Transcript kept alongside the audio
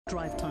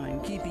Drive Time,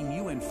 keeping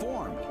you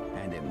informed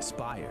and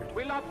inspired.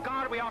 We love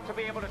God, we ought to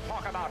be able to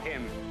talk about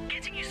Him.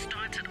 Getting you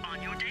started on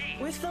your day.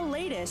 With the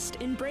latest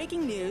in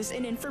breaking news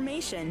and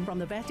information. From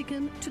the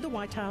Vatican to the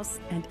White House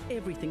and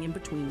everything in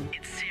between.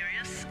 It's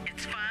serious,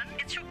 it's fun,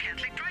 it's your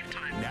Catholic Drive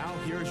Time. Now,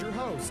 here's your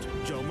host,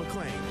 Joe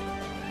McClain.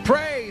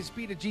 Praise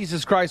be to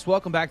Jesus Christ.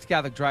 Welcome back to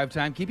Catholic Drive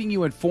Time, keeping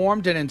you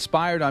informed and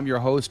inspired. I'm your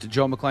host,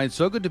 Joe McClain.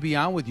 So good to be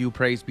on with you.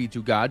 Praise be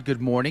to God. Good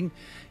morning.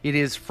 It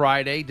is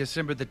Friday,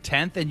 December the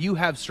 10th, and you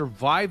have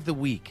survived the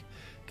week.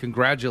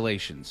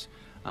 Congratulations.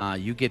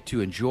 You get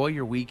to enjoy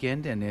your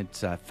weekend, and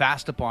it's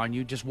fast upon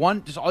you. Just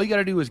all you got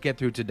to do is get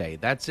through today.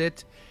 That's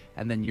it,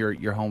 and then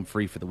you're home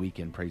free for the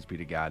weekend. Praise be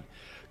to God.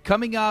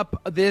 Coming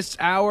up this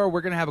hour,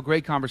 we're going to have a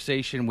great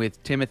conversation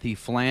with Timothy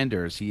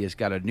Flanders. He has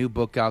got a new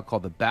book out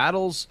called The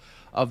Battles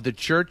of the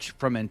Church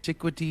from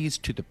Antiquities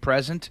to the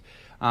Present.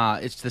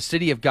 It's the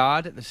City of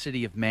God, the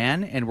City of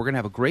Man, and we're going to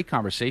have a great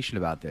conversation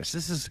about this.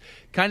 This is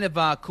kind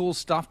of cool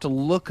stuff to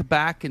look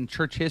back in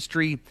church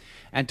history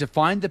and to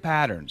find the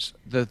patterns,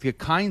 the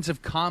kinds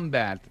of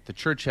combat that the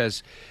church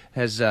has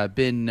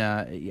been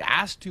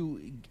asked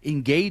to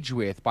engage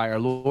with by our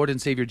Lord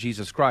and Savior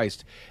Jesus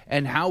Christ,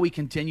 and how we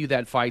continue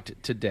that fight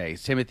today.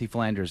 Timothy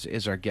Flanders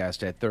is our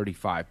guest at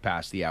 35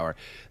 past the hour.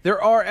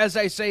 There are, as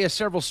I say,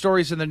 several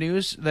stories in the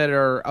news that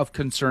are of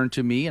concern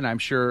to me, and I'm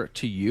sure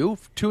to you,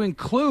 to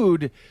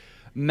include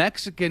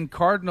Mexican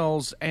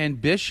cardinals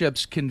and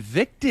bishops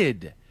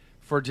convicted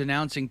for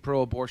denouncing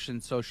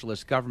pro-abortion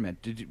socialist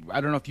government. I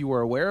don't know if you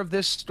were aware of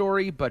this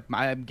story, but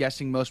I'm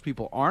guessing most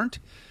people aren't.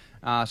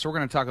 So we're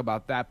going to talk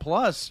about that.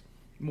 Plus,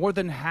 more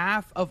than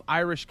half of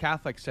Irish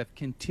Catholics have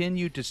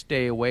continued to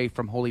stay away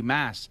from Holy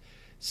Mass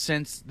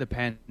since the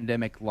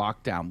pandemic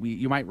lockdown.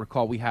 You might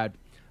recall we had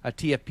a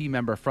TFP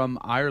member from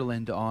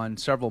Ireland on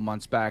several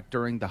months back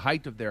during the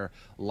height of their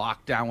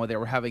lockdown where they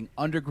were having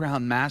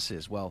underground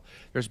masses. Well,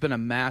 there's been a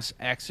mass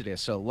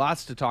exodus, so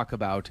lots to talk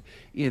about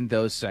in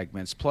those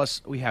segments.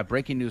 Plus, we have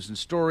breaking news and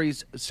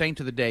stories, Saint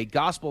of the Day,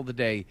 Gospel of the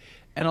Day,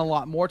 and a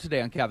lot more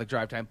today on Catholic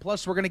Drive Time.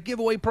 Plus, we're going to give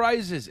away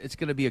prizes. It's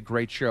going to be a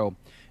great show,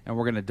 and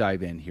we're going to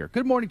dive in here.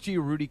 Good morning to you,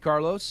 Rudy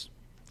Carlos.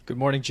 Good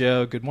morning,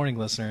 Joe. Good morning,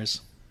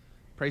 listeners.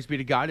 Praise be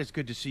to God. It's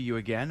good to see you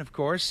again, of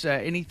course.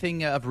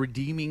 Anything of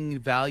redeeming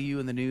value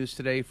in the news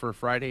today for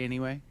Friday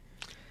anyway?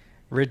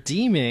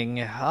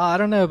 Redeeming? I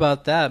don't know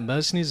about that.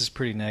 Most news is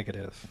pretty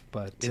negative.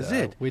 But is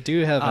it? We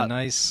do have a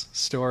nice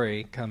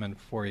story coming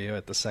for you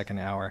at the second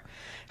hour.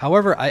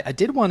 However, I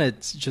did want to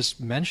just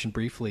mention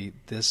briefly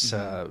this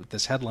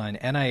this headline,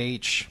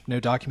 NIH, no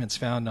documents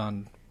found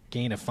on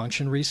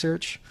gain-of-function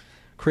research.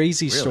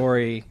 Crazy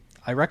story.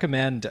 I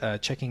recommend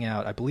checking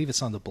out, I believe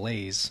it's on The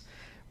Blaze,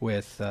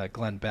 with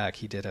Glenn Beck.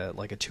 He did a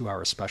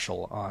 2-hour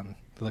special on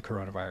the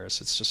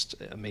coronavirus. It's just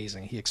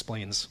amazing. He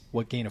explains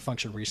what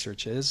gain-of-function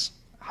research is.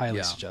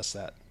 Highly suggest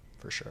that,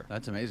 for sure.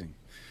 That's amazing.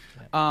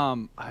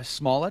 Yeah.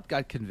 Smollett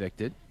got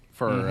convicted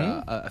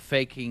for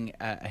faking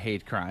a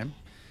hate crime.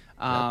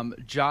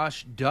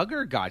 Josh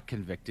Duggar got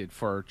convicted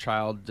for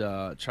child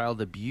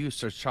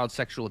abuse or child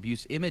sexual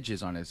abuse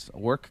images on his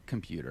work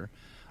computer.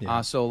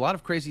 Yeah. So a lot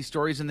of crazy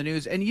stories in the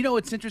news. And you know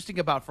what's interesting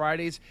about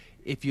Fridays?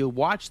 If you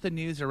watch the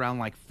news around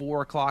like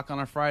 4 o'clock on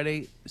a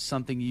Friday,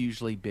 something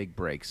usually big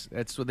breaks.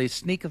 That's what they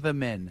sneak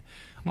them in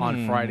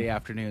on Friday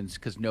afternoons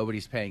because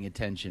nobody's paying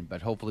attention.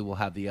 But hopefully we'll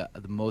have the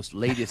most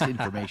latest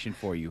information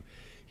for you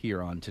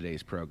here on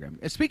today's program.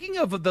 And speaking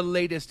of the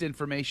latest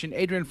information,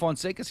 Adrian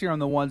Fonseca's here on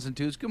the ones and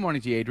twos. Good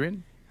morning to you,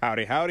 Adrian.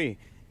 Howdy, howdy.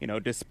 You know,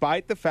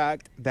 despite the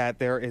fact that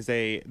there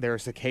are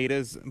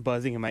cicadas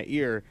buzzing in my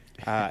ear,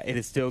 it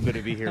is still good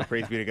to be here.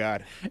 Praise be to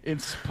God. In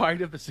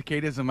spite of the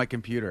cicadas on my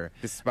computer.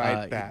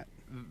 Despite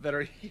that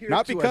are here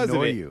not to because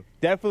annoy of it. You.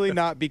 Definitely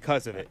not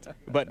because of it.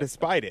 But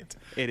despite it,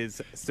 it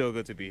is still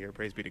good to be here.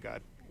 Praise be to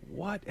God.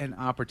 What an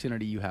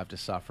opportunity you have to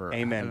suffer.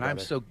 Amen, And brother. I'm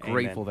so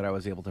grateful that I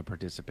was able to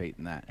participate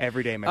in that.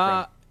 Every day, my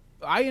friend.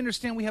 I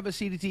understand we have a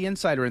CDT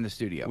insider in the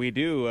studio. We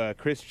do.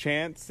 Chris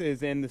Chance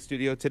is in the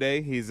studio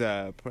today. He's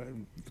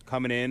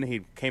coming in.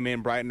 He came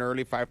in bright and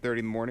early, 5:30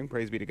 in the morning.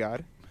 Praise be to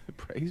God.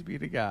 Praise be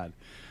to God.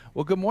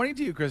 Well, good morning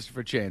to you,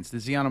 Christopher Chance.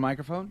 Is he on a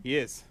microphone? He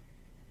is.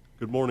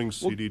 Good morning,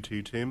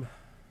 CDT team.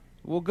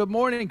 Well, good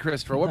morning,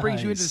 Christopher. What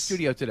brings you into the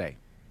studio today?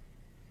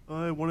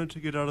 I wanted to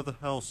get out of the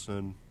house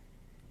and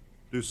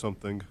do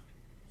something.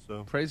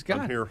 So praise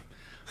God. I'm here.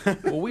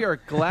 Well, we are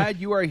glad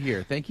you are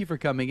here. Thank you for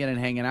coming in and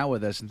hanging out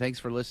with us, and thanks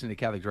for listening to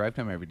Catholic Drive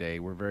Time every day.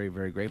 We're very,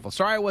 very grateful.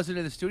 Sorry I wasn't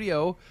in the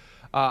studio.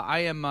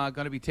 I am going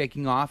to be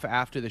taking off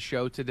after the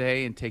show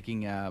today and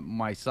taking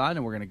my son,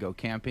 and we're going to go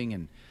camping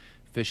and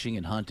fishing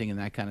and hunting and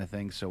that kind of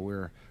thing. So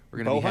we're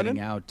going to be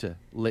heading out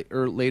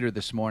later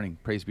this morning.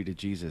 Praise be to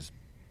Jesus.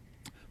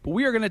 But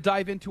we are going to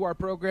dive into our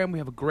program. We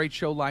have a great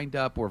show lined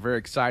up. We're very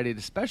excited,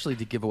 especially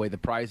to give away the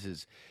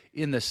prizes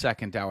in the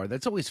second hour.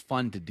 That's always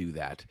fun to do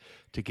that,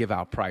 to give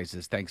out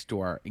prizes, thanks to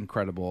our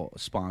incredible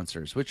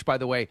sponsors, which, by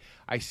the way,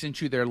 I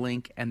sent you their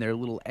link and their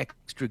little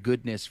extra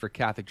goodness for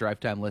Catholic Drive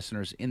Time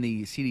listeners in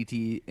the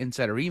CDT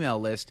Insider email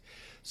list.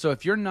 So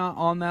if you're not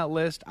on that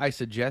list, I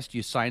suggest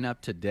you sign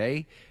up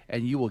today,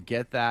 and you will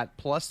get that,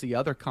 plus the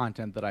other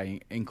content that I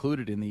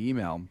included in the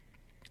email,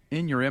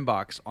 in your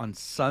inbox on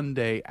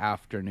Sunday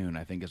afternoon,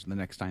 I think is the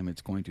next time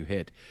it's going to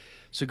hit.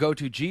 So go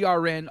to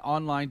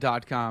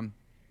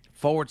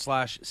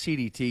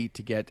grnonline.com/CDT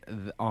to get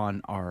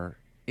on our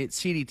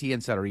CDT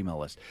Insider email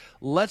list.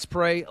 Let's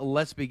pray.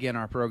 Let's begin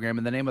our program.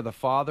 In the name of the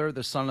Father,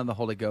 the Son, and the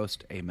Holy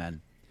Ghost.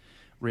 Amen.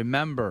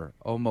 Remember,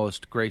 O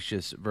most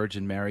gracious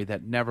Virgin Mary,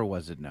 that never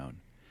was it known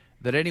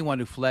that anyone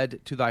who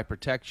fled to thy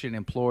protection,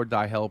 implored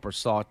thy help, or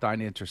sought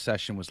thine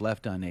intercession was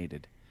left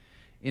unaided.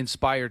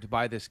 Inspired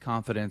by this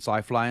confidence,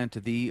 I fly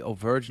unto thee, O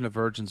Virgin of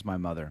Virgins, my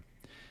mother.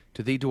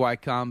 To thee do I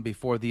come,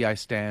 before thee I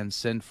stand,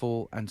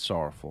 sinful and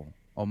sorrowful.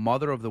 O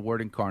Mother of the Word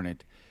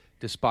incarnate,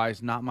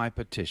 despise not my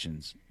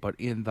petitions, but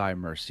in thy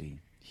mercy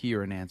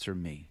hear and answer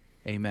me.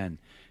 Amen.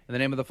 In the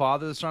name of the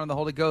Father, the Son, and the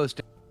Holy Ghost.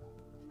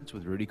 It's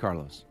with Rudy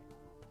Carlos.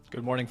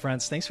 Good morning,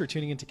 friends. Thanks for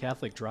tuning into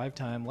Catholic Drive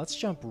Time. Let's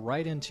jump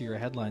right into your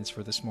headlines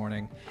for this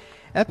morning.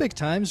 Epoch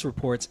Times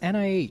reports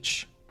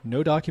NIH.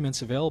 No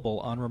documents available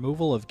on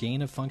removal of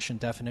gain-of-function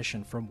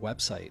definition from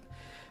website.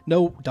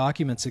 No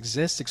documents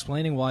exist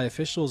explaining why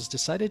officials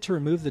decided to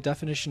remove the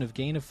definition of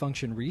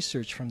gain-of-function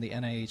research from the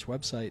NIH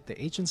website.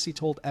 The agency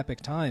told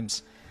Epoch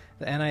Times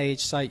the NIH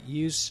site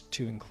used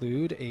to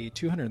include a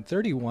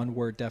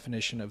 231-word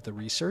definition of the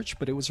research,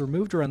 but it was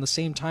removed around the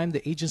same time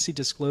the agency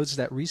disclosed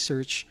that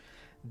research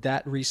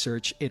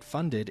it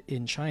funded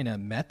in China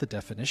met the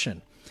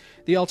definition.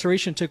 The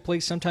alteration took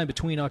place sometime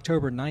between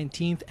October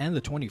 19th and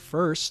the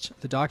 21st.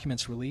 The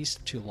documents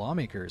released to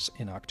lawmakers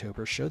in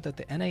October showed that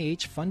the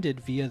NIH funded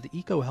via the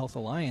EcoHealth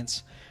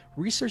Alliance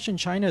research in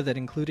China that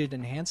included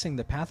enhancing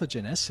the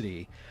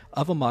pathogenicity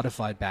of a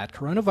modified bat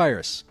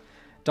coronavirus.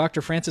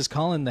 Dr. Francis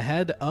Collin, the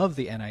head of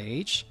the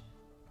NIH,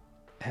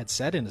 had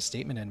said in a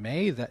statement in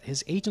May that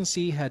his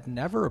agency had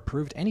never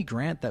approved any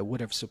grant that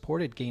would have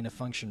supported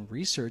gain-of-function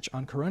research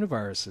on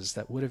coronaviruses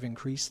that would have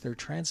increased their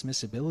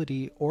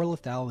transmissibility or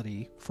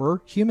lethality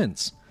for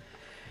humans.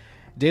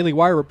 Daily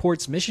Wire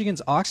reports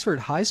Michigan's Oxford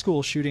High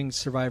School shooting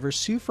survivors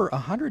sue for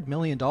 $100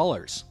 million.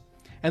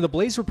 And The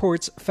Blaze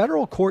reports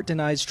federal court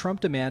denies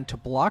Trump demand to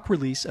block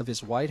release of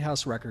his White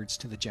House records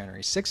to the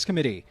January 6th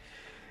committee.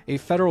 A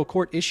federal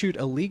court issued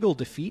a legal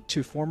defeat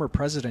to former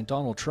President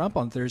Donald Trump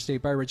on Thursday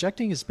by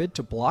rejecting his bid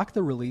to block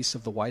the release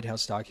of the White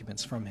House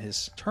documents from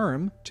his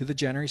term to the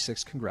January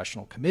 6th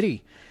Congressional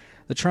Committee.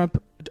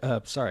 Trump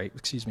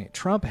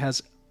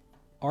has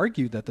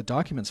argued that the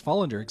documents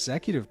fall under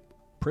executive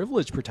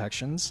privilege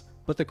protections,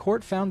 but the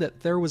court found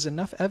that there was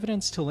enough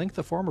evidence to link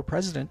the former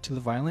president to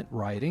the violent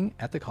rioting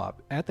at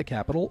the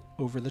Capitol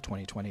over the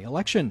 2020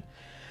 election.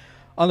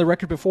 On the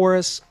record before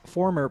us,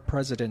 former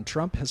President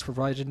Trump has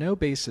provided no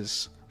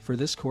basis for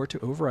this court to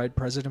override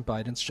President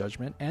Biden's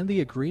judgment and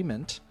the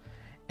agreement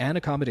and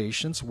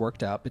accommodations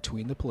worked out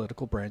between the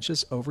political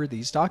branches over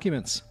these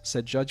documents,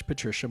 said Judge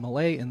Patricia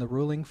Millay in the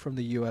ruling from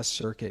the U.S.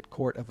 Circuit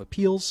Court of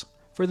Appeals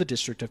for the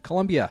District of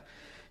Columbia.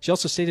 She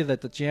also stated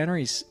that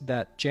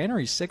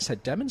January 6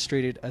 had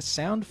demonstrated a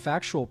sound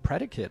factual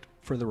predicate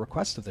for the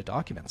request of the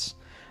documents.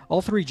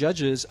 All three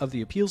judges of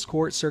the appeals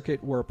court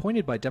circuit were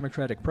appointed by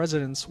Democratic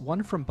presidents,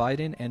 one from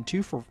Biden and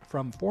two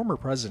from former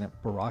President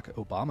Barack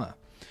Obama.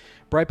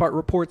 Breitbart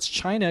reports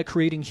China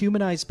creating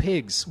humanized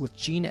pigs with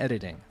gene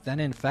editing,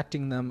 then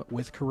infecting them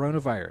with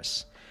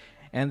coronavirus.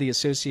 And the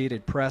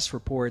Associated Press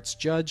reports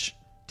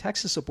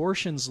Texas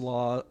abortion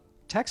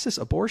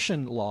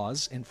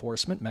laws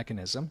enforcement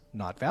mechanism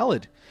not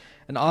valid.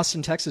 An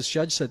Austin, Texas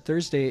judge said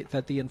Thursday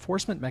that the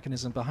enforcement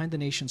mechanism behind the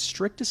nation's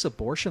strictest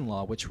abortion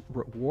law, which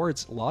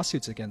rewards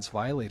lawsuits against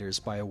violators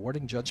by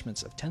awarding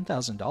judgments of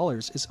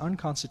 $10,000, is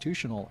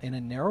unconstitutional in a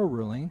narrow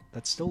ruling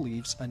that still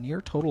leaves a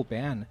near-total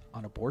ban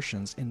on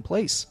abortions in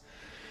place.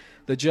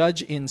 The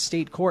judge in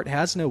state court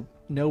has no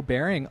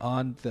bearing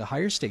on the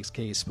higher stakes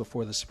case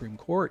before the Supreme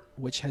Court,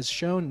 which has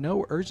shown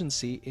no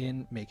urgency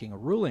in making a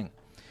ruling.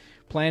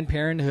 Planned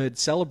Parenthood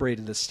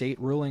celebrated the state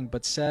ruling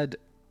but said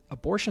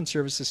abortion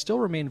services still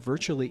remain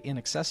virtually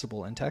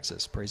inaccessible in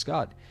Texas, praise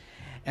God.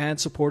 And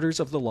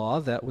supporters of the law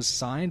that was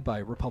signed by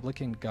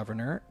Republican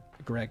Governor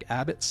Greg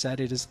Abbott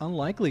said it is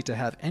unlikely to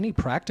have any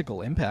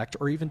practical impact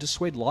or even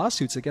dissuade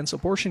lawsuits against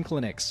abortion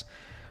clinics.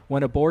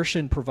 When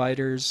abortion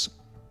providers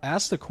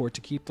asked the court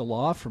to keep the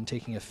law from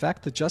taking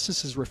effect, the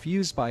justices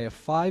refused by a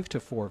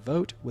 5-4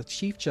 vote, with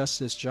Chief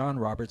Justice John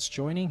Roberts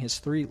joining his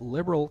three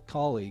liberal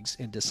colleagues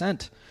in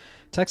dissent.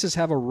 Texans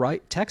have a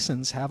right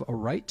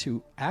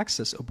to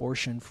access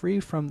abortion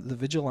free from the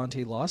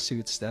vigilante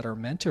lawsuits that are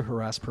meant to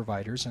harass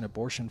providers and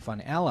abortion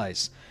fund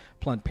allies,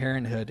 Planned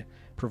Parenthood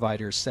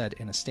providers said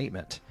in a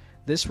statement.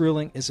 This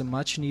ruling is a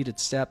much-needed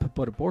step,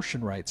 but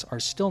abortion rights are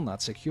still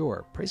not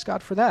secure. Praise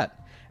God for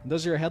that. And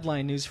those are your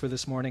headline news for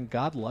this morning.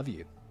 God love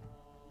you.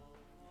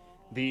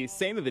 The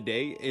saint of the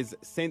day is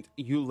Saint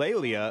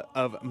Eulalia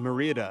of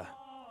Merida.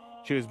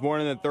 She was born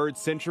in the 3rd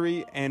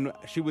century, and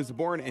she was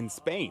born in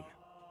Spain.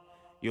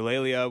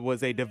 Eulalia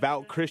was a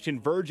devout Christian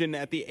virgin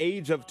at the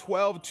age of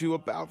 12 to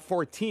about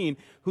 14,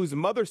 whose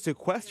mother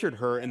sequestered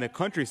her in the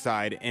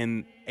countryside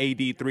in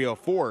AD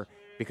 304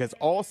 because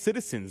all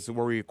citizens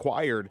were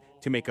required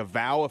to make a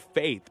vow of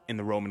faith in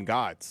the Roman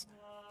gods.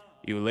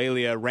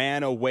 Eulalia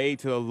ran away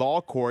to the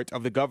law court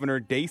of the governor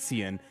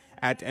Dacian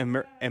at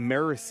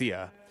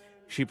Emercia.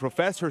 She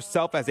professed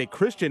herself as a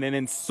Christian and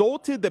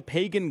insulted the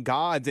pagan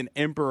gods and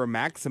Emperor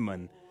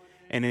Maximin,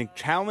 and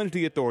challenged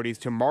the authorities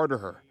to martyr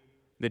her.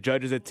 The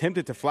judges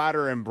attempted to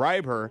flatter and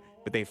bribe her,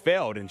 but they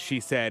failed, and she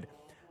said,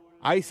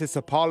 Isis,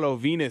 Apollo,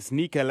 Venus,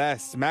 Nickel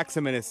est,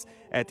 Maximinus,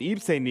 et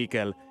ipse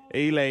Nickel,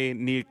 ele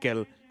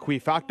Nickel, qui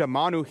facta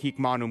manu hic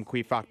manum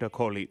qui facta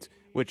colit,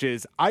 which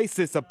is,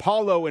 Isis,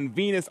 Apollo, and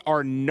Venus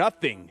are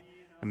nothing.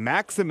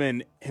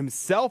 Maximin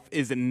himself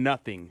is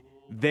nothing.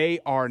 They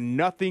are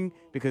nothing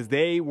because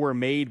they were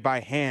made by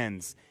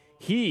hands.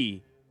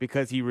 He,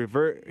 because he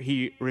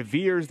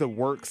reveres the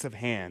works of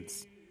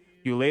hands.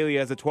 Eulalia,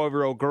 as a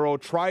 12-year-old girl,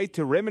 tried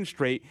to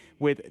remonstrate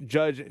with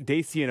Judge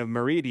Dacian of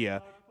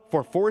Merida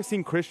for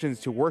forcing Christians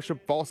to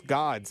worship false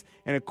gods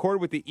in accord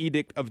with the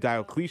Edict of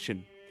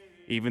Diocletian.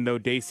 Even though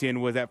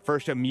Dacian was at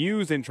first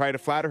amused and tried to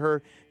flatter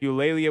her,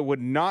 Eulalia would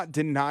not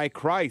deny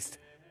Christ.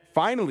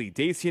 Finally,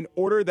 Dacian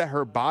ordered that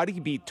her body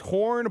be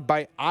torn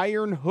by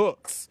iron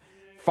hooks.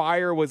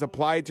 Fire was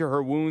applied to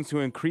her wounds to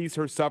increase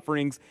her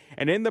sufferings,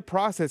 and in the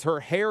process,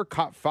 her hair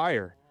caught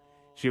fire.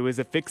 She was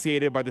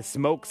asphyxiated by the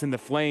smokes and the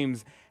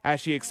flames. As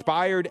she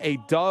expired, a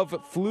dove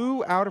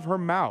flew out of her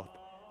mouth.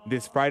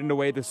 This frightened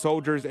away the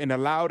soldiers and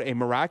allowed a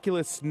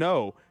miraculous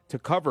snow to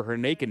cover her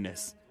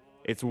nakedness,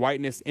 its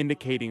whiteness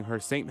indicating her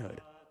sainthood.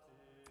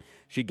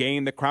 She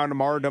gained the crown of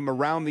martyrdom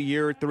around the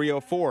year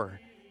 304.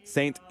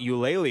 Saint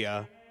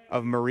Eulalia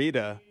of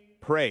Merida,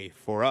 pray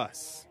for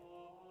us.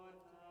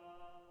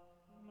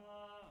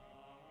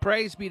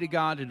 Praise be to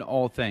God in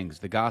all things.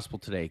 The gospel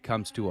today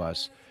comes to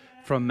us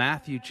from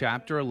Matthew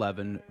chapter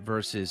 11,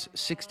 verses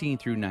 16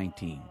 through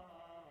 19.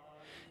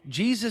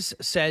 Jesus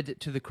said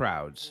to the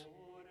crowds,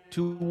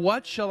 "To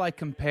what shall I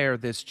compare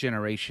this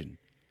generation?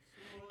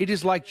 It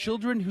is like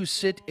children who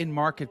sit in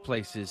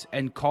marketplaces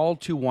and call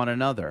to one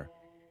another.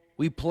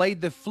 We played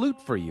the flute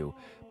for you,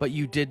 but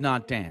you did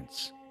not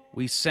dance.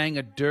 We sang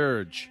a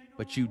dirge,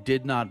 but you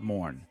did not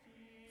mourn.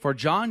 For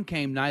John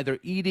came neither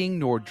eating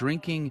nor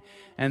drinking,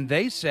 and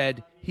they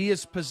said, 'He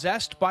is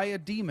possessed by a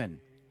demon.'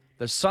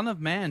 The Son of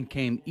Man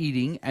came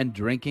eating and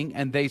drinking,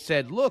 and they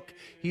said, 'Look,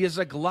 he is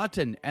a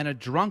glutton and a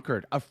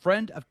drunkard, a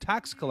friend of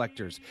tax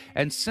collectors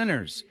and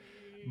sinners.'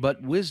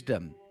 But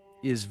wisdom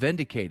is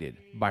vindicated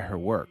by her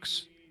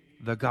works."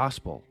 The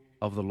Gospel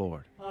of the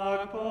Lord.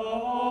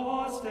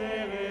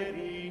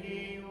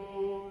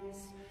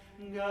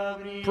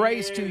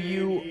 Praise to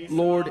you,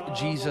 Lord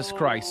Jesus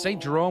Christ.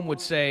 St. Jerome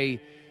would say,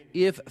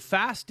 "If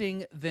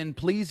fasting then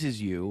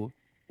pleases you,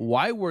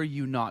 why were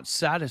you not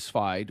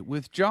satisfied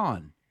with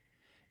John?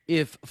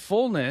 If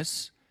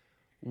fullness,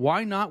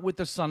 why not with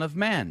the Son of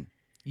Man?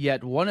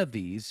 Yet one of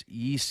these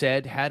ye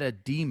said had a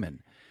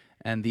demon,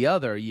 and the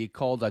other ye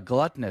called a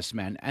gluttonous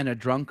man and a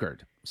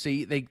drunkard."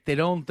 See, it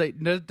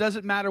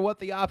doesn't matter what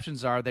the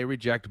options are, they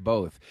reject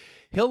both.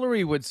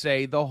 Hilary would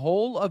say the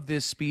whole of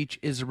this speech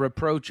is a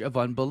reproach of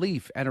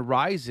unbelief and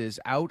arises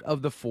out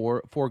of the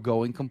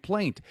foregoing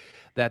complaint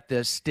that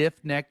the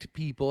stiff-necked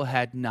people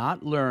had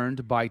not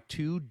learned by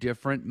two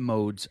different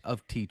modes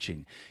of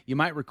teaching. You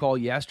might recall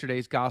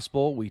yesterday's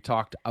gospel, we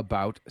talked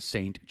about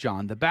St.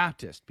 John the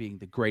Baptist being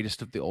the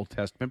greatest of the Old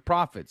Testament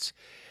prophets.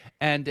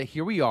 And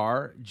here we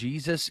are,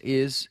 Jesus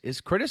is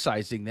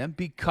criticizing them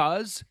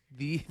because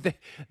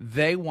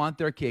they want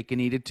their cake and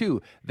eat it too.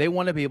 They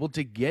want to be able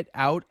to get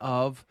out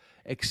of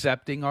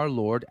accepting our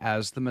Lord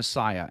as the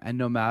Messiah. And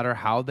no matter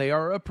how they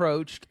are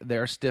approached,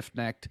 they're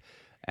stiff-necked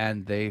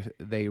and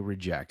they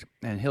reject.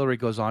 And Hilary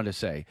goes on to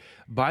say,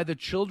 "By the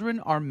children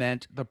are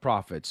meant the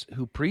prophets,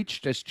 who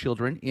preached as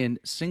children in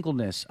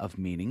singleness of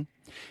meaning,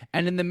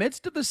 and in the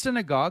midst of the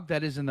synagogue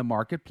that is in the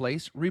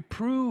marketplace,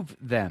 reprove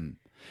them,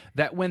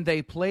 that when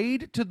they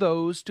played to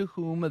those to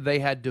whom they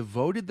had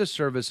devoted the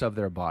service of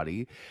their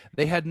body,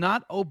 they had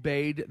not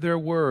obeyed their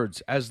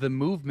words, as the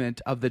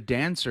movement of the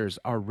dancers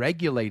are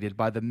regulated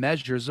by the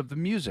measures of the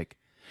music.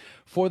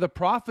 For the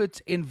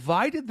prophets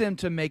invited them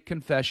to make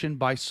confession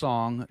by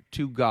song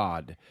to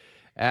God,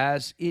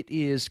 as it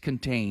is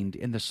contained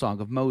in the Song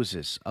of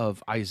Moses,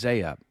 of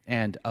Isaiah,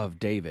 and of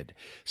David."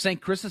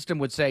 St. Chrysostom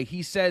would say,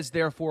 he says,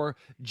 therefore,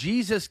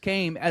 Jesus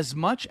came as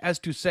much as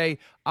to say,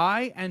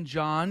 I and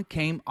John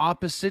came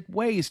opposite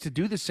ways to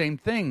do the same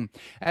thing,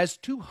 as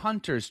two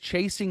hunters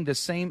chasing the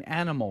same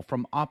animal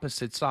from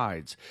opposite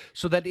sides,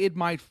 so that it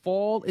might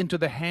fall into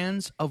the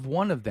hands of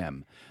one of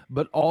them.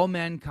 But all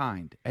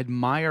mankind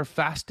admire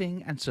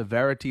fasting and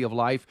severity of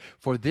life.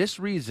 For this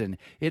reason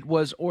it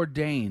was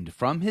ordained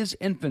from his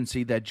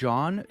infancy that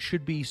John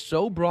should be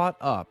so brought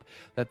up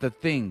that the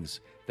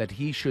things that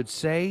he should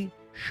say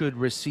should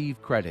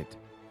receive credit.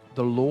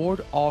 the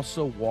Lord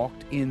also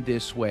walked in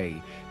this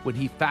way when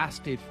he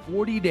fasted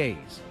 40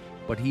 days,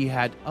 but he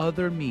had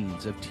other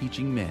means of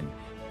teaching men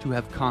to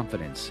have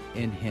confidence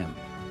in him.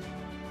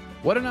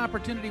 What an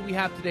opportunity we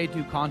have today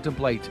to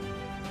contemplate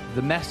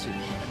the message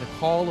and the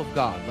call of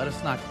God. Let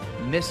us not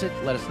miss it.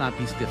 Let us not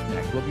be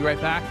stiff-necked. We'll be right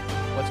back.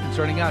 What's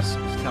concerning us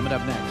is coming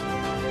up next.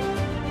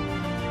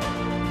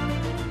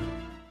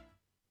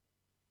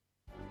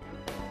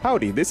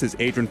 Howdy, this is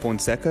Adrian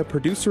Fonseca,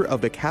 producer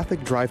of the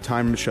Catholic Drive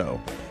Time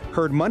Show.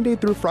 Heard Monday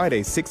through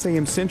Friday, 6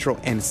 a.m. Central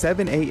and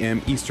 7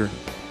 a.m. Eastern,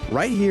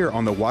 right here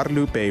on the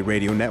Guadalupe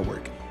Radio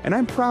Network. And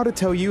I'm proud to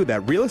tell you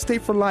that Real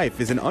Estate for Life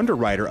is an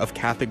underwriter of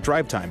Catholic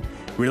Drive Time.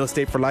 Real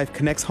Estate for Life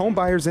connects home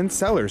buyers and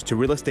sellers to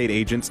real estate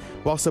agents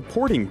while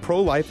supporting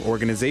pro-life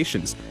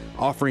organizations,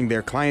 offering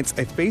their clients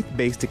a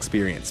faith-based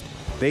experience.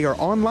 They are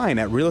online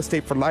at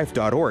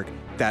realestateforlife.org.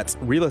 That's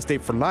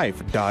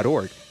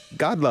realestateforlife.org.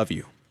 God love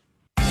you.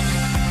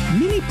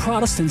 Many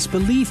Protestants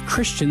believe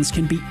Christians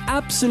can be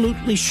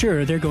absolutely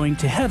sure they're going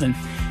to heaven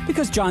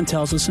because John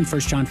tells us in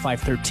 1 John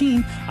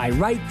 5:13, I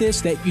write this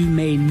that you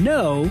may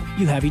know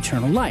you have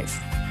eternal life.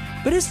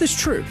 But is this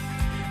true?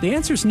 The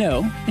answer is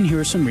no, and here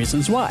are some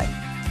reasons why.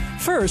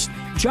 First,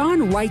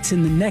 John writes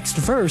in the next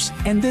verse,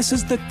 and this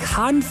is the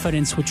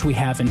confidence which we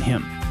have in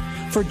him.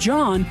 For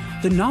John,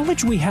 the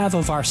knowledge we have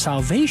of our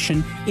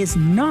salvation is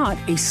not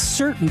a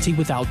certainty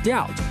without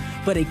doubt,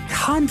 but a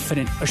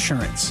confident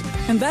assurance.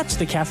 And that's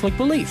the Catholic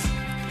belief.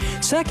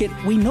 Second,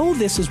 we know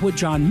this is what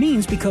John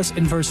means because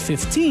in verse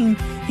 15,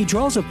 he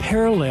draws a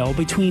parallel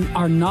between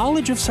our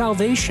knowledge of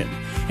salvation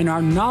and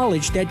our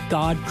knowledge that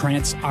God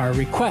grants our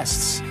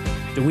requests.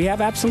 Do we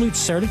have absolute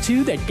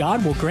certitude that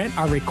God will grant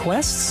our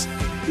requests?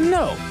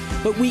 No,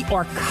 but we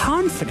are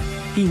confident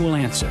he will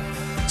answer.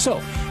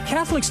 So,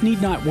 Catholics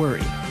need not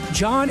worry.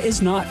 John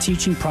is not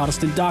teaching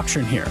Protestant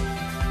doctrine here.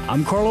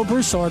 I'm Carlo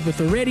Broussard with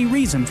the ready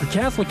reason for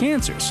Catholic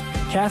Answers,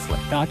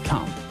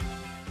 Catholic.com.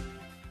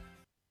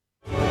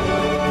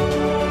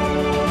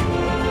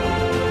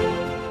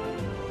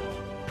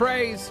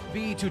 Praise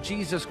be to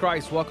Jesus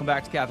Christ. Welcome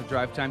back to Catholic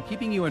Drive Time,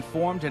 keeping you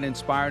informed and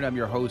inspired. I'm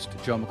your host,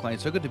 Joe McClain.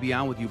 So good to be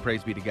on with you.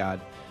 Praise be to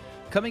God.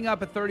 Coming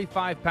up at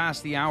 35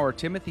 past the hour,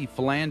 Timothy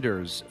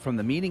Flanders from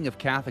The Meaning of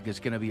Catholic is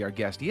going to be our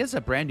guest. He has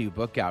a brand new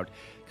book out,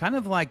 kind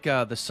of like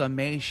the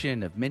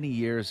summation of many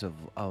years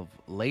of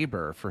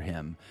labor for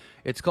him.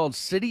 It's called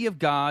City of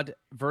God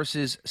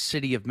versus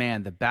City of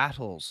Man, the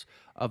battles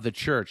of the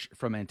church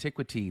from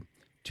antiquity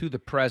to the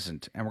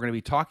present, and we're going to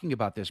be talking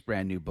about this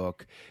brand new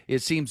book.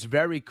 It seems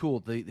very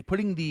cool,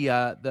 putting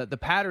the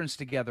patterns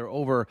together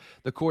over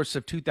the course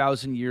of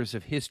 2,000 years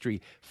of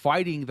history,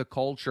 fighting the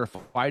culture,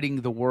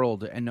 fighting the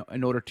world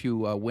in order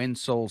to win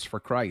souls for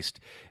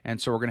Christ.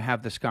 And so we're going to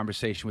have this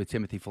conversation with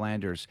Timothy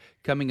Flanders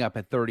coming up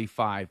at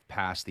 35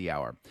 past the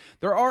hour.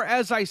 There are,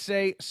 as I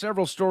say,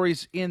 several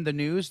stories in the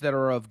news that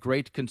are of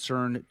great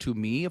concern to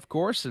me, of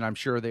course, and I'm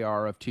sure they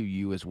are to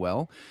you as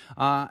well.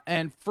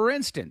 And for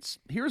instance,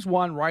 here's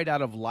one right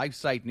out of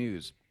LifeSite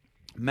News.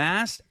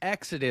 Mass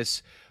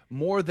exodus.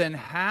 More than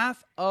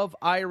half of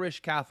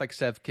Irish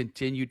Catholics have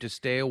continued to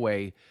stay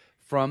away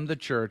from the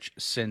church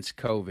since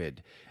COVID.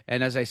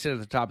 And as I said at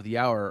the top of the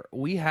hour,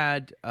 we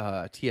had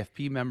a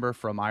TFP member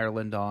from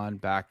Ireland on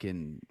back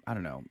in, I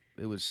don't know,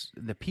 it was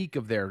the peak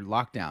of their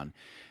lockdown.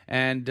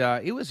 And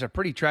it was a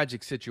pretty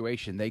tragic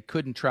situation. They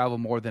couldn't travel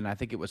more than, I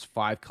think it was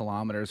 5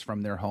 kilometers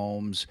from their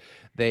homes.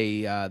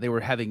 They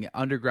were having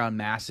underground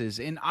masses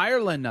in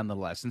Ireland,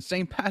 nonetheless, in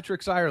St.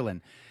 Patrick's,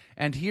 Ireland.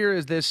 And here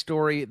is this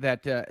story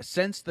that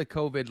since the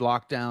COVID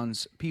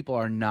lockdowns, people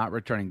are not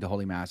returning to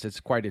Holy Mass. It's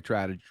quite a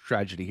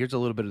tragedy. Here's a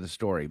little bit of the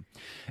story.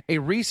 A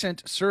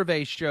recent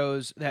survey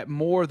shows that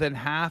more than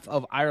half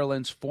of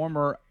Ireland's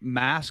former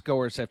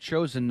Mass-goers have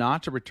chosen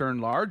not to return,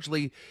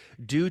 largely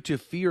due to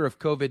fear of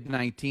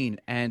COVID-19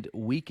 and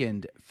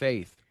weakened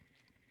faith.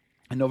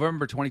 In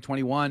November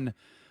 2021,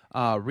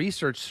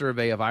 research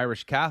survey of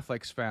Irish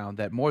Catholics found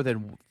that more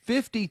than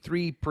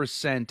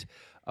 53%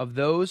 of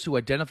those who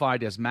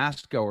identified as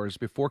Mass-goers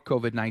before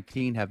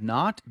COVID-19 have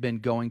not been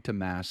going to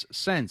Mass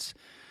since.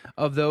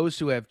 Of those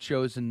who have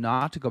chosen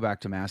not to go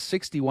back to Mass,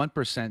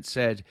 61%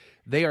 said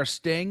they are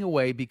staying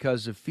away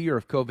because of fear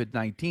of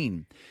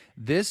COVID-19.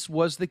 This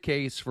was the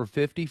case for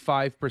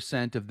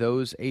 55% of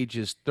those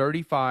ages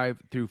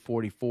 35 through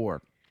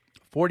 44.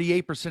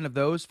 48% of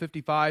those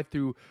 45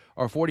 through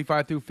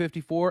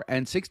 54,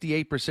 and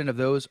 68% of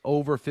those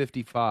over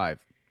 55.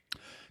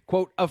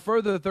 Quote, a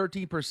further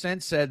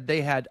 13% said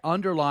they had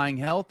underlying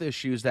health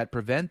issues that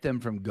prevent them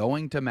from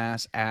going to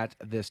Mass at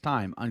this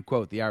time,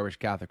 unquote, the Irish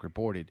Catholic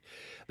reported.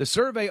 The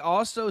survey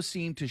also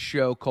seemed to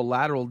show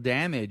collateral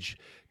damage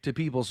to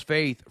people's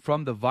faith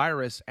from the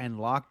virus and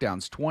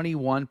lockdowns.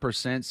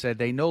 21% said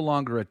they no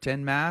longer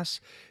attend Mass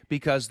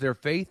because their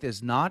faith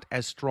is not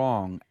as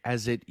strong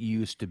as it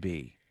used to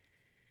be.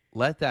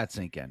 Let that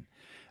sink in.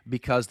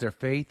 Because their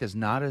faith is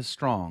not as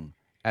strong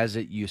as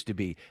it used to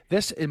be.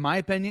 This, in my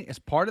opinion, is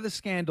part of the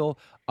scandal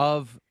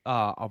of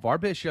our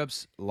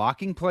bishops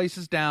locking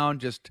places down,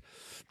 just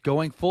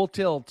going full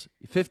tilt,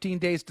 15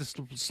 days to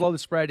slow the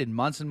spread, and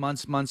months and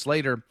months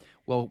later,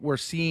 well, we're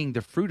seeing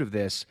the fruit of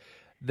this,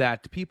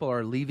 that people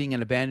are leaving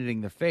and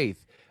abandoning their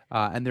faith,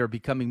 and they're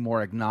becoming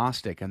more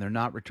agnostic, and they're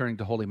not returning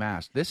to Holy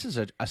Mass. This is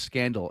a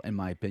scandal, in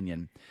my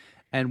opinion,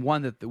 and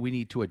one that we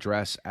need to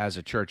address as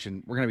a church.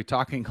 And we're going to be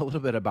talking a little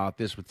bit about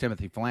this with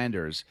Timothy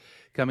Flanders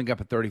coming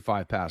up at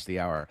 35 past the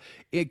hour.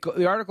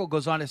 The article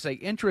goes on to say,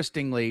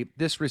 interestingly,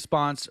 this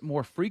response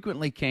more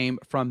frequently came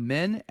from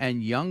men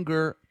and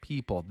younger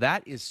people.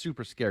 That is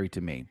super scary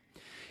to me.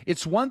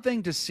 It's one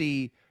thing to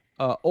see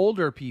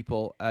older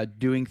people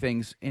doing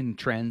things in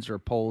trends or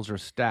polls or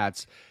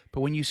stats, but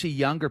when you see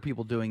younger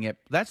people doing it,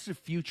 that's the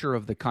future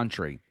of the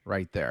country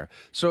right there.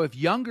 So if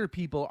younger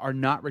people are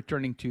not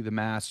returning to the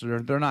Mass,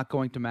 or they're not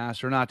going to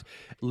Mass, or not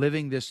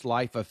living this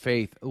life of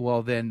faith,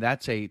 well, then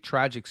that's a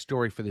tragic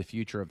story for the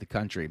future of the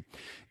country.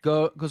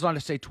 Goes on to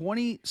say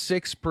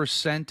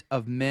 26%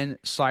 of men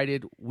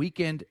cited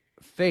weakened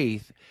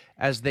faith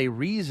as they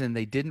reason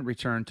they didn't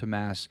return to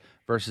Mass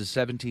versus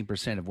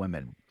 17% of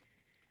women.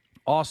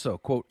 Also,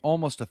 quote,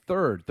 almost a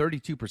third,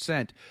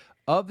 32%,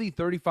 of the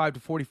 35 to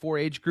 44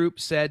 age group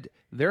said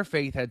their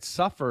faith had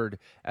suffered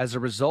as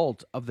a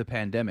result of the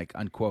pandemic,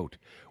 unquote,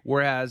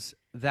 whereas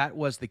that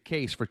was the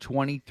case for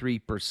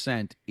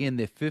 23% in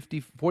the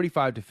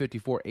 45 to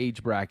 54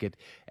 age bracket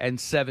and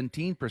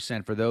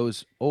 17% for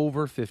those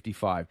over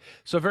 55.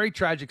 So a very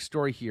tragic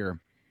story here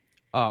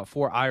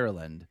for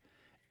Ireland.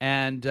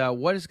 And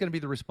what is going to be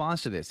the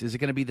response to this? Is it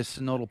going to be the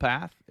synodal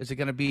path? Is it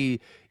going to be,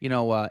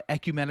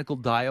 ecumenical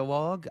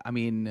dialogue? I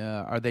mean,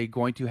 are they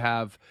going to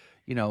have,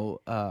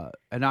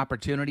 an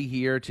opportunity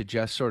here to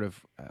just sort of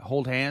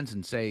hold hands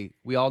and say,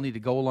 we all need to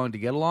go along to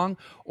get along?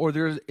 Or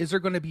is there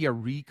going to be a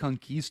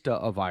reconquista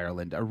of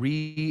Ireland, a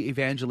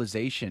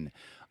re-evangelization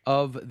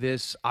of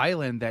this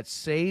island that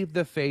saved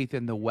the faith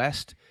in the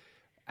West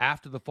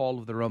after the fall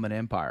of the Roman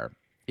Empire?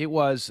 It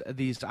was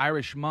these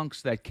Irish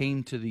monks that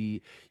came to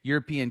the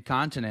European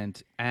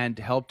continent and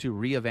helped to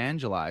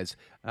re-evangelize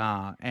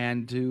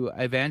and to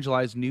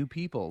evangelize new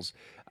peoples.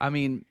 I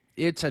mean,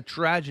 it's a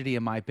tragedy,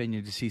 in my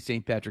opinion, to see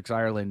St. Patrick's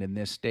Ireland in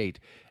this state.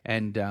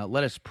 And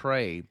let us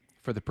pray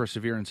for the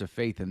perseverance of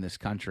faith in this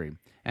country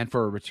and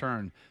for a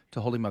return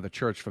to Holy Mother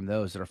Church from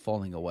those that are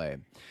falling away.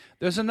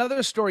 There's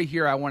another story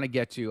here I want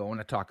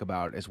to talk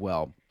about as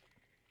well.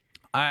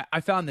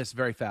 I found this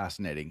very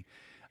fascinating.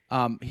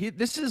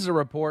 This is a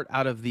report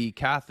out of the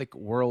Catholic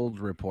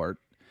World Report.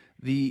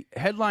 The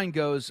headline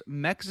goes,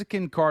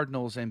 Mexican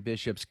cardinals and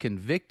bishops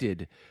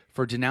convicted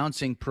for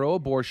denouncing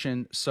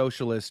pro-abortion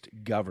socialist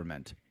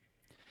government.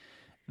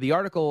 The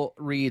article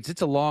reads,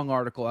 it's a long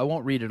article. I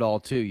won't read it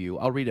all to you.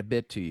 I'll read a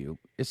bit to you.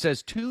 It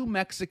says 2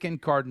 Mexican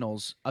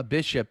cardinals, a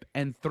bishop,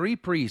 and 3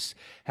 priests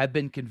have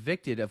been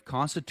convicted of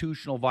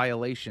constitutional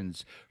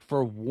violations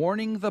for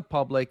warning the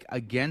public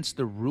against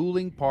the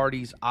ruling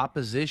party's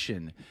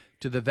opposition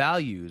to the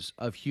values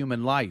of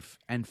human life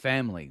and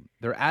family,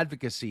 their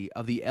advocacy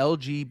of the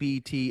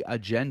LGBT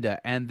agenda,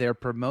 and their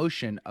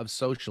promotion of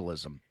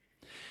socialism.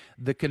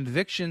 The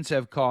convictions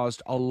have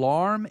caused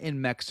alarm in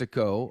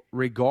Mexico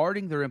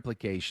regarding their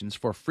implications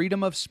for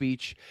freedom of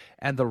speech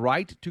and the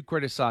right to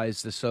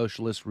criticize the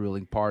socialist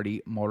ruling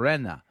party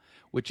Morena,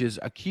 which is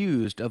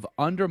accused of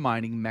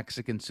undermining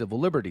Mexican civil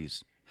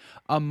liberties.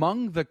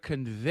 Among the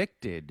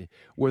convicted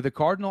were the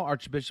Cardinal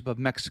Archbishop of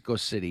Mexico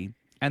City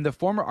and the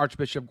former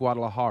Archbishop of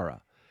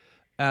Guadalajara.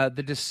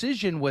 The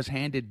decision was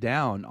handed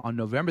down on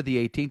November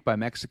the 18th by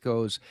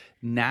Mexico's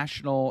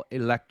National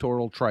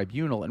Electoral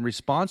Tribunal in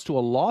response to a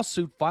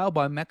lawsuit filed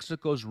by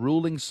Mexico's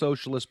ruling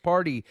Socialist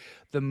Party,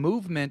 the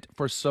Movement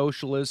for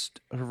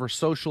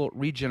Social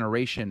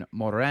Regeneration,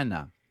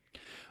 Morena.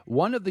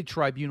 One of the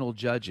tribunal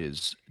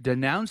judges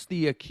denounced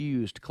the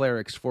accused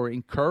clerics for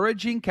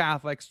encouraging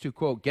Catholics to,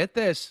 quote, get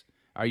this,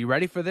 are you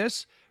ready for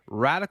this?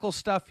 Radical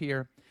stuff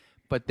here.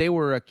 But they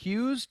were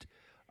accused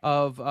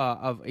of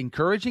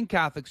encouraging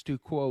Catholics to,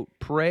 quote,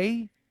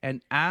 pray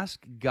and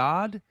ask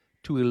God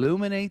to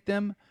illuminate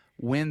them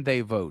when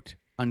they vote,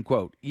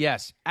 unquote.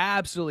 Yes,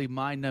 absolutely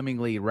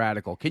mind-numbingly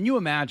radical. Can you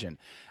imagine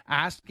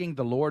asking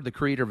the Lord, the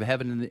creator of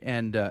heaven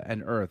and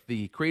earth,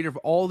 the creator of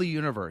all the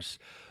universe,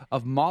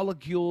 of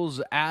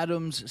molecules,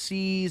 atoms,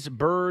 seas,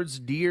 birds,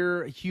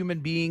 deer, human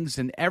beings,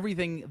 and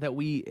everything that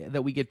we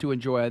get to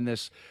enjoy in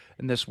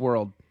this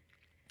world,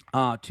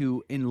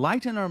 to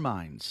enlighten our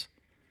minds,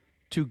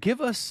 to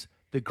give us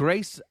the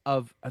grace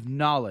of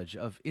knowledge,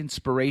 of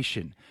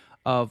inspiration,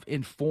 of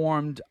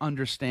informed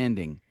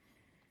understanding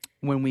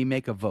when we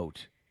make a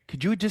vote.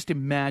 Could you just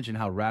imagine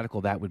how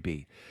radical that would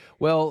be?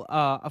 Well,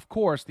 of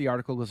course, the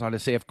article goes on to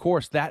say, of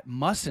course, that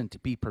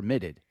mustn't be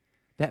permitted.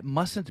 that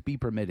mustn't be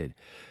permitted.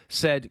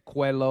 Said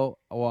Coelho,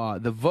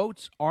 the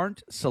votes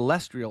aren't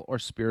celestial or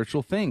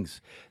spiritual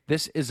things.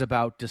 This is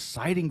about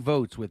deciding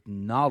votes with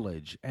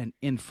knowledge and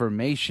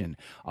information,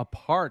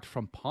 apart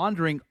from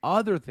pondering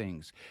other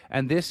things.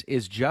 And this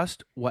is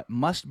just what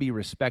must be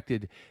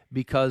respected,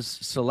 because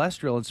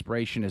celestial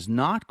inspiration is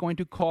not going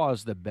to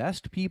cause the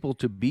best people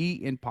to be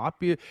in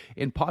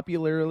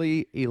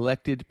popularly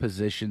elected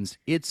positions.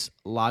 It's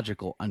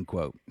logical,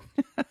 unquote.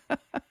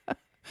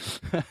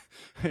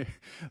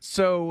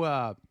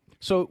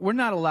 So we're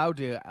not allowed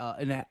to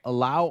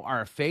allow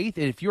our faith.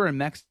 And if you're in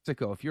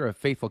Mexico, if you're a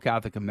faithful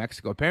Catholic in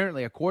Mexico,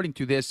 apparently, according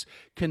to this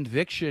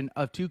conviction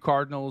of 2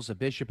 cardinals, a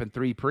bishop, and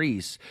 3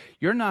 priests,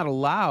 you're not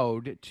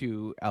allowed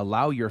to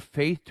allow your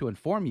faith to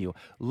inform you,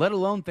 let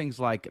alone things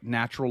like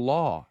natural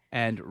law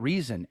and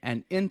reason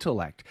and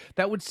intellect.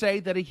 That would say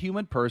that a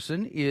human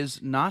person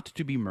is not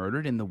to be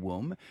murdered in the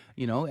womb,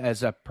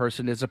 as a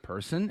person is a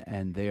person,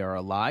 and they are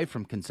alive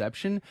from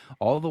conception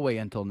all the way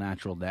until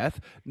natural death,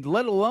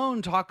 let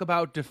alone talk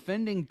about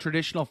defending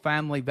traditional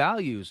family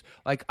values,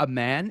 like a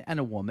man and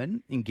a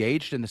woman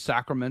engaged in the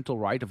sacramental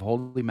rite of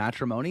holy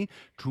matrimony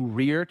to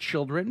rear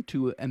children,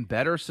 to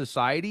embetter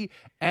society,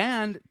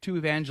 and to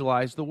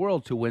evangelize the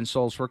world, to win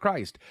souls for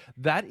Christ.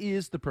 That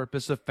is the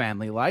purpose of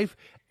family life.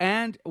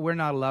 And we're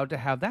not allowed to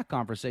have that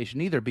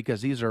conversation either,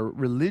 because these are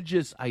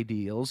religious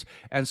ideals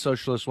and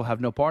socialists will have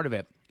no part of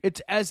it.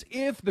 It's as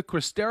if the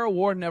Cristero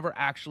War never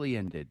actually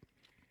ended.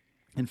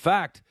 In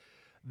fact,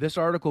 this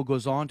article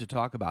goes on to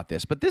talk about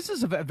this, but this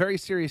is a very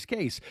serious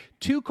case.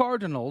 2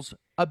 cardinals,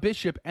 a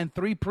bishop, and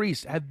 3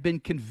 priests have been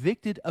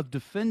convicted of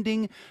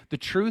defending the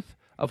truth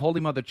of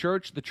Holy Mother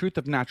Church, the truth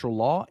of natural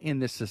law in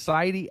this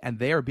society, and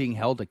they are being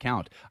held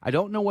account. I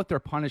don't know what their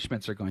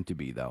punishments are going to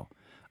be, though.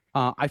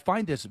 I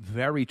find this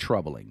very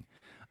troubling.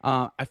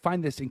 I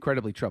find this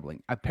incredibly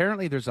troubling.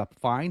 Apparently, there's a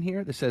fine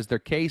here that says their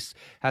case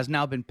has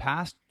now been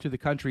passed to the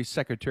country's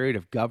Secretariat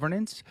of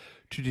Governance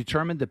to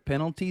determine the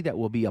penalty that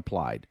will be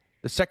applied.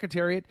 The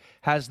Secretariat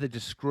has the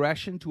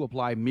discretion to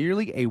apply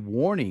merely a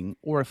warning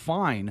or a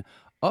fine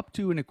up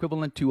to an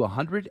equivalent to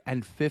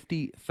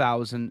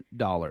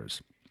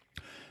 $150,000.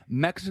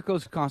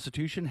 Mexico's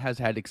constitution has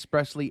had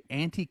expressly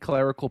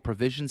anti-clerical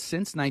provisions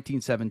since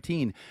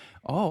 1917.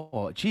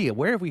 Oh, gee,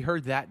 where have we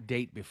heard that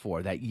date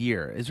before, that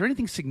year? Is there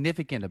anything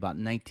significant about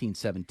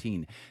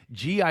 1917?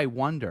 Gee, I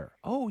wonder.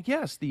 Oh,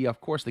 yes,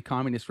 of course, the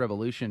Communist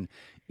Revolution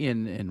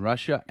in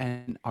Russia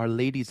and Our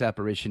Lady's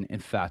apparition in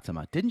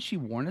Fatima. Didn't she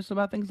warn us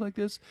about things like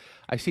this?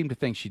 I seem to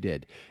think she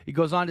did. He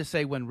goes on to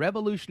say, when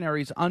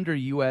revolutionaries under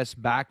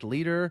U.S.-backed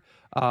leader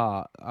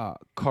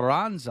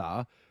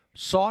Carranza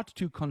sought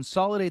to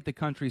consolidate the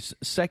country's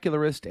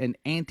secularist and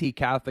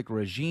anti-Catholic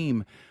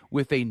regime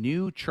with a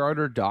new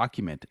charter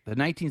document. The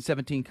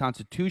 1917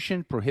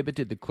 Constitution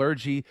prohibited the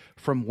clergy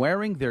from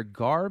wearing their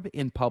garb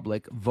in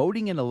public,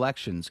 voting in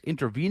elections,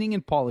 intervening in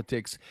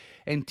politics,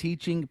 and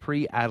teaching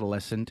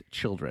pre-adolescent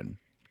children.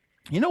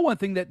 One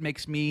thing that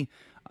makes me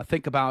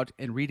think about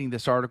in reading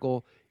this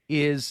article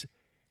is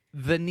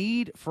the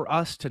need for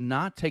us to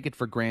not take it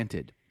for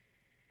granted,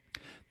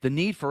 the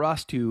need for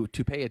us to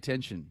pay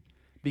attention,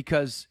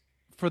 because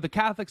for the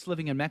Catholics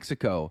living in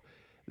Mexico,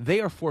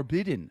 they are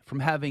forbidden from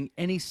having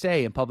any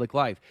say in public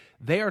life.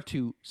 They are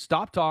to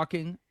stop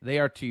talking, they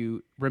are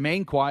to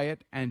remain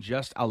quiet, and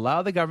just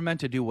allow the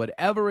government to do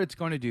whatever it's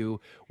going to do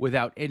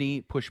without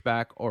any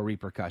pushback or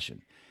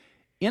repercussion.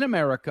 In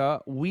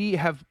America, we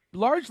have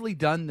largely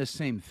done the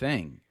same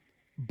thing,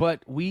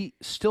 but we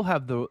still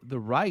have the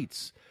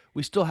rights,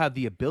 we still have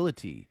the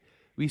ability,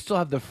 we still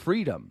have the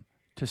freedom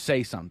to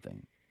say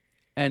something.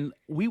 And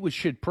we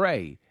should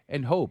pray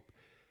and hope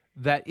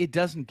that it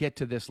doesn't get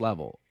to this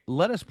level.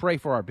 Let us pray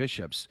for our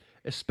bishops,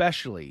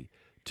 especially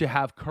to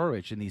have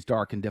courage in these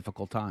dark and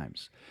difficult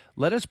times.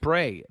 Let us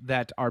pray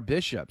that our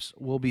bishops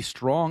will be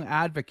strong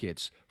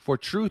advocates for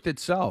truth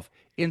itself,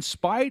 in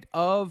spite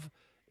of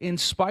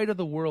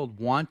the world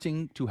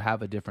wanting to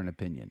have a different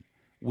opinion.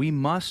 We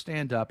must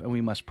stand up and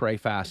we must pray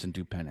fast and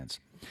do penance.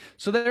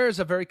 So there is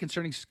a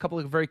couple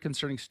of very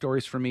concerning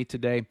stories for me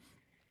today.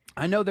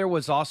 I know there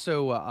was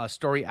also a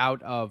story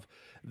out of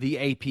the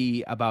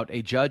AP about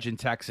a judge in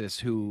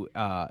Texas who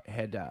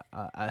had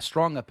a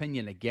strong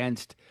opinion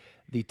against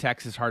the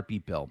Texas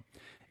heartbeat bill.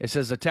 It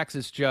says a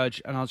Texas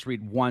judge, and I'll just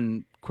read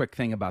one quick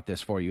thing about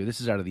this for you. This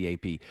is out of the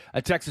AP.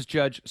 A Texas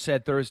judge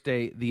said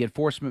Thursday the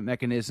enforcement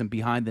mechanism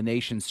behind the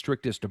nation's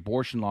strictest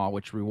abortion law,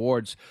 which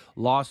rewards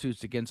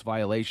lawsuits against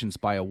violations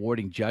by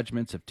awarding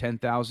judgments of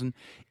 $10,000,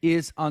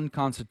 is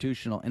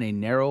unconstitutional in a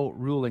narrow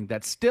ruling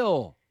that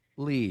still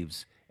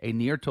leaves a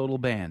near total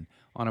ban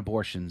on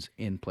abortions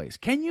in place.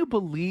 Can you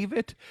believe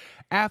it?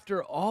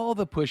 After all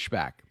the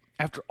pushback,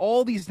 after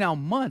all these now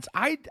months,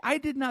 I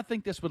did not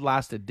think this would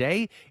last a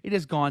day. It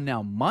has gone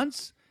now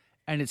months,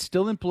 and it's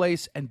still in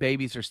place, and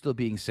babies are still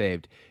being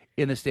saved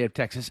in the state of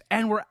Texas.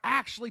 And we're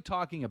actually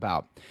talking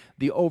about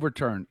the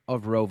overturn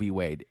of Roe v.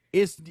 Wade.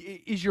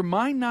 Is your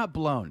mind not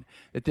blown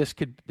that this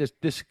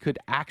could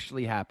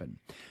actually happen?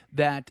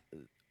 That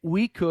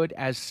we could,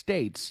 as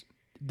states,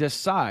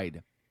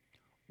 decide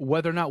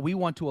whether or not we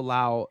want to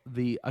allow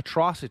the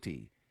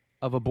atrocity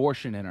of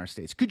abortion in our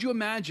states. Could you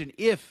imagine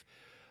if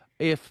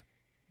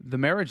the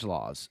marriage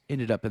laws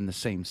ended up in the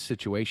same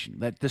situation,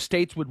 that the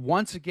states would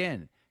once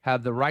again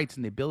have the rights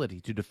and the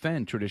ability to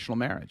defend traditional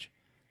marriage?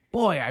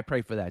 Boy, I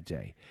pray for that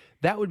day.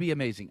 That would be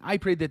amazing. I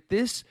pray that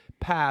this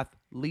path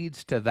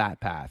leads to that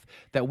path,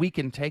 that we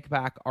can take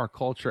back our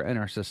culture and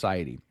our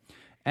society.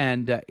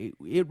 And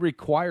it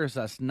requires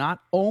us not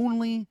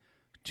only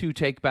to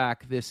take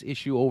back this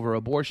issue over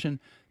abortion,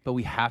 but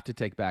we have to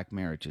take back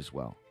marriage as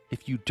well.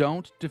 If you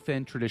don't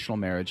defend traditional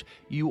marriage,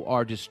 you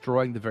are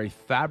destroying the very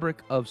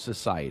fabric of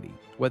society.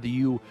 Whether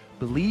you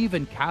believe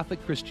in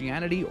Catholic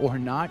Christianity or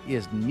not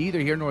is neither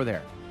here nor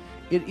there.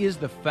 It is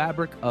the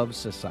fabric of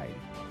society.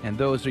 And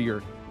those are your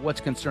What's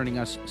Concerning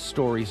Us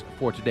stories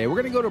for today. We're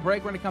going to go to a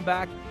break. We're going to come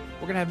back.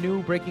 We're going to have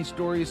new breaking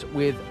stories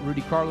with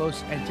Rudy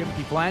Carlos, and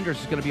Timothy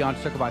Flanders is going to be on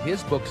to talk about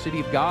his book,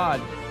 City of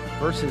God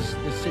versus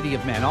the City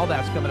of Man. All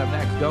that's coming up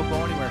next. Don't go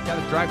anywhere.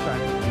 Catholic Drive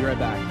Time. Be right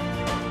back.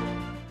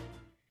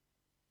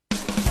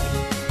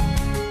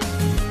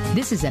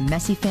 This is a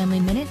Messy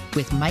Family Minute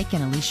with Mike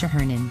and Alicia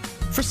Hernan.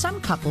 For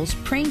some couples,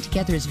 praying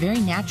together is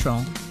very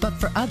natural, but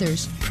for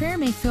others, prayer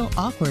may feel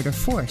awkward or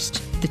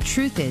forced. The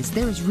truth is,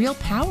 there is real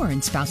power in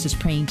spouses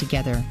praying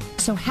together.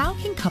 So how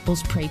can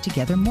couples pray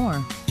together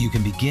more? You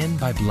can begin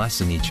by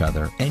blessing each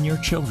other and your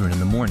children in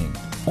the morning,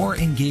 or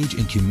engage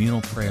in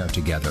communal prayer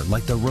together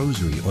like the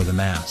Rosary or the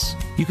Mass.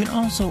 You can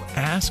also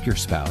ask your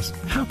spouse,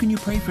 how can you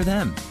pray for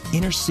them?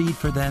 Intercede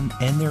for them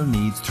and their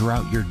needs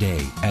throughout your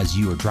day as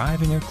you are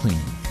driving or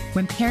cleaning.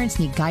 When parents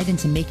need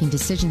guidance in making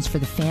decisions for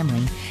the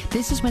family,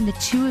 this is when the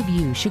two of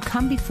you should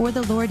come before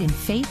the Lord in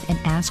faith and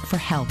ask for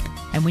help.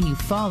 And when you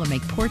fall or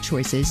make poor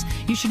choices,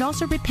 you should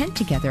also repent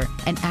together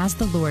and ask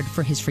the Lord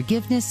for His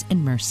forgiveness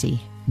and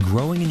mercy.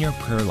 Growing in your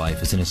prayer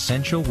life is an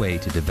essential way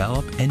to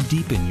develop and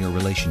deepen your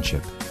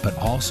relationship, but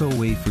also a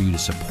way for you to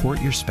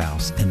support your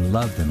spouse and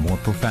love them more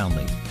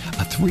profoundly.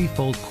 A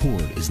threefold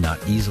cord is not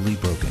easily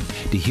broken.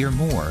 To hear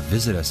more,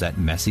 visit us at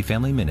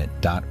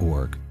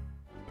messyfamilyminute.org.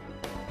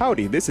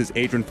 Howdy, this is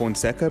Adrian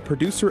Fonseca,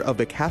 producer of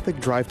the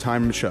Catholic Drive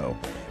Time Show.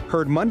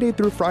 Heard Monday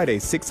through Friday,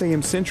 6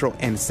 a.m. Central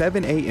and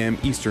 7 a.m.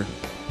 Eastern,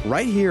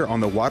 right here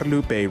on the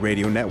Guadalupe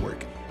Radio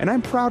Network. And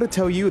I'm proud to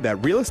tell you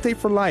that Real Estate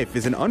for Life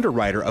is an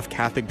underwriter of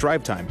Catholic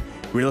Drive Time.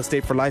 Real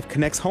Estate for Life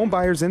connects home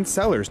buyers and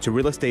sellers to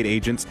real estate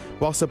agents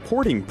while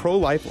supporting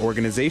pro-life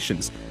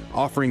organizations,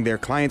 offering their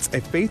clients a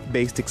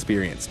faith-based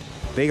experience.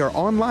 They are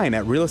online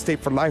at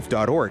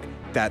realestateforlife.org.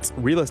 That's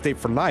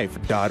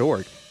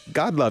realestateforlife.org.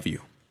 God love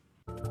you.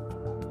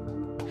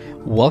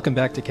 Welcome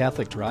back to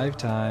Catholic Drive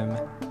Time,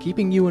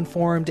 keeping you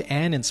informed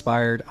and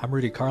inspired. I'm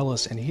Rudy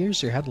Carlos, and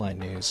here's your headline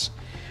news.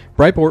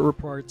 Breitbart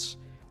reports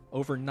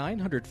over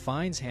 900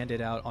 fines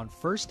handed out on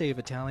first day of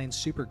Italian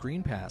Super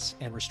Green Pass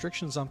and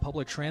restrictions on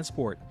public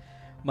transport.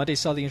 Monday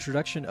saw the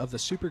introduction of the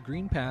Super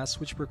Green Pass,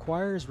 which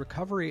requires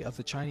recovery of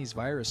the Chinese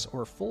virus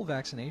or full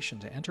vaccination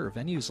to enter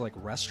venues like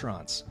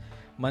restaurants.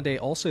 Monday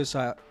also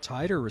saw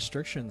tighter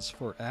restrictions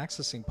for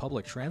accessing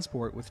public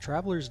transport, with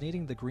travelers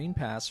needing the Green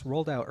Pass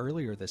rolled out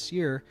earlier this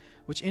year,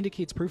 which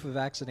indicates proof of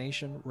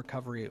vaccination,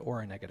 recovery,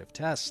 or a negative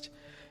test.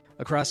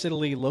 Across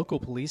Italy, local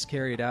police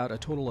carried out a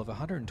total of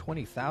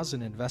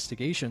 120,000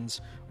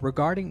 investigations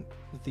regarding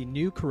the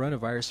new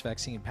coronavirus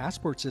vaccine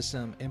passport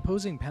system,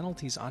 imposing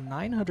penalties on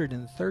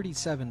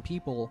 937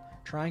 people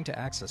trying to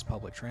access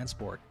public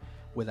transport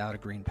without a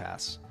Green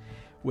Pass,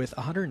 with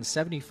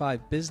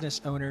 175 business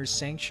owners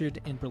sanctioned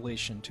in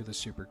relation to the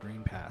Super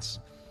Green Pass.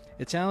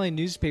 Italian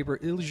newspaper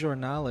Il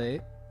Giornale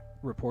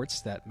reports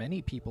that many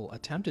people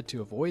attempted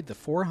to avoid the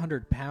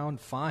 £400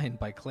 fine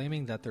by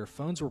claiming that their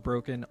phones were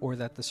broken or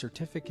that the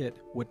certificate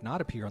would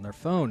not appear on their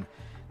phone.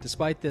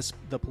 Despite this,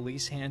 the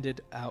police handed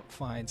out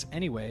fines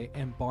anyway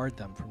and barred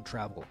them from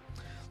travel.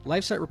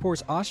 LifeSite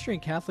reports Austrian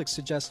Catholics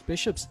suggest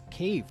bishops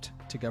caved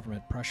to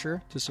government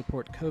pressure to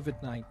support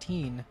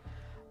COVID-19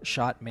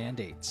 shot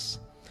mandates.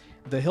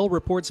 The Hill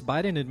reports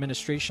Biden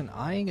administration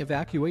eyeing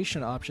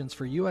evacuation options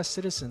for U.S.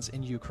 citizens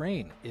in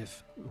Ukraine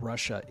if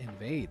Russia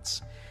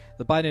invades.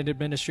 The Biden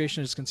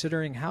administration is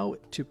considering how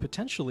to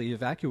potentially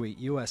evacuate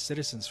U.S.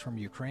 citizens from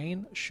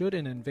Ukraine should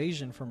an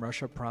invasion from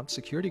Russia prompt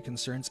security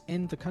concerns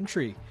in the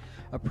country.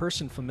 A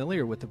person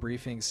familiar with the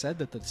briefing said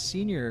that the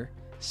senior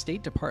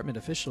State Department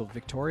official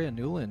Victoria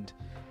Nuland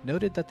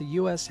noted that the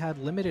U.S. had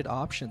limited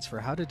options for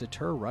how to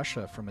deter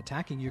Russia from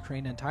attacking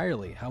Ukraine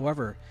entirely.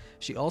 However,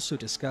 she also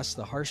discussed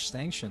the harsh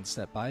sanctions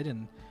that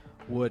Biden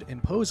would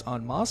impose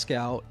on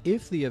Moscow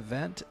in the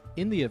event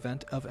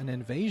of an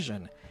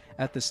invasion.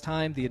 At this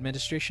time, the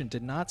administration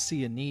did not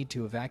see a need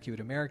to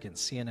evacuate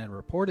Americans, CNN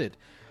reported.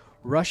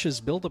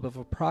 Russia's buildup of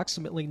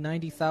approximately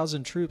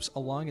 90,000 troops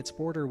along its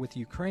border with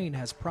Ukraine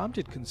has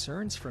prompted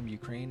concerns from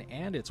Ukraine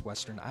and its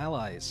Western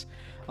allies.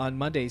 On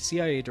Monday,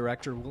 CIA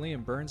Director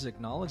William Burns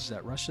acknowledged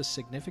that Russia's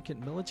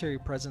significant military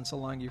presence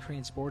along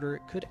Ukraine's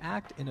border could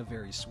act in a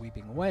very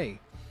sweeping way.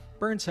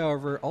 Burns,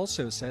 however,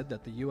 also said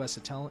that the U.S.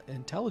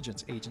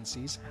 intelligence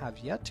agencies have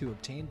yet to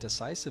obtain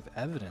decisive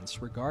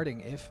evidence regarding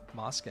if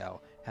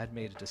Moscow had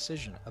made a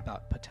decision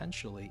about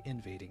potentially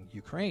invading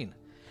Ukraine.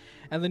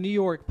 And the New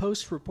York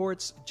Post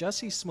reports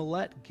Jussie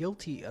Smollett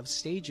guilty of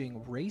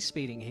staging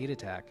race-baiting hate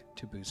attack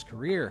to boost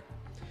career.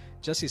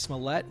 Jussie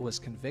Smollett was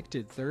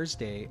convicted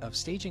Thursday of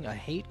staging a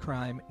hate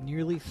crime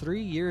nearly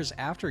 3 years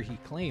after he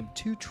claimed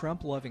two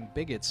Trump-loving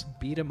bigots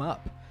beat him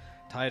up,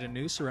 tied a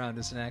noose around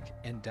his neck,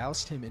 and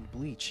doused him in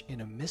bleach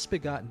in a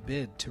misbegotten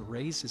bid to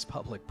raise his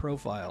public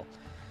profile.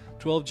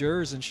 12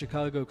 jurors in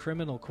Chicago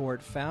criminal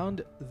court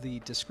found the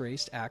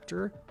disgraced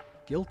actor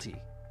guilty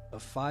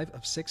of 5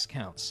 of 6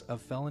 counts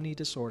of felony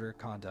disorder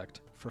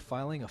conduct for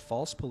filing a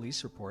false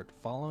police report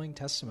following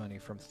testimony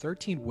from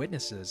 13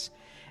 witnesses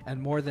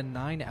and more than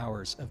 9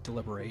 hours of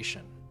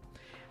deliberation.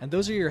 And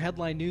those are your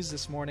headline news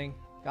this morning.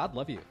 God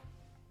love you.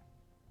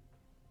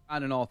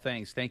 God in all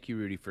things, thank you,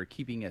 Rudy, for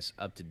keeping us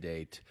up to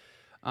date.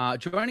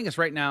 Joining us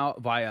right now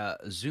via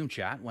Zoom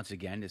chat, once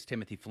again, is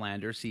Timothy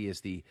Flanders. He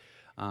is the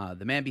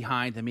man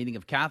behind The Meaning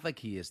of Catholic.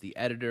 He is the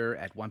editor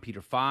at 1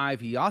 Peter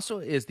 5. He also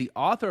is the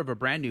author of a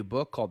brand new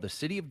book called The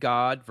City of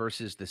God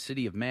versus the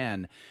City of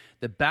Man,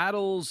 The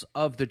Battles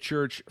of the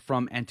Church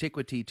from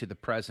Antiquity to the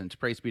Present.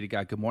 Praise be to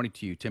God. Good morning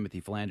to you, Timothy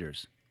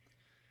Flanders.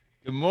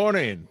 Good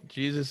morning.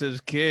 Jesus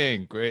is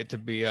King. Great to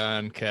be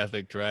on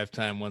Catholic Drive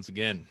Time once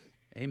again.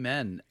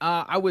 Amen.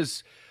 I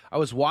was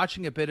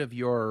watching a bit of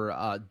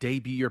your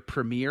debut, your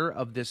premiere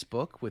of this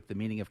book with The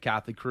Meaning of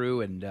Catholic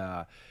crew, and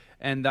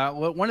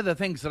one of the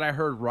things that I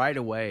heard right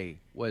away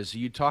was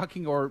you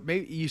talking, or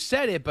maybe you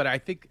said it, but I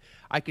think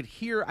I could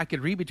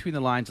read between the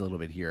lines a little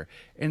bit here.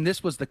 And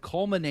this was the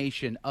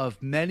culmination of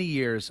many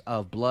years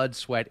of blood,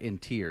 sweat, and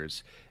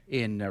tears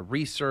in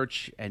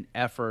research and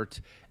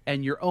effort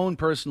and your own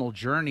personal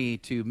journey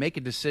to make a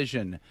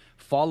decision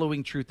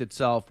following truth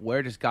itself.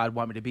 Where does God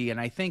want me to be? And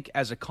I think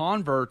as a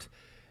convert,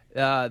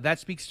 that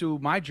speaks to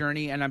my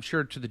journey, and I'm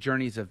sure to the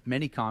journeys of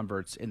many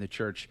converts in the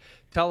church.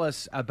 Tell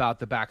us about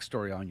the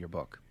backstory on your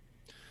book.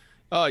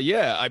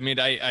 Yeah, I mean,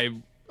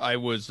 I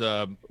was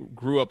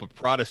grew up a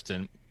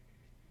Protestant,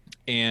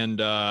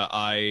 and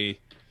I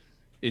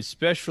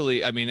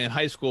especially, I mean, in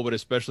high school, but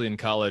especially in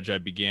college, I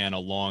began a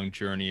long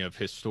journey of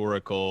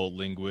historical,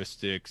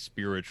 linguistic,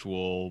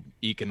 spiritual,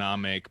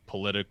 economic,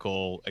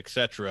 political,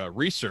 etc.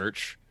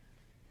 research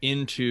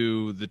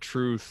into the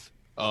truth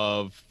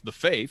of the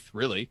faith,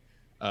 really.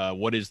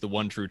 What is the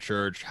one true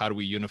church? How do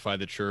we unify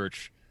the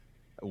church?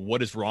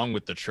 What is wrong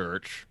with the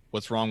church?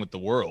 What's wrong with the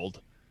world?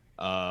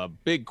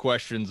 Big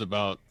questions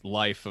about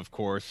life, of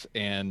course,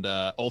 and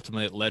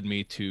ultimately it led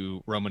me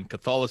to Roman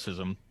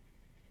Catholicism.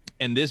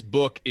 And this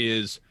book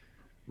is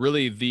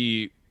really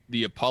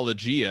the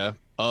apologia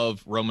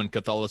of Roman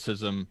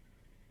Catholicism,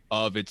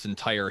 of its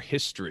entire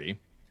history,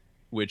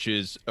 which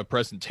is a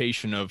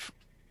presentation of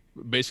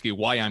basically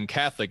why I'm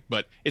Catholic,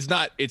 but it's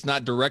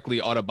not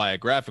directly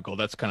autobiographical.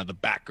 That's kind of the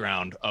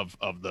background of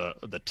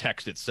the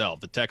text itself.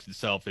 The text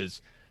itself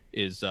is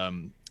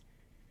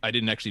I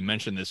didn't actually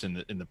mention this in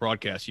the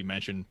broadcast you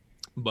mentioned,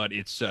 but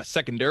it's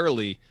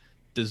secondarily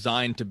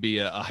designed to be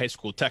a high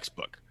school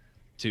textbook,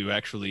 to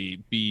actually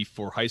be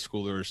for high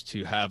schoolers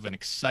to have an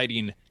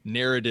exciting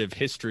narrative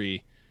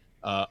history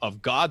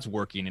of God's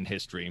working in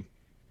history,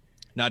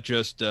 not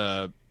just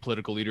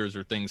political leaders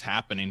or things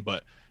happening,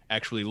 but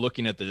actually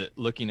looking at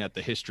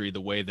the history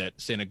the way that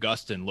St.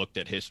 Augustine looked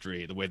at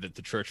history, the way that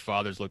the church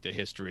fathers looked at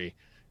history,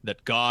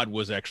 that God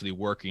was actually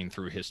working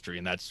through history.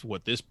 And that's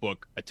what this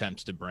book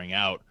attempts to bring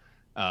out.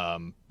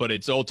 But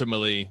it's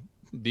ultimately,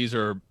 this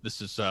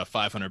is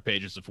 500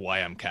 pages of why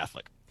I'm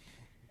Catholic.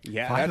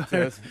 Yeah,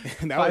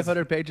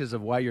 500 pages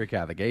of why you're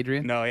Catholic,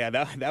 Adrian. No, yeah,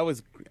 that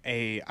was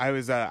I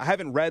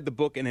haven't read the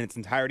book in its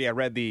entirety. I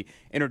read the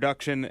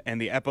introduction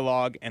and the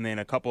epilogue, and then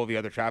a couple of the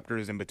other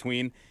chapters in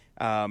between.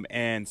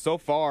 And so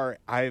far,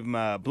 I'm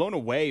blown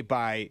away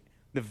by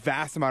the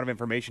vast amount of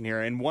information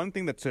here. And one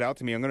thing that stood out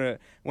to me, I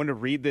want to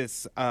read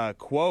this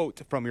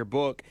quote from your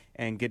book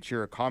and get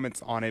your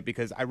comments on it,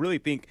 because I really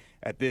think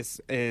that this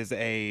is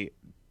a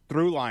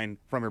through line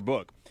from your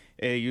book.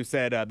 You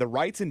said, the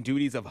rights and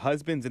duties of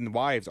husbands and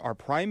wives are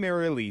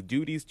primarily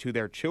duties to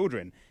their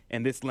children,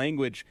 and this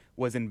language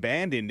was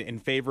abandoned in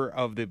favor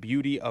of the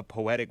beauty of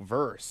poetic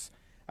verse.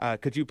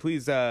 Could you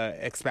please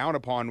expound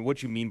upon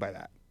what you mean by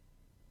that?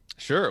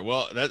 Sure.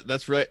 Well,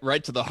 that's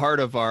right to the heart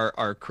of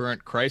our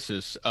current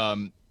crisis.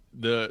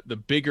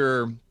 The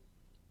bigger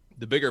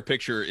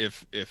picture,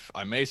 if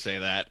I may say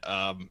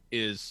that,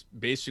 is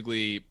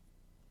basically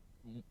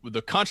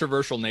the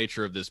controversial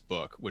nature of this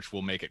book, which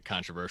will make it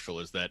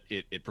controversial, is that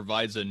it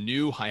provides a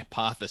new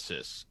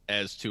hypothesis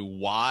as to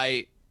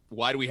why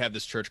do we have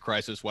this church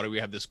crisis? Why do we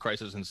have this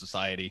crisis in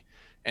society?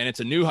 And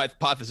it's a new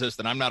hypothesis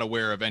that I'm not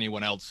aware of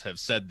anyone else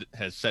has said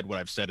what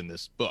I've said in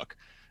this book.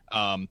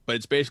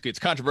 But it's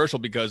controversial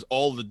because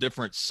all the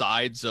different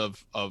sides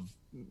of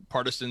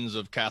partisans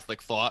of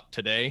Catholic thought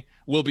today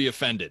will be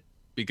offended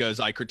because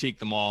I critique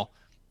them all,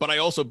 but I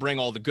also bring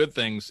all the good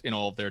things in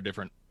all of their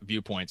different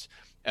viewpoints.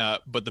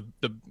 But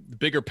the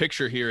bigger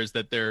picture here is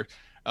that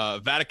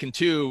Vatican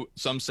II,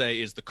 some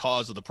say, is the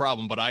cause of the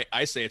problem, but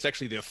I say it's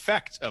actually the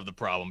effect of the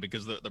problem,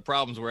 because the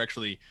problems were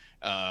actually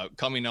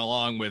coming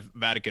along with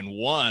Vatican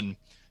I,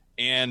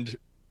 and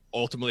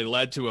ultimately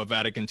led to a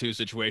Vatican II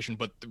situation.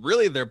 But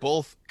really, they're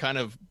both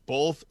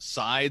both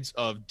sides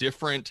of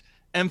different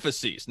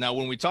emphases. Now,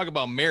 when we talk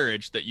about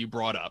marriage that you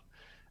brought up,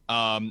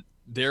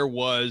 there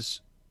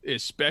was,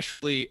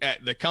 especially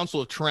at the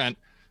Council of Trent,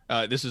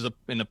 this is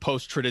in a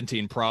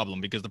post-Tridentine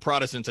problem because the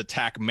Protestants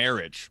attack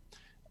marriage.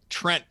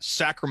 Trent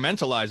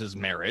sacramentalizes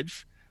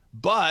marriage,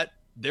 but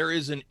there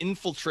is an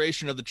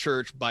infiltration of the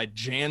church by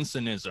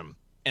Jansenism.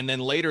 And then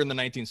later in the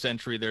 19th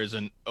century, there's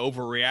an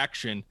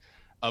overreaction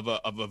of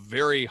a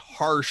very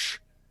harsh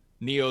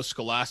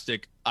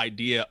neo-scholastic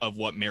idea of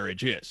what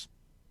marriage is.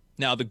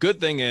 Now, the good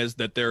thing is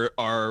that there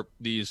are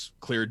these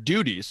clear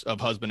duties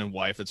of husband and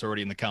wife that's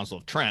already in the Council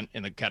of Trent,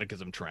 in the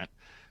Catechism of Trent,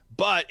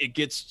 but it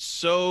gets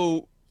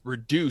so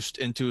reduced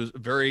into a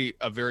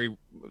very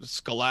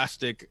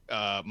scholastic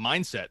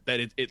mindset that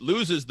it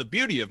loses the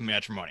beauty of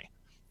matrimony.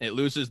 It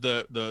loses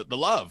the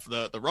love,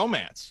 the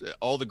romance,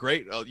 all the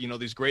great,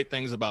 these great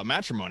things about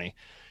matrimony.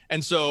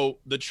 And so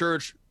the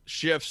church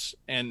shifts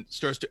and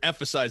starts to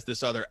emphasize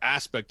this other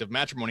aspect of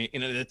matrimony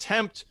in an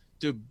attempt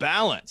to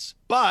balance.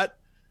 But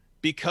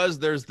because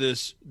there's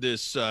this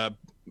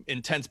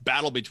intense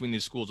battle between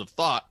these schools of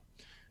thought,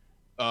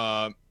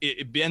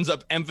 it ends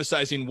up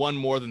emphasizing one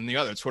more than the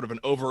other. It's sort of an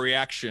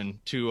overreaction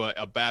to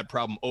a bad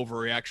problem,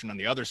 overreaction on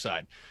the other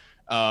side.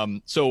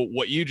 So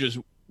what you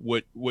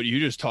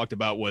just talked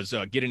about was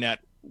getting at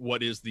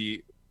what is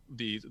the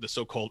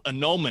so-called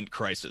annulment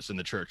crisis in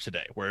the church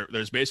today, where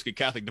there's basically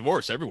Catholic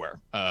divorce everywhere.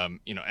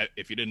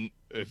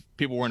 If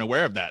people weren't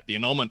aware of that, the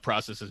annulment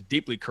process is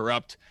deeply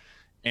corrupt,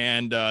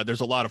 and there's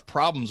a lot of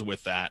problems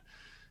with that.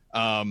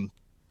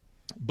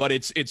 But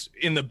it's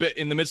in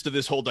the midst of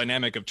this whole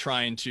dynamic of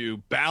trying to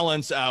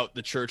balance out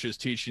the church's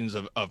teachings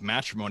of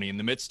matrimony in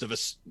the midst of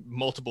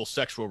multiple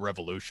sexual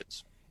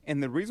revolutions.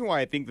 And the reason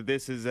why I think that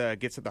this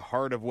gets at the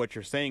heart of what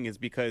you're saying is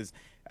because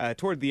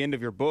toward the end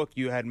of your book,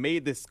 you had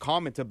made this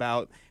comment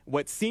about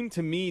what seemed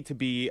to me to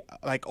be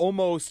like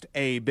almost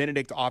a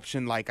Benedict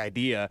option-like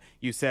idea.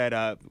 You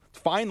said,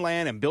 find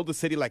land and build a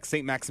city like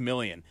St.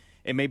 Maximilian.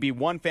 It may be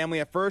one family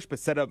at first, but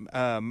set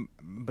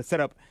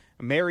up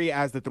Mary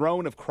as the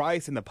throne of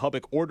Christ in the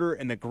public order,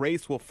 and the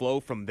grace will flow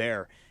from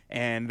there.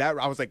 And that,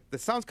 I was like,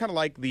 this sounds kind of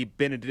like the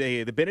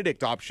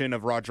Benedict option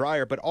of Rod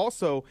Dreher, but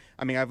also,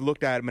 I mean, I've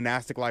looked at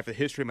monastic life, the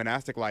history of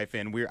monastic life,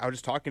 and I was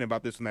just talking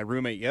about this with my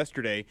roommate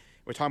yesterday.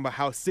 We're talking about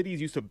how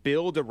cities used to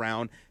build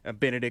around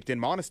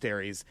Benedictine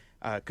monasteries.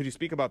 Could you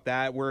speak about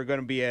that? We're going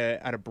to be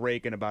at a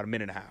break in about a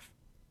minute and a half.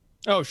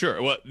 Oh,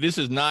 sure. Well, this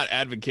is not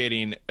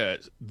advocating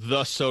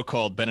the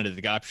so-called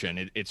Benedict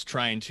option. It's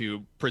trying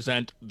to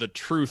present the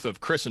truth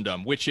of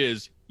Christendom, which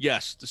is,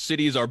 yes, the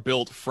cities are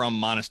built from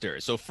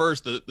monasteries. So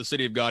first, the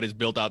city of God is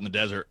built out in the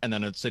desert, and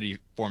then a city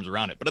forms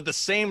around it. But at the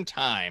same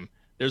time,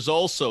 there's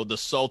also the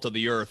salt of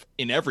the earth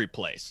in every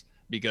place,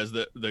 because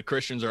the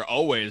Christians are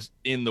always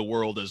in the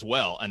world as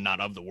well and not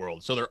of the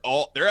world. So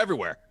they're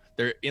everywhere.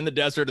 They're in the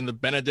desert, in the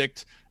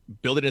Benedict,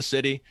 building a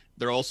city.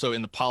 They're also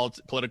in the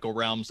political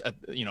realms,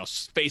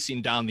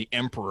 facing down the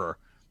emperor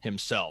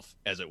himself,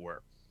 as it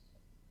were.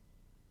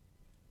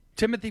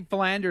 Timothy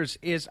Philanders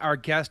is our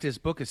guest. His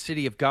book is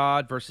City of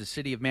God versus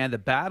City of Man, the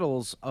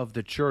battles of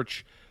the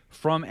church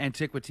from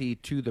antiquity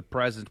to the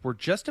present. We're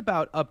just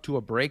about up to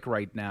a break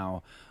right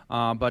now,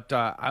 but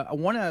I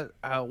want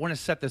to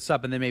set this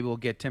up, and then maybe we'll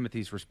get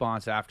Timothy's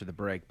response after the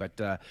break.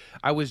 But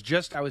I was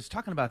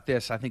talking about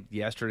this, I think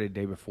yesterday, the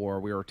day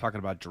before. We were talking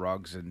about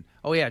drugs, and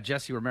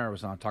Jesse Romero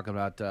was on talking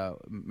about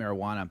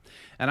marijuana,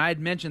 and I had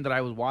mentioned that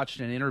I was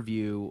watching an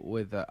interview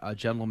with a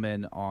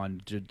gentleman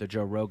on the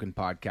Joe Rogan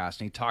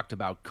podcast, and he talked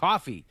about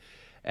coffee.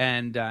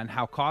 And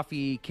how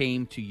coffee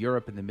came to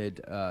Europe in the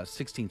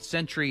mid-16th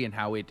century, and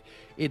how it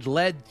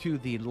led to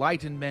the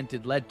Enlightenment,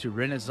 it led to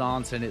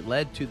Renaissance, and it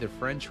led to the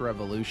French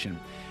Revolution.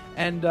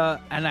 And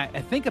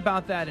I think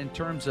about that in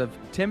terms of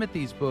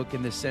Timothy's book,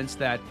 in the sense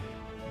that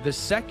the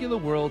secular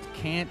world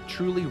can't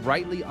truly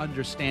rightly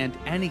understand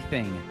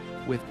anything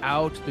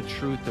without the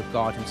truth of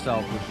God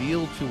himself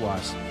revealed to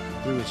us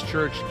through his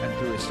church and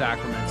through his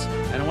sacraments.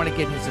 And I want to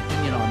get his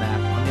opinion on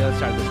that on the other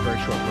side of this very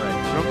short break.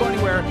 So don't go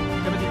anywhere.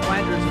 Timothy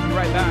Philanders will be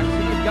right back.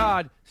 City of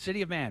God,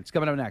 City of Man. It's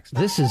coming up next.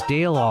 This is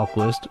Dale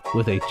Ahlquist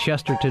with a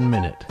Chesterton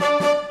Minute.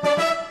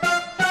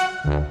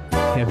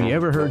 Have you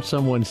ever heard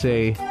someone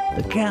say,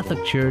 the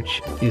Catholic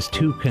Church is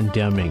too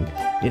condemning?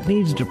 It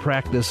needs to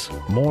practice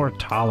more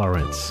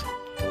tolerance.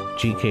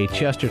 G.K.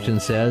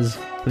 Chesterton says,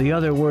 the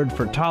other word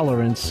for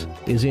tolerance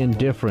is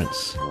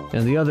indifference,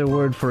 and the other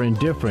word for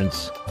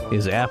indifference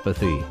is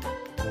apathy.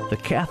 The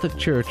Catholic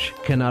Church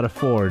cannot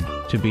afford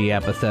to be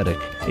apathetic.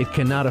 It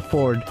cannot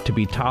afford to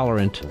be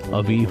tolerant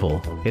of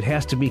evil. It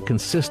has to be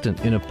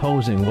consistent in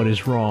opposing what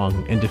is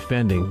wrong and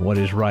defending what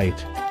is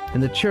right.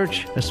 And the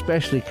Church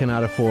especially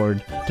cannot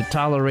afford to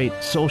tolerate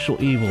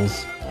social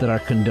evils that are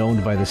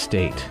condoned by the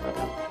state.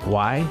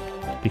 Why?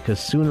 Because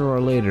sooner or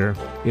later,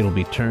 it'll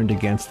be turned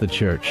against the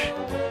Church.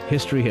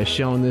 History has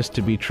shown this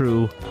to be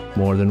true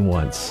more than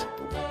once.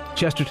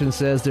 Chesterton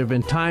says there have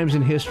been times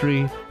in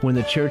history when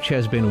the Church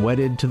has been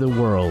wedded to the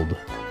world,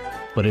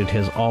 but it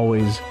has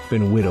always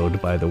been widowed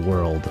by the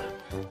world.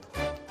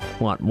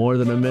 Want more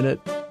than a minute?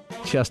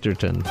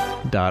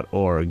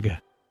 Chesterton.org.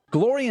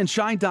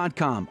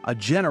 GloryandShine.com, a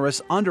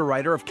generous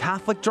underwriter of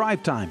Catholic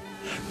Drive Time.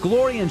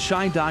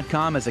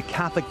 GloryandShine.com is a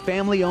Catholic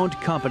family-owned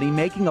company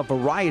making a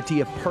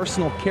variety of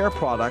personal care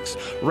products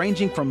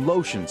ranging from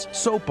lotions,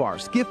 soap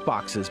bars, gift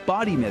boxes,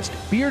 body mist,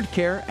 beard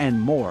care, and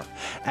more.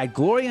 At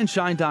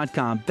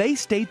GloryandShine.com, they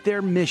state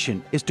their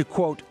mission is to,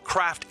 quote,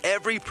 craft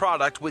every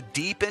product with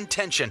deep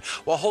intention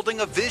while holding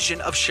a vision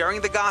of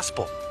sharing the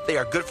gospel. They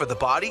are good for the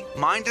body,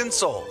 mind, and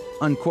soul,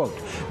 unquote.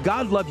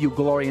 God love you,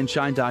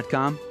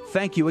 GloryandShine.com.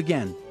 Thank you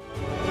again.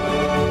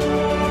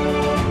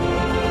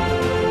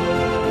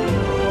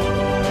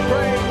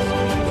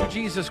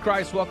 Jesus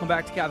Christ, welcome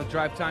back to Catholic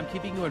Drive Time,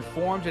 keeping you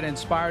informed and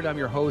inspired. I'm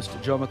your host,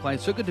 Joe McClain.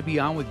 So good to be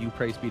on with you,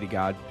 praise be to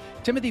God.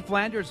 Timothy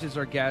Flanders is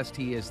our guest.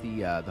 He is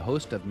the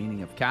host of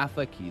Meaning of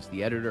Catholic. He's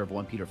the editor of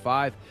 1 Peter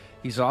 5.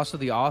 He's also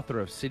the author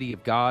of City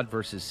of God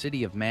versus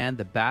City of Man,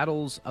 The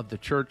Battles of the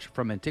Church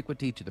from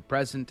Antiquity to the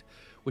Present,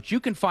 which you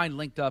can find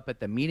linked up at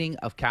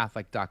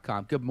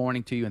themeaningofcatholic.com. Good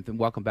morning to you, and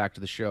welcome back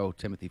to the show,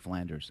 Timothy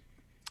Flanders.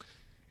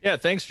 Yeah,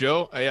 thanks,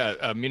 Joe.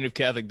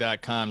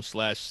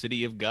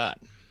 meaningofcatholic.com/City of God.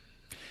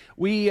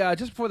 We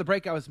just before the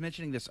break, I was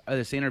mentioning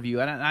this interview,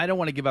 and I don't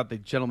want to give out the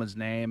gentleman's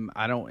name.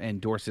 I don't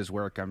endorse his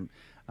work.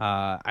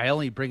 I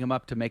only bring him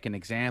up to make an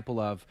example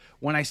of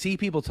when I see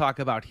people talk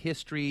about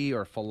history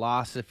or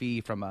philosophy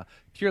from a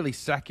purely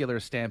secular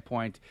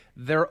standpoint,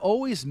 they're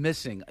always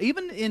missing,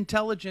 even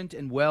intelligent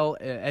and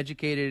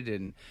well-educated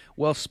and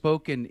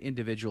well-spoken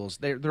individuals,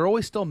 they're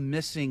always still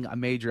missing a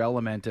major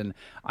element. And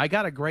I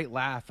got a great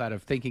laugh out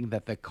of thinking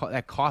that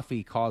that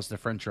coffee caused the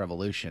French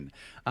Revolution.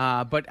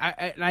 But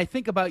I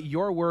think about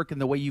your work and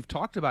the way you've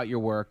talked about your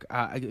work.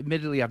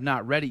 Admittedly, I've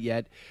not read it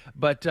yet,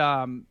 but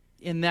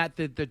in that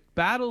the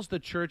battles the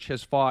church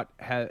has fought,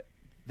 that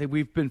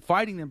we've been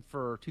fighting them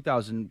for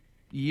 2,000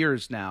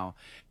 years now.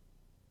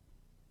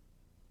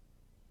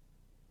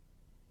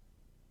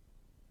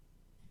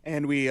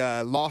 And we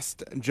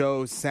lost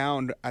Joe's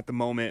sound at the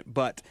moment,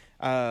 but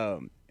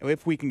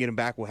if we can get him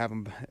back, we'll have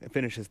him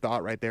finish his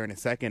thought right there in a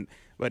second.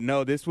 But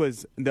no, this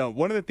was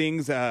one of the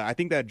things I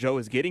think that Joe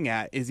is getting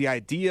at is the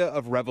idea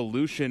of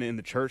revolution in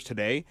the church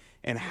today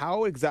and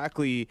how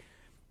exactly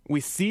we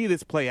see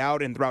this play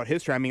out and throughout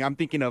history. I mean, I'm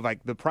thinking of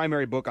like the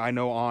primary book I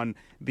know on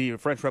the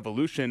French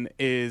Revolution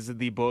is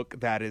the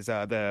book that is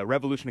the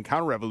Revolution and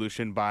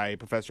Counter-Revolution by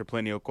Professor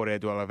Plinio Correa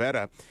de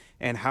Oliveira,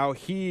 and how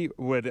he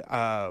would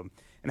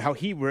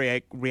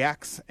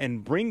reacts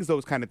and brings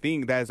those kind of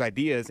things, those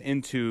ideas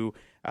into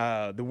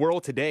the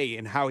world today,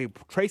 and how he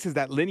traces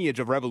that lineage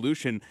of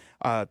revolution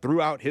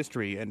throughout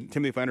history. And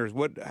Timothy Flanders,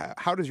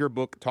 how does your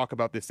book talk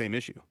about this same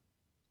issue?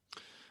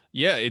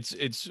 Yeah,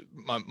 it's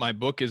my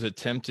book is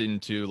attempting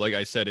to, like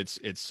I said, it's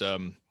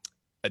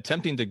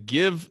attempting to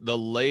give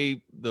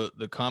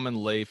the common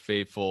lay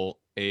faithful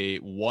a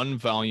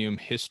 1-volume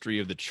history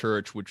of the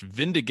church, which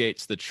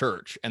vindicates the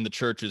church and the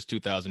church's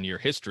 2,000-year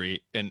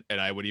history. And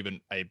I would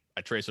even I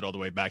trace it all the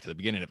way back to the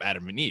beginning of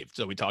Adam and Eve.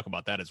 So we talk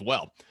about that as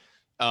well.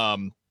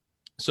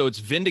 So it's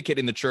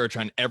vindicating the church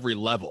on every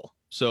level.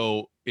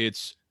 So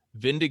it's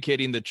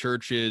vindicating the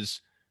church's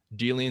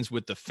dealings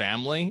with the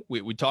family.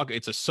 We talk,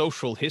 it's a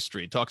social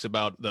history. It talks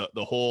about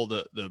the whole,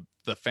 the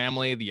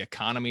family, the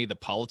economy, the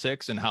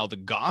politics, and how the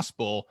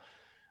gospel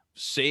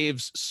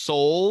saves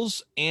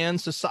souls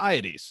and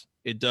societies.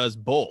 It does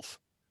both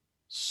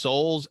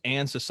souls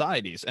and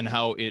societies, and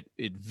how it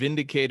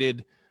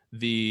vindicated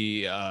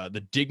the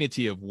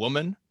dignity of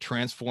woman,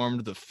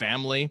 transformed the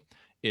family,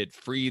 it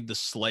freed the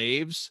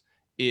slaves,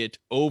 it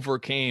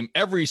overcame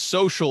every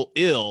social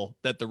ill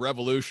that the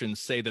revolutions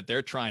say that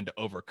they're trying to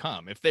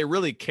overcome. If they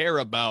really care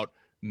about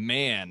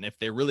man, if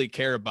they really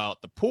care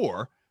about the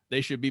poor,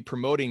 they should be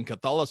promoting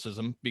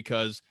Catholicism,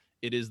 because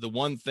it is the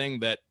one thing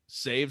that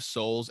saves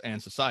souls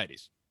and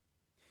societies.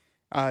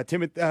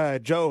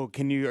 Joe,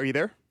 are you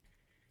there?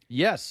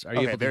 Yes. Are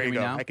you able to hear me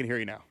now? I can hear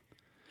you now.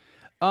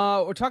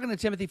 We're talking to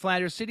Timothy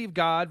Flanders, City of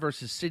God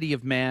versus City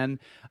of Man.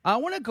 I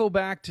want to go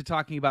back to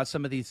talking about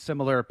some of these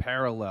similar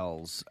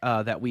parallels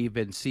that we've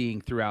been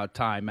seeing throughout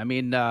time. I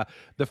mean, the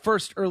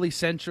early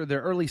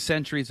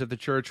centuries of the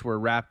church were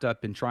wrapped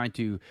up in trying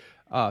to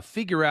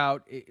figure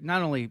out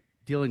not only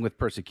dealing with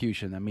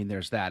persecution. I mean,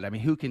 there's that. I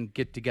mean, who can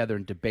get together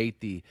and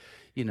debate the,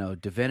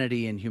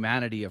 divinity and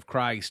humanity of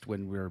Christ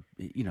when we're,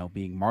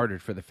 being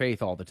martyred for the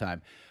faith all the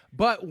time?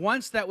 But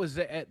once they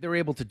were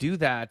able to do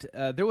that,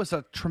 there was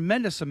a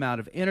tremendous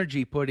amount of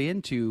energy put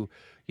into,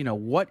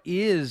 what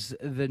is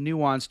the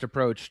nuanced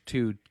approach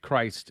to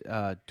Christ's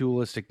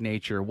dualistic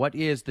nature? What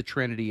is the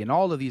Trinity and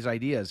all of these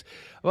ideas?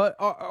 But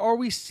are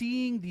we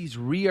seeing these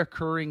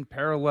reoccurring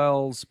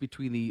parallels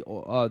between the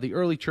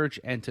early church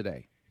and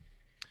today?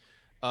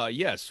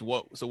 Yes.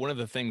 So one of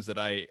the things that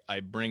I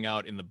bring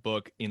out in the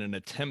book in an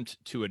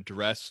attempt to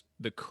address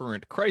the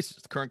current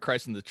crisis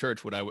in the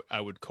church, what I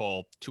would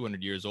call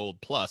 200 years old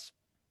plus,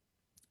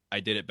 I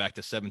did it back to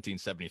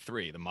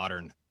 1773, the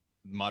modern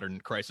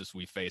crisis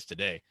we face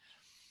today.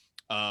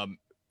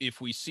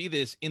 If we see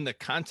this in the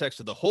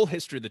context of the whole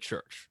history of the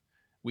church,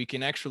 we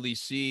can actually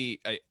see,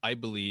 I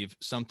believe,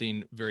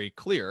 something very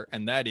clear,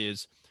 and that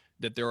is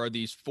that there are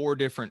these 4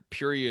 different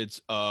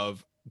periods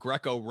of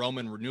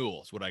Greco-Roman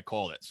renewals, what I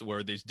call it. So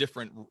where these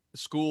different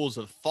schools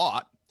of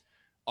thought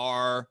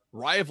are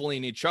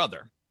rivaling each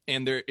other.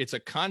 And it's a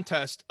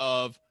contest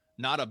of,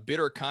 not a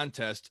bitter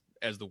contest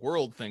as the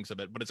world thinks of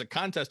it, but it's a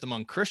contest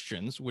among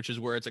Christians, which is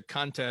where it's a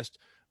contest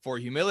for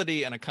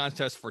humility and a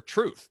contest for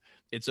truth.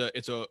 It's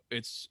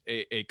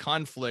a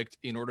conflict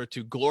in order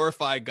to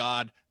glorify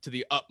God to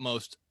the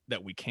utmost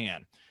that we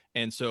can.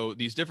 And so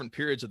these different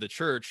periods of the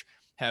church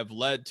have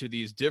led to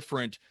these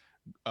different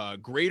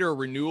greater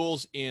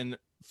renewals in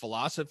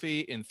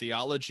philosophy, in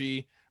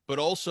theology, but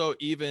also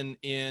even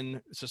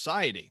in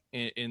society,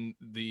 in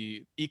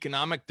the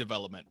economic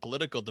development,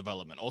 political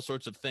development, all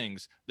sorts of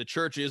things. The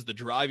church is the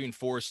driving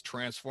force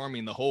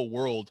transforming the whole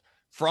world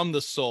from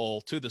the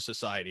soul to the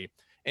society.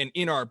 And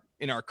in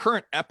our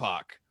current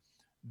epoch,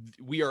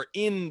 we are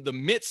in the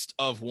midst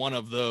of one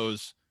of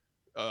those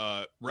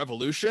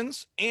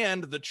revolutions,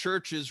 and the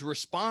church's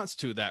response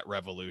to that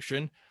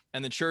revolution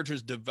and the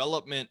church's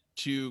development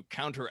to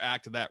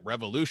counteract that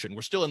revolution.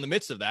 We're still in the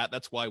midst of that.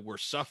 That's why we're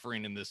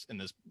suffering in this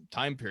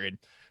time period.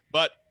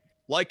 But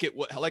like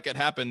it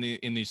happened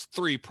in these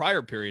 3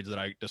 prior periods that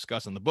I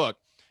discuss in the book,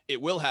 it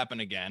will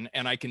happen again,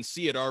 and I can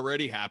see it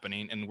already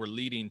happening, and we're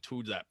leading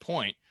to that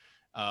point.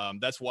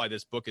 That's why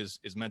this book is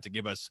meant to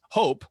give us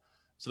hope,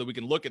 so that we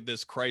can look at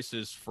this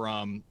crisis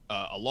from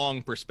a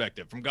long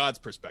perspective, from God's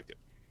perspective.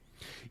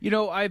 You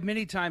know, I've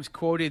many times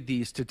quoted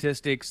the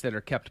statistics that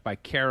are kept by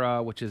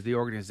CARA, which is the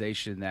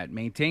organization that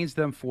maintains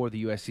them for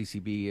the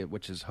USCCB,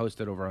 which is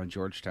hosted over on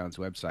Georgetown's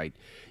website.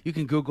 You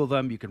can Google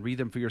them, you can read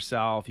them for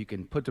yourself, you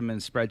can put them in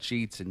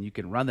spreadsheets, and you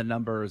can run the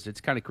numbers. It's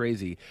kind of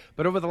crazy.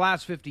 But over the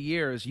last 50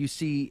 years, you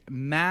see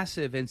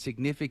massive and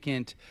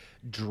significant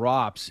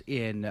drops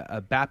in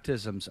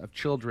baptisms of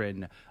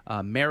children,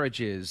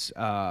 marriages,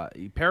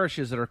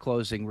 parishes that are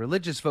closing,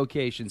 religious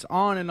vocations,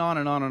 on and on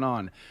and on and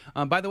on.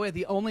 By the way,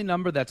 the only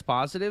number that's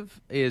positive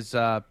is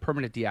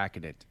permanent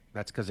diaconate.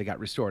 That's because they got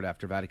restored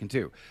after Vatican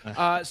II.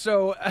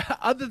 So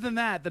other than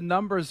that, the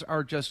numbers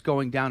are just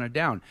going down and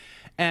down.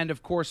 And,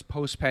 of course,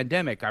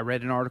 post-pandemic, I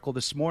read an article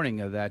this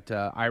morning that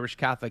Irish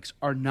Catholics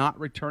are not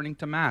returning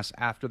to Mass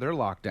after their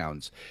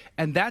lockdowns.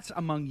 And that's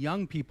among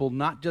young people,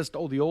 not just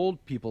the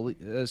old people.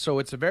 So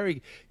it's a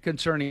very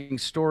concerning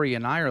story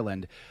in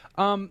Ireland.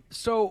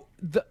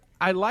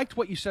 I liked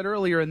what you said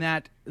earlier in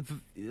that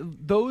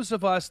those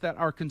of us that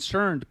are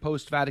concerned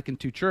post-Vatican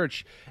II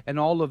Church and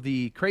all of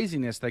the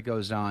craziness that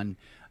goes on,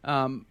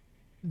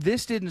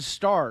 this didn't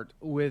start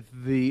with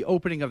the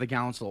opening of the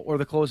council or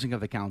the closing of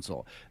the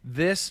council.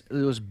 This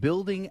was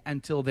building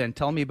until then.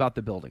 Tell me about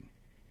the building.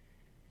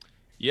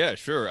 Yeah,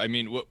 sure. I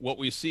mean, what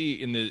we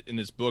see in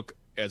this book,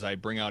 as I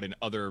bring out in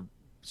other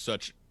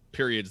such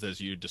periods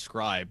as you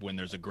describe, when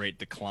there's a great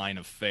decline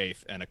of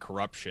faith and a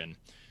corruption,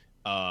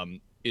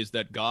 is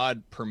that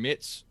God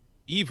permits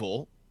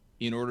evil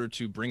in order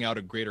to bring out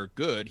a greater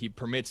good. He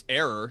permits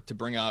error to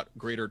bring out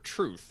greater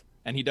truth,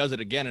 and he does it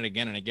again and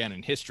again and again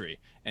in history.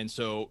 And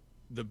so,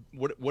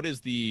 what is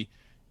the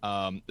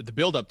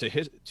buildup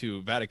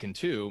to Vatican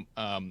II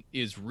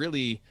is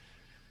really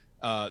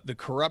the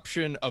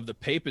corruption of the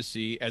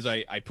papacy, as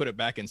I put it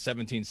back in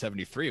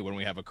 1773 when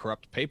we have a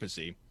corrupt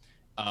papacy.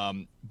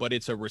 But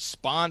it's a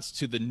response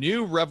to the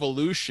new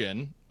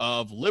revolution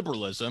of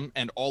liberalism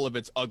and all of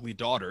its ugly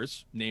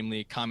daughters,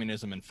 namely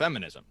communism and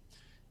feminism.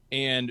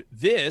 And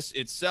this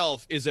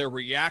itself is a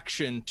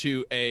reaction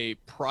to a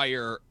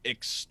prior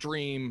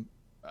extreme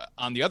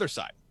on the other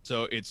side.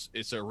 So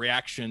it's a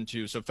reaction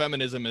to, so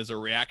feminism is a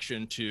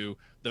reaction to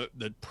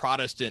the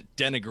Protestant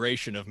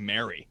denigration of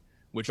Mary,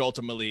 which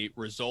ultimately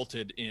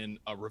resulted in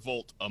a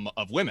revolt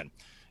of women.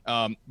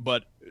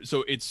 But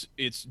so it's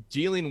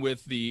dealing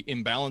with the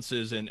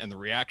imbalances and the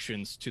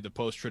reactions to the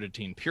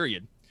post-Tridentine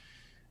period.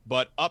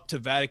 But up to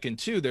Vatican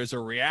II, there's a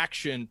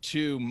reaction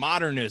to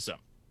modernism,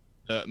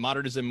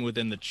 modernism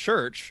within the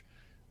church,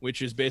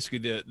 which is basically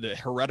the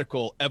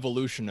heretical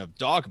evolution of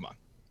dogma.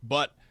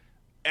 But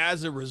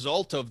as a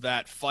result of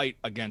that fight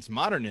against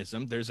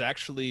modernism, there's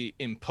actually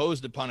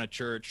imposed upon a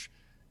church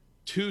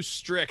too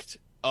strict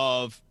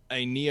of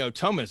a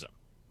neo-Thomism,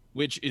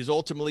 which is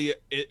ultimately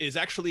is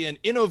actually an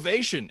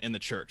innovation in the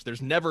church.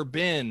 There's never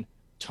been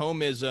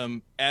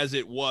Thomism as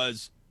it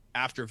was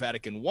after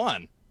Vatican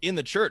I in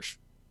the church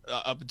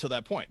up until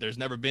that point. There's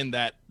never been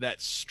that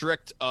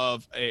strict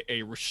of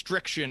a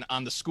restriction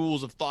on the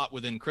schools of thought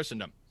within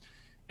Christendom.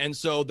 And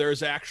so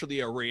there's actually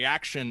a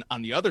reaction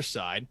on the other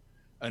side,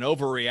 an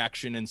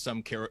overreaction in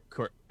some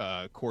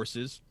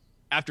courses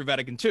after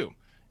Vatican II.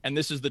 And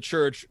this is the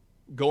church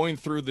going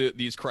through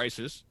these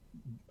crises,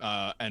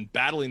 and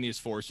battling these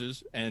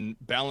forces and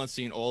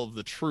balancing all of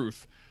the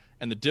truth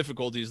and the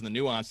difficulties and the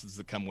nuances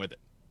that come with it.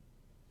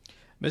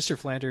 Mr.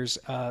 Flanders,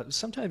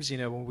 sometimes,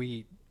 when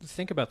we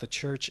think about the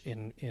church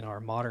in our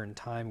modern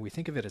time, we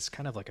think of it as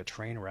kind of like a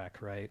train wreck,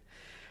 right?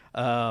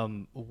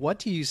 What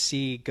do you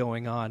see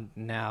going on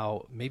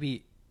now,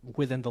 maybe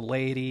within the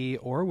laity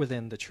or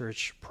within the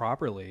church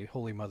properly,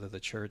 Holy Mother of the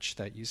Church,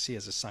 that you see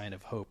as a sign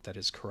of hope that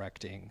is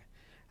correcting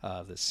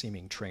the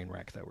seeming train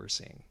wreck that we're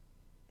seeing?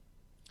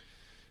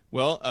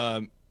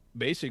 Well,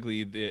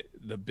 basically,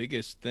 the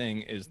biggest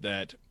thing is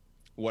that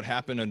what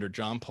happened under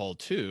John Paul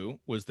II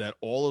was that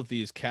all of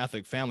these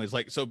Catholic families,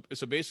 so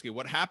basically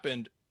what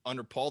happened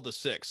under Paul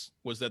VI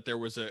was that there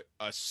was a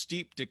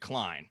steep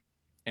decline,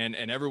 and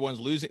everyone's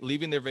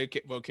leaving their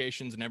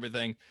vocations and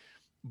everything.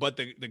 But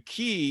the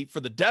key for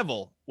the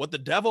devil, what the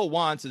devil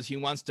wants is he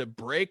wants to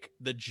break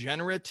the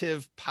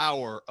generative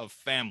power of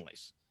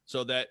families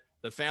so that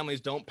the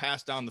families don't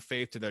pass down the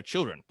faith to their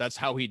children. That's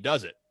how he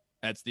does it.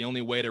 That's the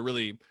only way to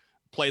really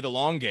play the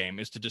long game,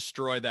 is to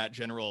destroy that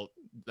general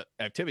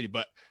activity.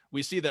 But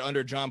we see that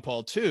under John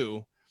Paul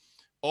II,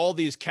 all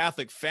these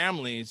Catholic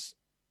families,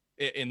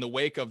 in the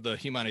wake of the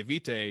Humanae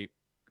Vitae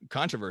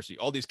controversy,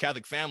 all these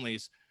Catholic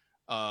families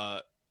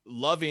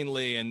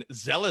lovingly and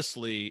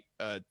zealously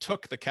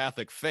took the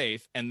Catholic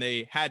faith, and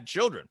they had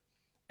children,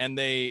 and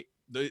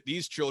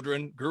these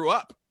children grew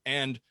up.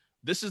 And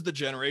this is the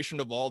generation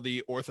of all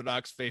the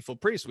Orthodox faithful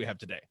priests we have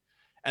today.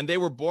 And they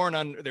were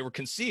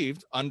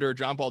conceived under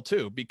John Paul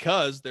II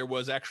because there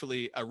was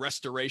actually a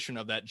restoration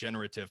of that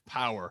generative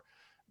power,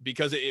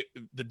 because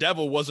the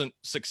devil wasn't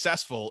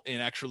successful in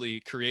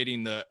actually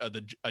creating a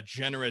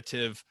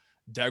generative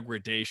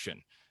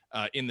degradation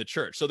in the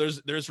church. So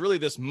there's really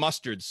this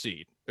mustard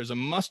seed. There's a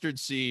mustard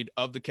seed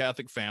of the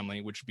Catholic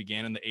family, which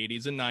began in the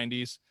 80s and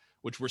 90s,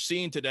 which we're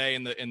seeing today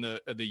in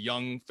the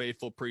young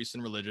faithful priests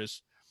and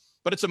religious.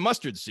 But it's a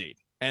mustard seed,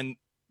 and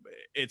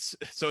it's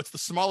the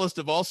smallest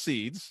of all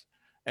seeds.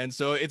 And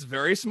so it's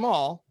very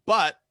small,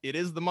 but it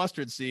is the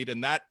mustard seed,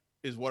 and that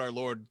is what our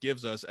Lord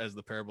gives us as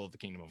the parable of the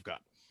kingdom of God.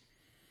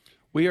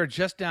 We are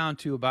just down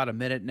to about a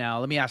minute now.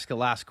 Let me ask a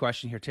last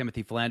question here,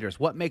 Timothy Flanders.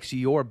 What makes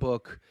your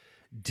book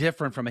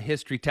different from a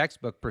history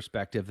textbook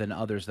perspective than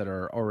others that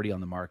are already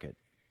on the market?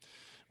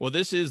 Well,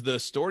 this is the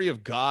story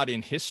of God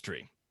in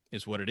history,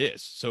 is what it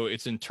is. So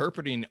it's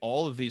interpreting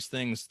all of these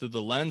things through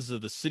the lens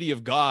of the city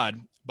of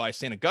God by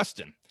St.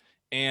 Augustine.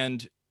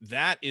 And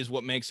that is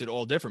what makes it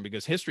all different,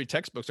 because history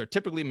textbooks are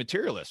typically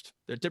materialist.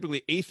 They're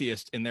typically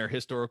atheist in their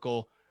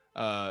historical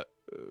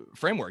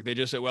framework. They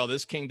just say, well,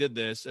 this king did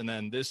this, and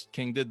then this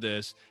king did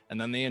this,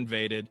 and then they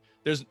invaded.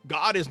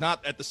 God is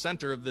not at the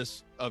center of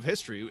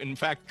history. In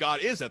fact, God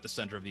is at the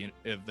center of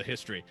the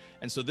history.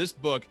 And so this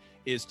book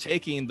is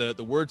taking the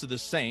words of the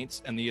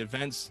saints and the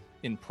events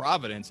in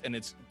providence, and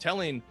it's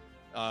telling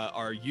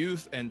our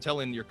youth and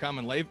telling your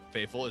common lay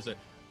faithful is that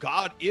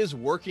God is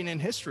working in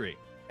history.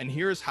 And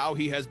here's how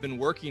he has been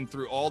working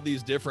through all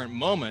these different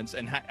moments,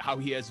 and how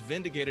he has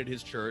vindicated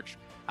his church,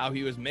 how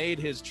he has made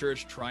his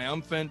church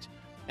triumphant,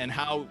 and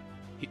how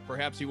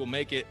perhaps he will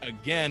make it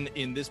again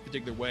in this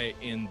particular way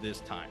in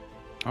this time.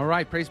 All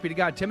right, praise be to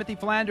God. Timothy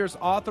Flanders,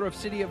 author of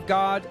City of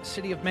God,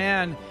 City of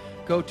Man.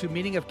 Go to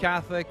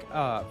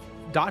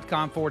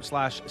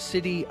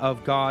meaningofcatholic.com/City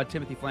of God.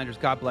 Timothy Flanders,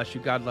 God bless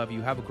you. God love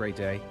you. Have a great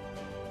day.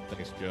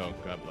 Thanks, Joe.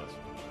 God bless.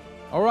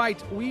 All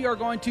right, we are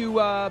going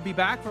to be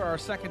back for our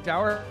second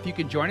hour. If you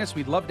can join us,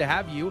 we'd love to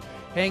have you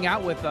hang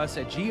out with us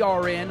at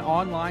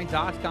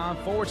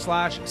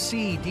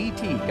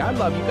grnonline.com/CDT. God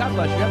love you. God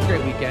bless you. Have a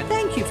great weekend.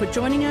 Thank you for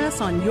joining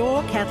us on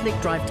Your Catholic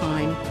Drive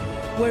Time,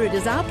 where it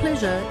is our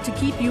pleasure to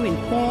keep you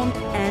informed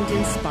and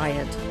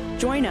inspired.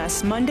 Join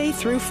us Monday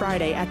through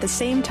Friday at the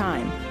same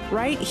time,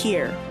 right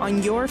here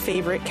on your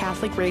favorite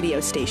Catholic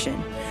radio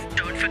station.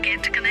 Don't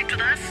forget to connect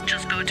with us.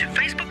 Just go to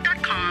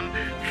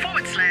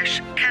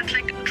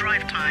facebook.com/Catholic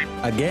Drive Time.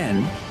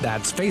 Again,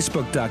 that's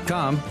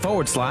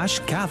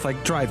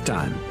facebook.com/Catholic Drive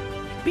Time.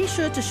 Be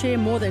sure to share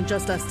more than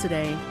just us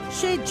today.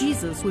 Share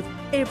Jesus with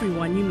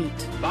everyone you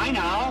meet. Bye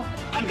now,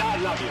 and God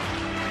love you.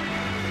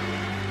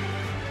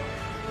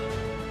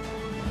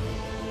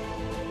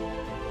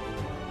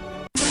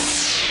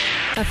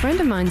 A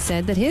friend of mine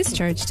said that his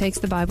church takes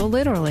the Bible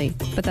literally,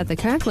 but that the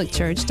Catholic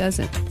Church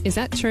doesn't. Is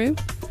that true?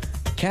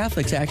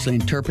 Catholics actually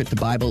interpret the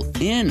Bible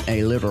in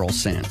a literal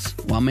sense,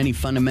 while many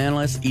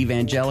fundamentalists,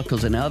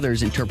 evangelicals, and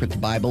others interpret the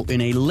Bible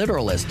in a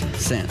literalist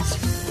sense.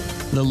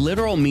 The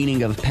literal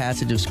meaning of a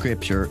passage of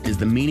Scripture is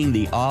the meaning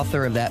the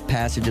author of that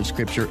passage of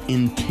Scripture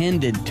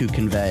intended to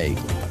convey.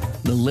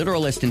 The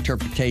literalist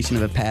interpretation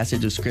of a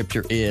passage of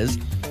Scripture is,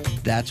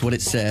 that's what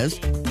it says,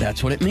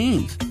 that's what it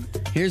means.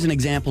 Here's an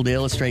example to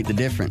illustrate the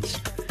difference.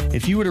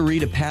 If you were to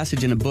read a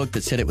passage in a book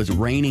that said it was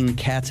raining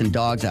cats and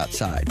dogs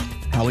outside,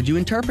 how would you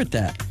interpret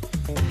that?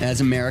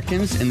 As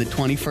Americans in the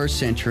 21st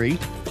century,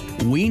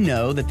 we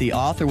know that the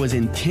author was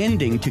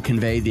intending to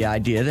convey the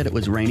idea that it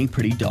was raining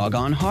pretty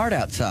doggone hard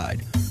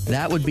outside.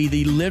 That would be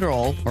the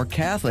literal or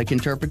Catholic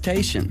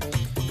interpretation.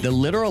 The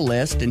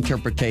literalist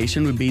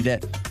interpretation would be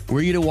that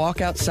were you to walk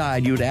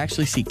outside, you would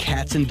actually see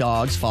cats and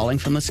dogs falling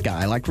from the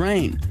sky like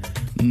rain.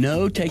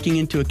 No taking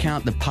into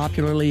account the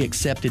popularly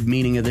accepted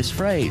meaning of this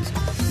phrase.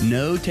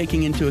 No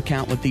taking into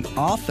account what the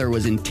author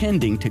was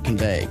intending to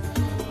convey.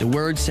 The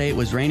words say it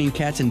was raining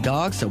cats and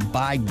dogs, so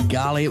by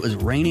golly, it was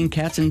raining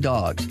cats and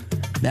dogs.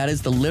 That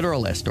is the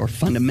literalist or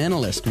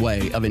fundamentalist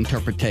way of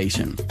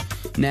interpretation.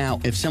 Now,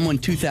 if someone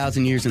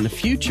 2,000 years in the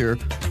future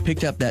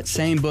picked up that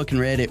same book and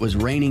read it was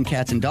raining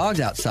cats and dogs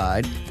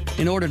outside,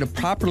 in order to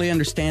properly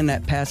understand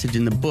that passage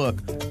in the book,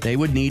 they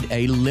would need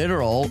a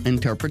literal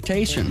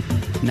interpretation,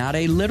 not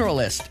a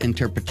literalist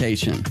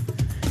interpretation.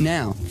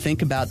 Now,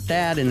 think about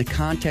that in the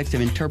context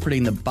of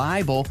interpreting the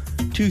Bible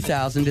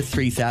 2,000 to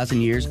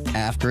 3,000 years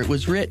after it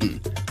was written.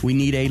 We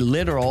need a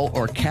literal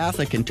or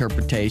Catholic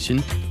interpretation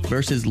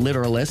versus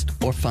literalist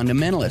or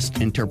fundamentalist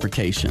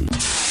interpretation.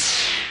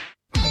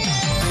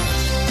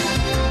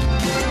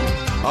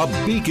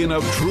 A beacon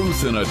of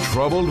truth in a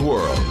troubled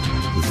world.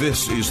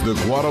 This is the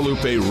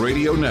Guadalupe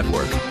Radio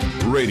Network,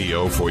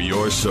 radio for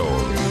your soul.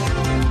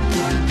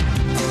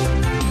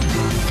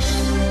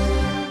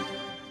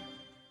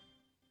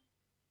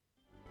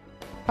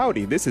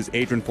 Howdy, this is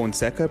Adrian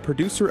Fonseca,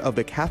 producer of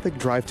the Catholic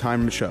Drive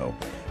Time Show.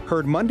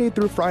 Heard Monday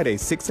through Friday,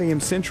 6 a.m.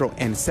 Central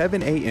and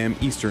 7 a.m.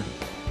 Eastern,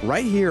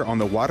 right here on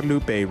the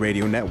Guadalupe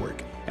Radio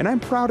Network. And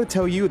I'm proud to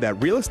tell you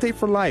that Real Estate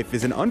for Life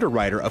is an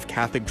underwriter of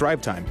Catholic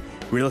Drive Time.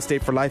 Real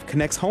Estate for Life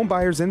connects home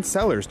buyers and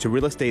sellers to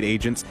real estate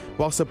agents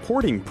while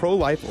supporting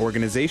pro-life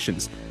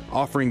organizations,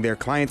 offering their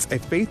clients a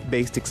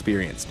faith-based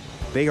experience.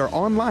 They are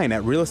online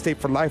at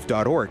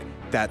realestateforlife.org.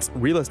 That's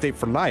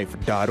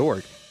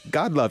realestateforlife.org.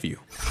 God love you.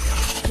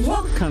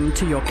 Welcome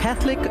to your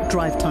Catholic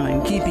Drive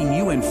Time, keeping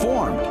you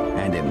informed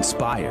and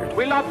inspired.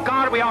 We love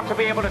God. We ought to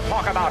be able to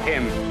talk about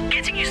Him.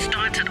 Getting you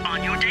started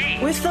on your day.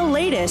 With the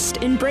latest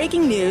in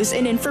breaking news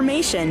and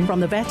information from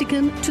the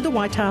Vatican to the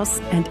White House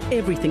and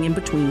everything in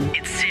between.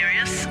 It's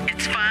serious,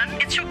 it's fun,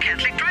 it's your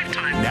Catholic Drive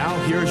Time. Now,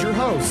 here's your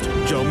host,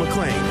 Joe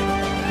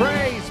McClain.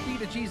 Praise be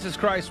to Jesus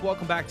Christ.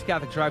 Welcome back to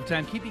Catholic Drive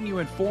Time, keeping you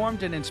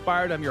informed and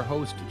inspired. I'm your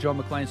host, Joe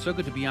McClain. So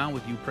good to be on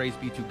with you. Praise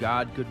be to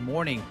God. Good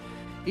morning.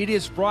 It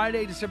is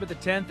Friday, December the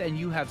 10th, and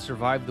you have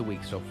survived the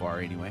week so far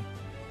anyway.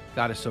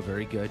 God is so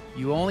very good.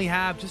 You only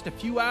have just a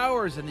few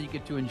hours, and then you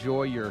get to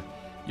enjoy your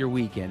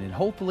weekend. And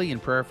hopefully and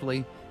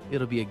prayerfully,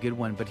 it'll be a good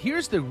one. But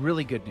here's the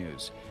really good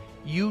news.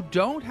 You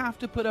don't have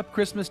to put up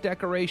Christmas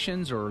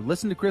decorations or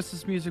listen to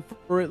Christmas music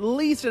for at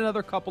least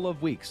another couple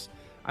of weeks.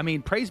 I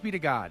mean, praise be to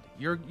God.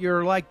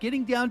 You're like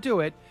getting down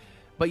to it,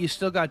 but you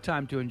still got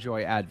time to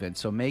enjoy Advent.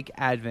 So make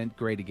Advent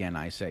great again,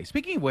 I say.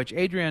 Speaking of which,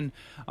 Adrian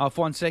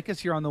Fonseca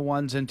is here on the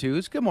ones and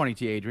twos. Good morning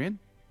to you, Adrian.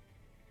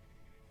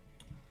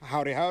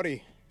 Howdy,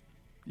 howdy.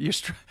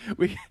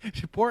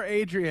 Poor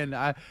Adrian.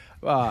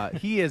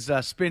 He is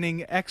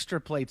spinning extra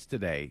plates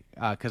today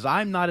because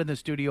I'm not in the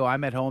studio.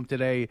 I'm at home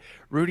today.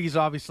 Rudy's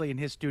obviously in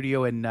his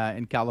studio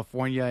in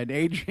California, and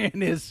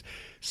Adrian is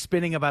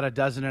spinning about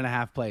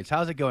 12.5 plates.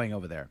 How's it going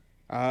over there?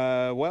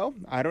 Well,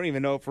 I don't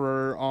even know if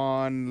we're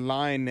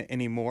online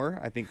anymore.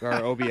 I think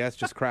our OBS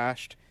just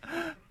crashed.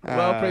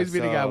 Well, praise be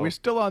to God. We're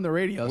still on the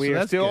radio. We so are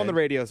that's still good. on the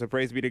radio, so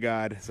praise be to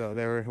God. So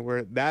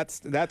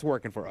that's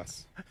working for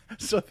us.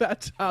 So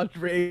that's how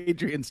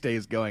Adrian's day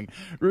is going.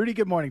 Rudy,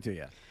 good morning to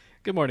you.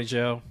 Good morning,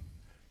 Joe.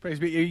 Praise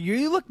be.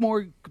 You look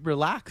more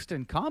relaxed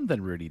and calm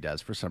than Rudy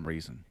does for some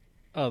reason.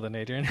 Oh, than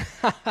Adrian.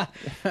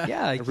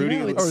 Yeah,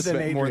 Rudy or than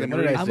Adrian. more than What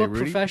did Rudy. I I'm say, a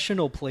Rudy?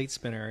 professional plate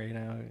spinner, you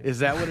know. Is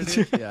that what it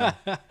is? Yeah.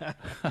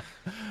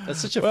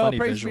 That's such a Well, funny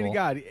praise visual. be to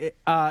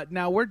God.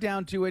 Now we're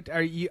down to it.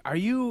 Are you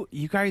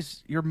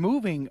guys? You're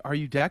moving. Are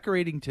you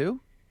decorating too?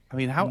 I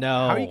mean, how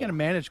are you going to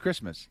manage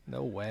Christmas?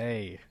 No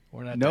way.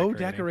 We're not. No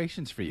decorating.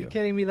 decorations for Are you. you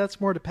kidding me?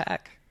 That's more to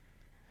pack.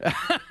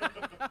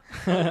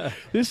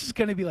 This is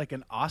going to be like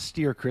an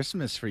austere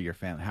Christmas for your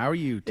family. How are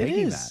you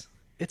taking that?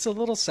 It's a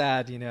little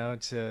sad, you know,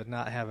 to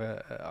not have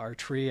our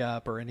tree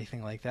up or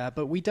anything like that.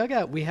 But we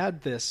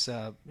had this,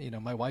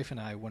 my wife and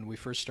I, when we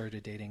first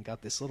started dating,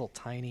 got this little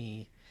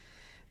tiny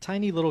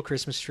little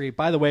Christmas tree.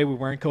 By the way, we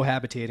weren't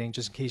cohabitating,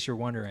 just in case you're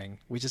wondering.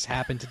 We just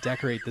happened to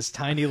decorate this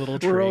tiny little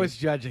tree. We're always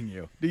judging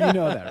you. Do you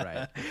know that,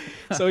 right?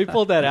 So we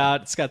pulled that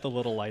out. It's got the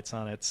little lights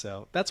on it.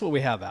 So that's what we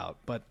have out.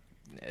 But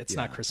it's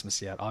not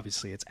Christmas yet.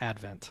 Obviously, it's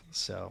Advent.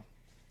 So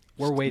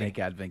we're waiting. Make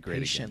Advent great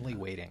patiently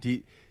again.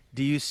 waiting.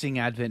 Do you sing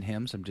Advent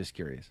hymns? I'm just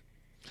curious.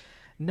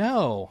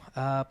 No,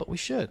 but we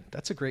should.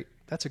 That's a great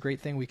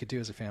thing we could do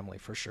as a family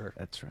for sure.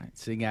 That's right.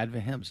 Sing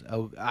Advent hymns.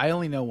 Oh, I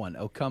only know one.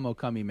 O come,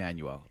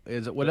 Emmanuel.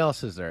 What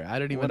else is there? I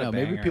don't even What a know.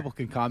 Maybe banger. people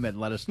can comment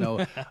and let us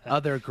know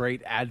other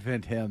great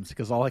Advent hymns,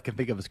 because all I can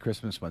think of is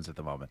Christmas ones at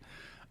the moment.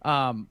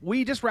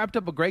 We just wrapped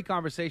up a great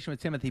conversation with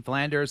Timothy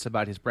Flanders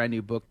about his brand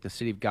new book, The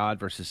City of God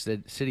versus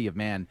City of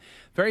Man.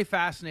 Very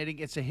fascinating.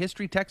 It's a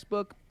history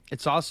textbook.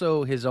 It's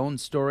also his own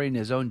story and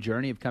his own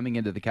journey of coming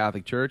into the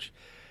Catholic Church.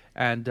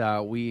 And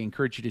we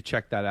encourage you to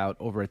check that out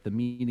over at the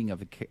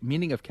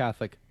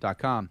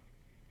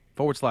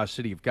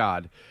meaningofcatholic.com/City of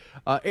God.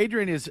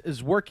 Adrian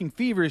is working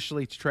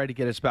feverishly to try to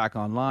get us back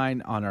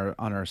online on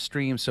our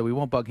stream, so we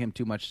won't bug him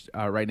too much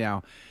right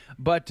now.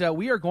 But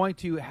we are going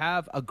to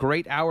have a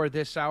great hour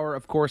this hour.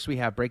 Of course, we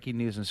have breaking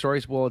news and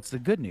stories. Well, it's the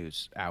good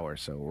news hour,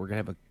 so we're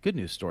going to have a good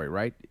news story,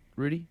 right,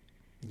 Rudy?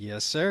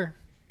 Yes, sir.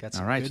 Got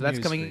some All right, good so that's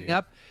news for coming you.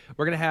 up.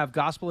 We're going to have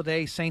Gospel of the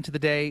Day, Saint of the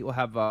Day. We'll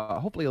have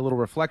hopefully a little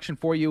reflection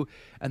for you.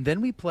 And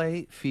then we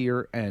play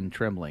Fear and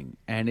Trembling.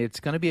 And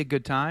it's going to be a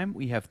good time.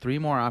 We have 3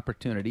 more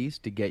opportunities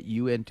to get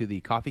you into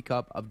the Coffee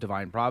Cup of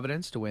Divine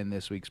Providence to win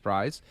this week's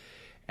prize.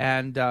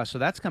 And so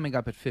that's coming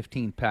up at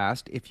 15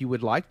 past. If you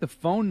would like the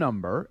phone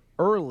number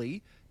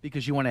early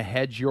because you want to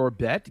hedge your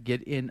bet,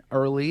 get in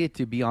early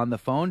to be on the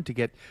phone to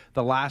get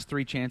the last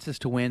 3 chances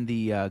to win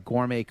the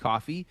gourmet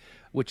coffee,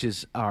 which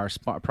is our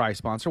prize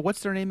sponsor.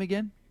 What's their name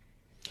again?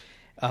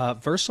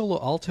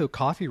 Verso Alto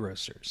Coffee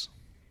Roasters.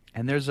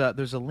 And there's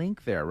a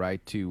link there,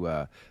 right,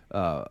 to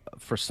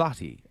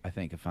Forsati, I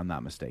think, if I'm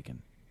not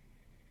mistaken.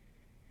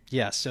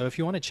 Yeah, so if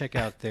you want to check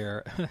out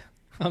their...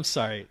 I'm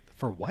sorry,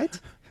 for what?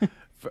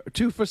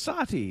 To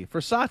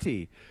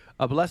Forsati,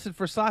 a Blessed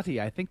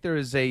Forsati. I think there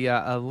is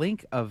a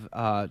link of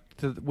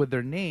with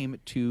their name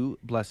to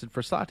Blessed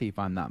Forsati, if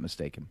I'm not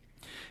mistaken.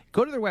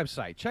 Go to their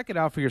website, check it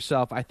out for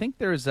yourself. I think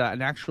there's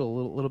an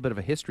actual little bit of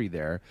a history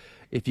there.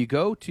 If you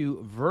go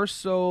to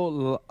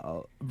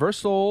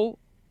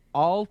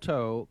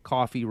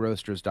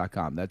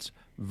VersolAltoCoffeeRoasters.com, that's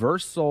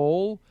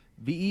Versol,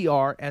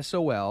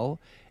 VersolAlto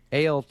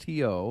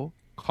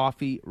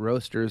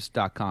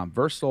CoffeeRoasters.com,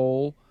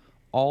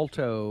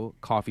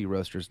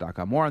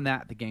 VersolAltoCoffeeRoasters.com. More on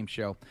that, the game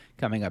show,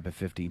 coming up at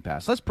 15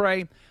 past. Let's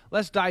pray.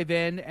 Let's dive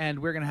in, and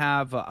we're going to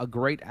have a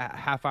great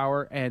half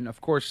hour. And,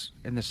 of course,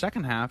 in the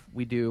second half,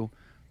 we do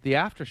the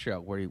after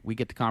show where we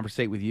get to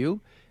conversate with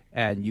you,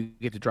 and you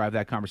get to drive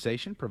that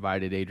conversation,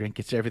 provided Adrian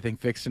gets everything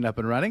fixed and up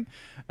and running.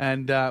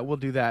 And we'll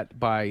do that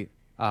by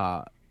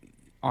on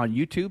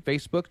YouTube,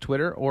 Facebook,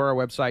 Twitter, or our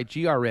website,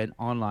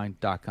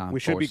 grnonline.com. We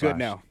should be good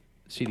now.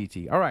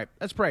 CDT. All right,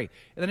 let's pray.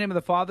 In the name of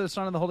the Father, the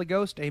Son, and the Holy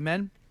Ghost,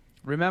 amen.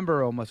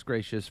 Remember, O most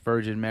gracious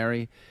Virgin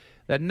Mary,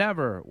 that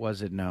never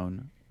was it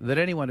known that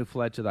anyone who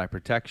fled to thy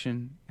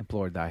protection,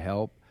 implored thy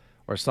help,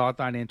 or sought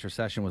thine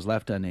intercession was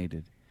left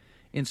unaided.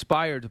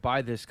 Inspired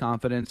by this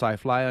confidence, I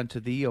fly unto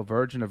thee, O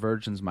Virgin of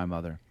Virgins, my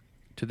mother.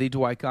 To thee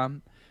do I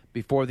come,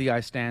 before thee I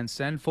stand,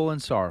 sinful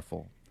and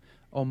sorrowful.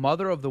 O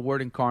Mother of the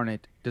Word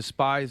incarnate,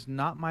 despise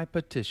not my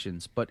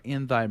petitions, but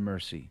in thy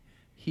mercy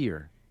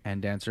hear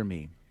and answer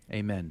me.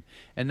 Amen.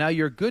 And now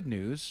your good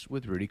news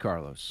with Rudy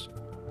Carlos.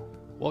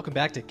 Welcome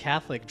back to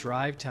Catholic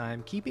Drive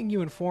Time, keeping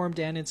you informed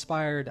and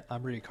inspired.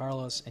 I'm Rudy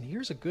Carlos, and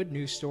here's a good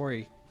news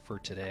story for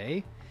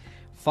today.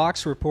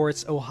 Fox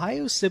reports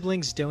Ohio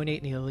siblings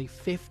donate nearly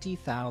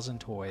 50,000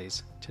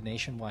 toys to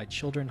Nationwide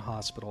Children's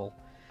Hospital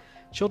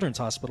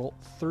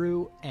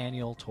through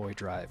annual toy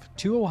drive.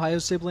 2 Ohio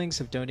siblings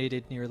have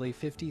donated nearly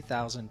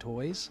 50,000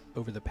 toys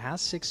over the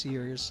past 6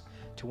 years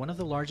to one of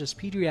the largest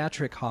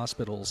pediatric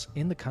hospitals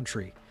in the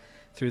country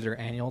through their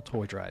annual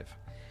toy drive.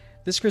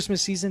 This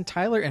Christmas season,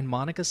 Tyler and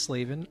Monica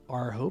Slavin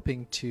are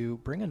hoping to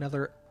bring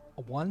another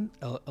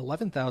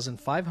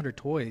 11,500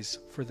 toys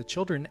for the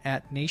children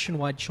at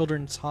Nationwide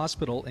Children's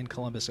Hospital in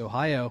Columbus,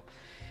 Ohio.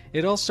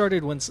 It all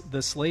started when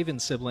the Slavin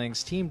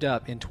siblings teamed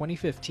up in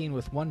 2015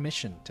 with one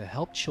mission: to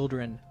help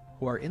children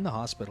who are in the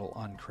hospital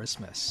on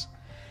Christmas.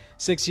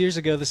 6 years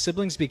ago, the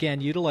siblings began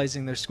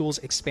utilizing their school's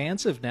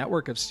expansive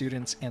network of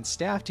students and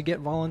staff to get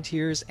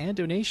volunteers and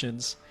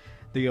donations.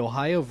 The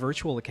Ohio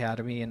Virtual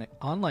Academy, an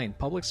online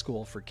public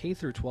school for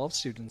K-12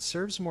 students,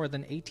 serves more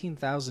than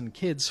 18,000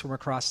 kids from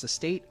across the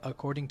state,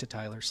 according to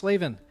Tyler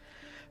Slavin.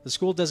 The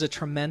school does a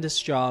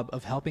tremendous job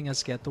of helping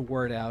us get the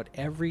word out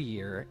every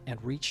year and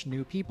reach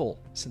new people,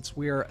 since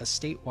we are a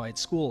statewide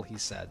school, he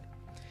said.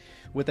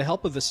 With the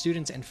help of the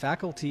students and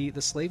faculty, the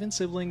Slavin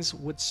siblings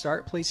would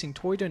start placing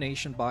toy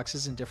donation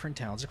boxes in different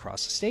towns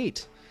across the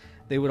state.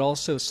 They would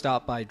also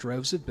stop by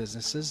droves of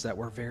businesses that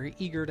were very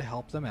eager to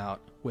help them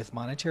out with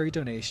monetary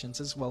donations,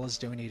 as well as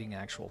donating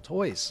actual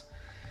toys.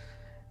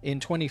 In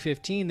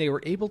 2015, they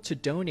were able to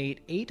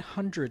donate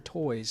 800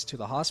 toys to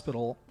the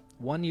hospital.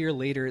 1 year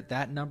later,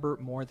 that number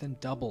more than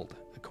doubled,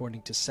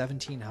 amounting to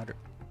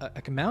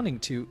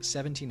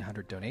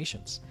 1,700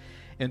 donations.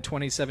 In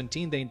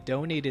 2017, they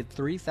donated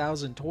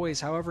 3,000 toys.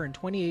 However, in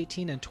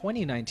 2018 and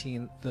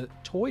 2019, the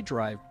toy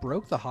drive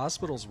broke the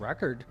hospital's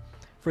record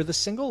for the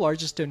single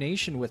largest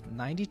donation, with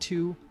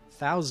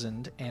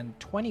 92,000 and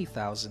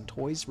 20,000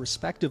 toys,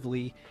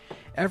 respectively.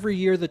 Every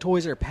year, the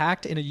toys are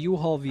packed in a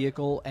U-Haul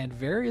vehicle, and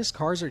various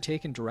cars are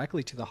taken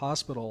directly to the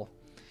hospital.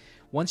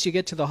 Once you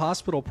get to the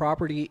hospital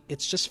property,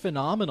 it's just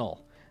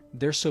phenomenal.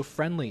 They're so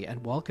friendly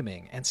and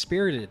welcoming and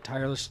spirited,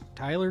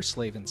 Tyler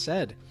Slavin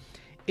said.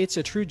 It's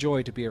a true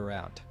joy to be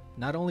around.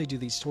 Not only do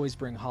these toys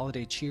bring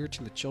holiday cheer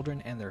to the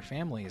children and their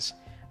families,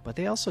 but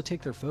they also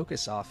take their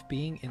focus off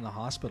being in the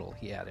hospital,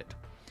 he added.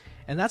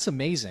 And that's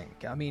amazing.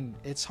 I mean,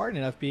 it's hard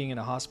enough being in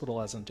a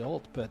hospital as an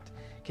adult, but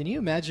can you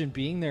imagine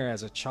being there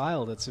as a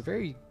child? It's a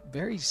very,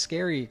 very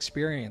scary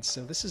experience.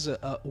 So this is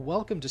a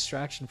welcome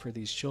distraction for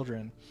these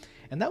children.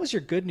 And that was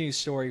your good news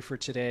story for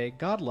today.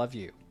 God love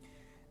you.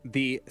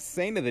 The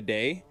saint of the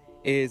day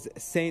is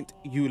Saint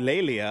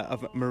Eulalia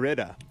of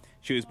Merida.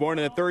 She was born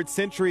in the 3rd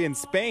century in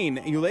Spain.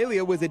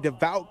 Eulalia was a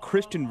devout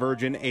Christian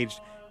virgin aged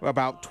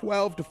about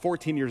 12 to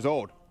 14 years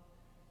old.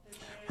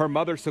 Her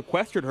mother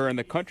sequestered her in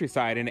the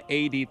countryside in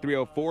AD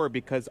 304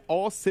 because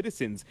all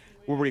citizens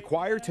were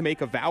required to make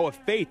a vow of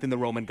faith in the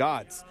Roman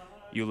gods.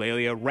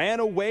 Eulalia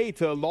ran away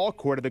to the law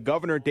court of the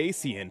governor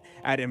Dacian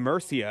at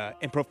Emercia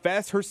and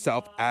professed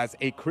herself as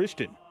a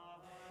Christian.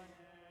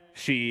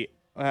 She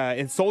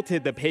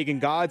insulted the pagan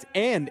gods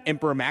and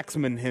Emperor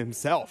Maximin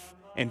himself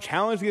and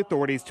challenged the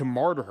authorities to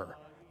martyr her.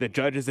 The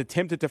judges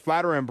attempted to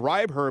flatter and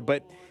bribe her,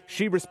 but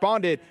she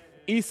responded,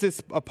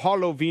 Isis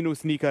Apollo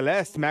Venus Nicol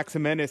est,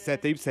 Maximinus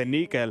et ipse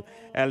Nicol,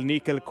 el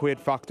Nicol quid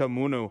facta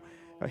munu,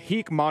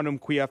 hic manum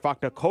quia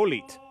facta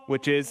colit,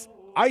 which is,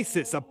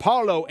 Isis,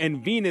 Apollo,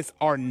 and Venus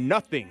are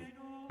nothing.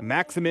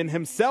 Maximin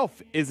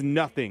himself is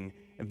nothing.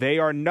 They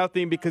are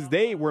nothing because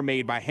they were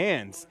made by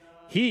hands.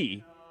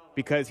 He,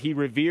 because he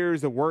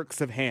reveres the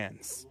works of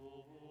hands.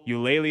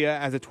 Eulalia,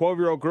 as a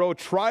 12-year-old girl,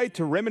 tried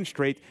to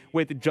remonstrate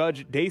with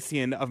Judge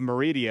Dacian of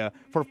Meridia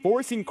for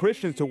forcing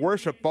Christians to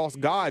worship false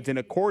gods in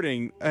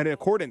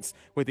accordance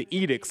with the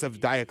edicts of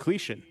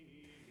Diocletian.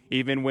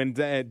 Even when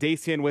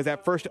Dacian was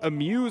at first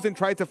amused and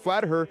tried to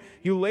flatter her,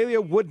 Eulalia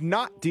would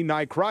not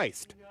deny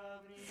Christ.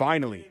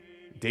 Finally,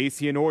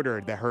 Dacian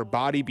ordered that her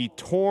body be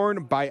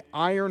torn by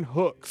iron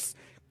hooks.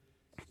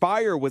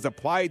 Fire was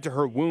applied to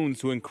her wounds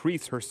to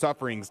increase her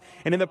sufferings,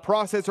 and in the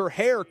process her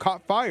hair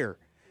caught fire.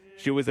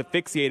 She was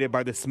asphyxiated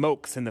by the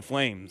smokes and the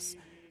flames.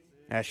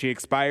 As she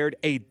expired,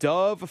 a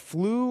dove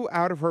flew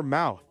out of her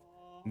mouth.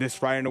 This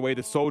frightened away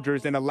the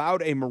soldiers and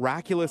allowed a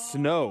miraculous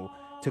snow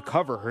to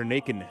cover her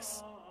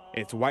nakedness,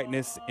 its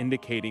whiteness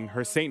indicating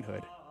her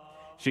sainthood.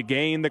 She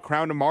gained the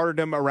crown of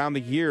martyrdom around the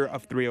year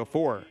of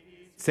 304.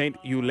 Saint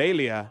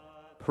Eulalia,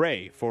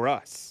 pray for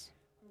us.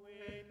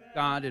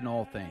 God in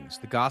all things.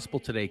 The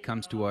gospel today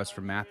comes to us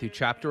from Matthew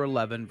chapter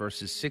 11,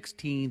 verses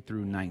 16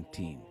 through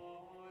 19.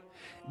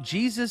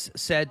 Jesus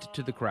said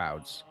to the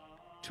crowds,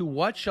 "To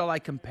what shall I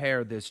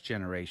compare this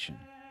generation?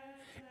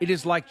 It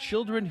is like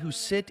children who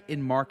sit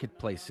in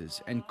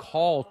marketplaces and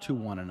call to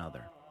one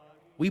another.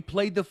 We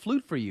played the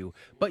flute for you,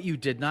 but you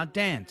did not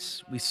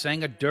dance. We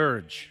sang a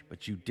dirge,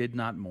 but you did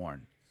not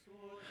mourn.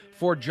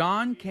 For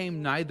John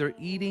came neither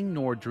eating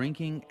nor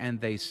drinking,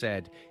 and they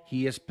said,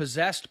 'He is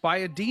possessed by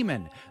a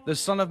demon.' The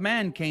Son of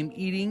Man came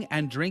eating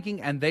and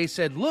drinking, and they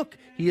said, 'Look,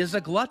 he is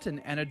a glutton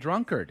and a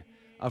drunkard,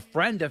 a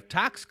friend of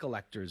tax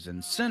collectors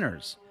and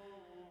sinners.'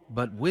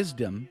 But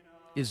wisdom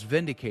is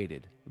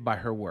vindicated by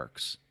her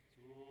works."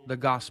 The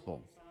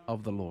Gospel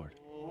of the Lord.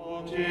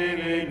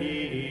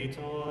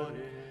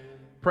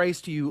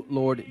 Praise to you,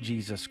 Lord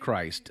Jesus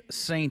Christ.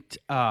 Saint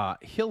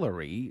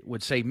Hilary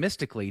would say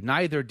mystically,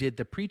 "Neither did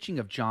the preaching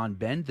of John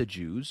bend the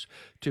Jews,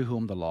 to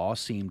whom the law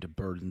seemed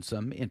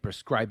burdensome in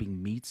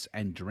prescribing meats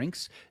and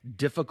drinks,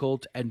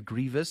 difficult and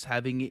grievous,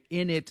 having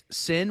in it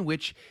sin,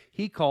 which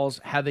he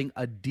calls having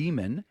a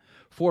demon.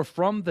 For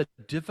from the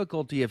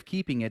difficulty of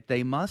keeping it,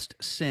 they must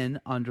sin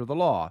under the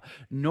law.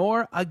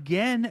 Nor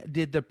again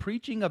did the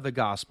preaching of the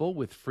gospel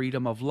with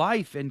freedom of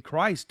life in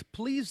Christ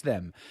please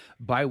them,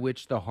 by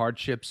which the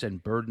hardships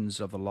and burdens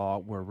of the law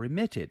were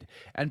remitted,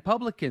 and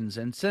publicans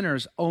and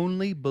sinners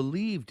only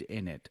believed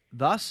in it.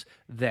 Thus,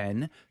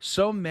 then,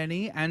 so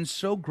many and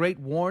so great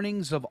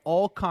warnings of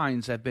all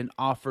kinds have been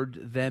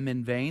offered them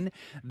in vain.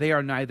 They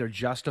are neither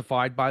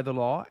justified by the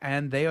law,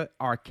 and they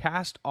are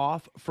cast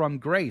off from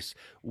grace.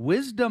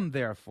 Wisdom,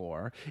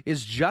 therefore,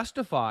 is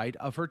justified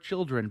of her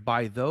children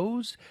by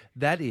those,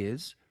 that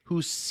is,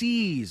 who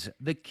seize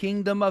the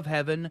kingdom of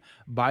heaven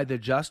by the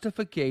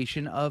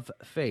justification of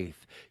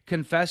faith,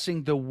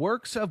 confessing the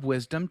works of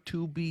wisdom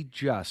to be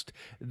just,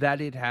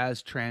 that it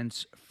has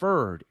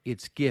transferred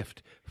its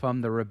gift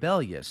from the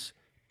rebellious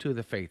to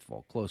the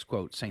faithful." Close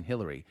quote. St.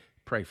 Hilary,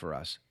 pray for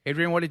us.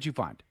 Adrian, what did you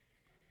find?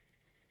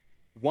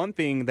 One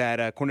thing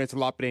that Cornelius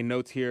Lapide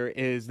notes here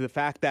is the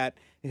fact that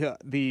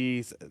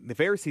the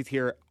Pharisees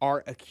here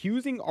are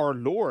accusing our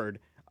Lord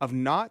of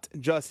not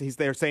just,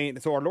 they're saying,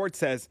 so our Lord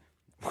says,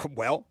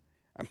 well,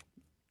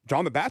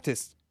 John the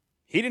Baptist,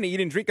 he didn't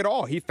eat and drink at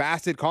all. He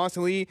fasted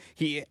constantly.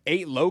 He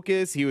ate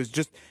locusts. He was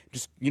just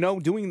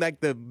doing like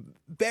the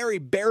very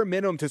bare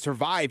minimum to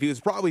survive. He was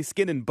probably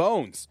skin and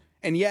bones.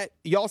 And yet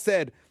y'all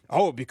said,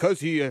 oh, because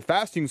he is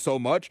fasting so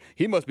much,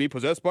 he must be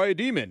possessed by a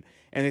demon.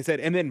 And they said,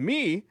 and then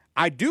me,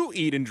 I do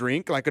eat and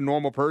drink like a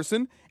normal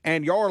person.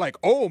 And y'all are like,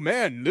 oh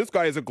man, this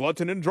guy is a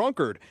glutton and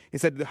drunkard. He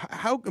said,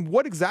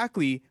 what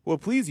exactly will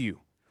please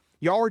you?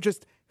 Y'all are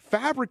just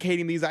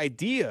fabricating these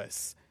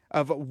ideas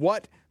of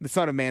what the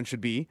Son of Man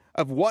should be,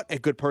 of what a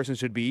good person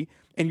should be.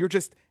 And you're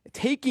just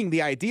taking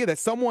the idea that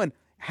someone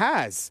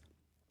has.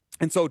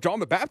 And so John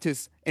the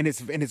Baptist and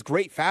his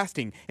great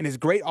fasting and his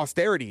great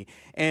austerity,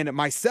 and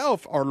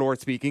myself, our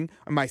Lord speaking,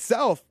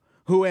 myself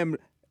who am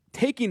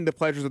taking the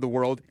pleasures of the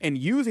world and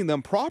using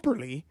them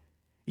properly,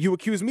 you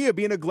accuse me of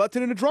being a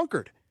glutton and a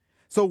drunkard.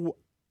 So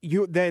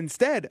you then,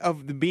 instead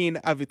of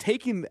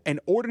taking an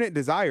ordinate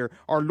desire,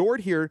 our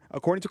Lord here,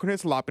 according to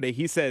Cornelius Lapide,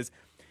 he says,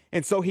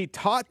 and so he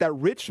taught that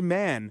rich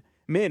men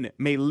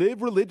may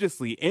live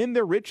religiously in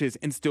their riches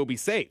and still be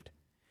saved.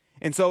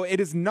 And so it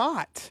is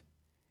not,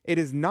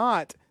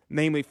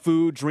 namely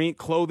food, drink,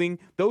 clothing,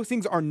 those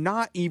things are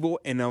not evil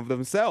in and of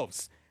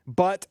themselves.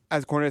 but,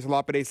 as Cornelius a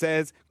Lapide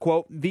says,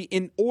 quote, the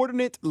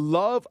inordinate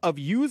love of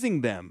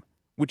using them,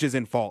 which is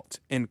in fault,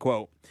 end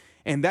quote.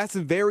 And that's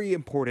very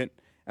important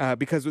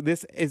because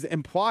this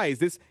implies,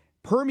 this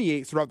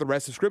permeates throughout the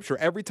rest of Scripture.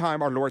 Every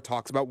time our Lord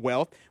talks about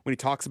wealth, when he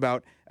talks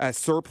about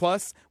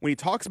surplus, when he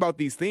talks about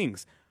these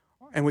things,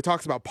 and when he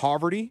talks about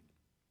poverty,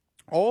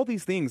 all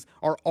these things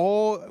are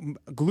all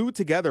glued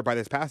together by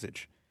this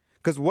passage.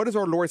 Because what is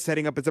our Lord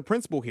setting up as a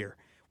principle here?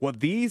 Well,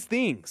 these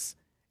things,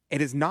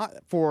 it is not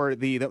for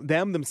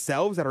them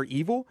themselves that are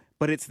evil,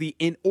 but it's the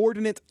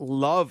inordinate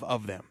love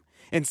of them.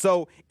 And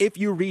so if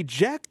you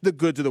reject the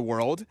goods of the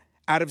world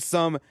out of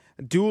some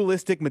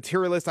dualistic,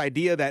 materialist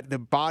idea that the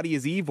body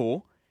is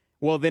evil,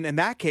 well, then in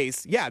that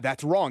case, yeah,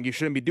 that's wrong. You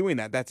shouldn't be doing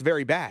that. That's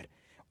very bad.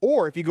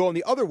 Or if you go in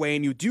the other way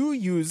and you do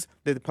use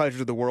the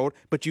pleasures of the world,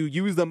 but you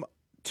use them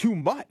too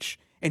much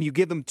and you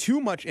give them too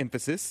much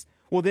emphasis,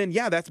 well, then,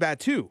 yeah, that's bad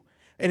too.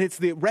 And it's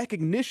the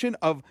recognition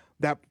of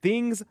that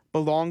things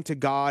belong to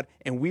God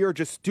and we are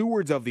just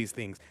stewards of these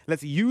things.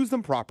 Let's use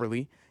them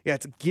properly.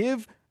 Let's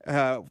give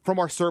from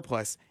our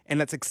surplus and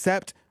let's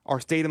accept our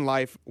state in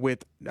life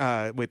with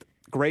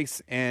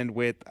grace and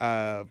with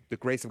the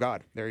grace of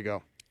God. There you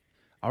go.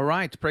 All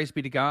right. Praise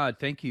be to God.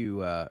 Thank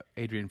you,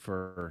 Adrian,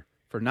 for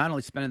not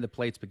only spinning the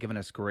plates, but giving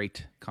us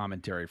great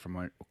commentary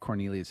from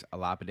Cornelius a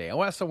Lapide. I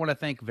also want to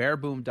thank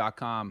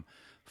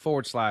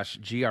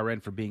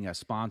Verboom.com/GRN for being a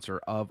sponsor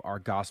of our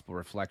gospel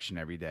reflection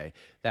every day.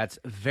 That's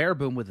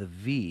Verboom with a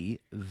V,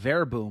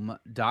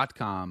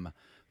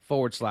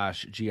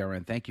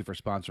 Verboom.com/GRN. Thank you for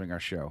sponsoring our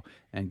show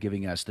and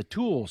giving us the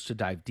tools to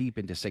dive deep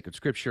into sacred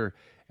scripture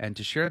and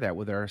to share that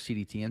with our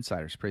CDT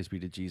insiders. Praise be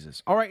to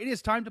Jesus. All right, it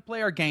is time to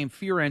play our game,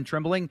 Fear and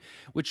Trembling,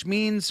 which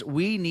means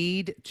we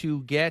need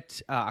to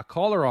get a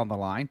caller on the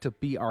line to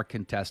be our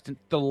contestant.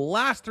 The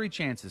last 3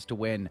 chances to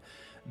win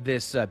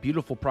this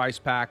beautiful prize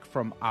pack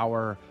from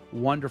our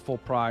wonderful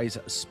prize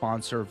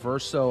sponsor,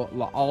 Verso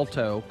La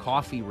Alto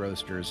Coffee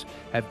Roasters,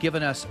 have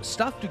given us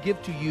stuff to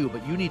give to you,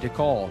 but you need to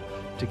call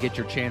to get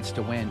your chance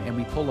to win. And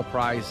we pull a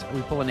prize,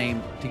 we pull a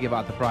name to give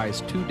out the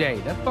prize today.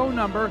 That phone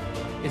number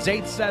is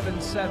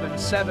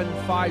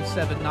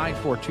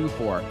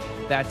 877-757-9424.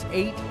 That's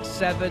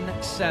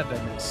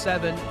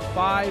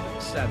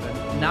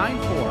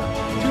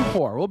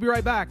 877-757-9424. We'll be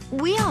right back.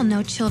 We all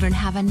know children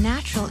have a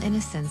natural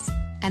innocence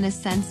and a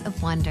sense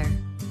of wonder.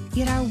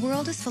 Yet our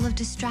world is full of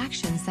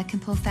distractions that can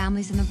pull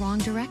families in the wrong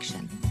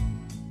direction.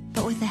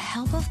 But with the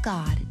help of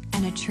God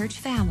and a church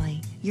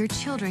family, your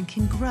children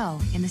can grow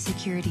in the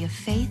security of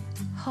faith,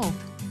 hope,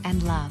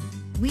 and love.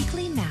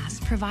 Weekly Mass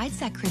provides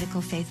that critical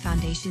faith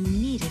foundation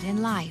needed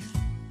in life.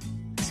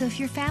 So if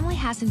your family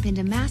hasn't been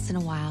to Mass in a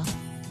while,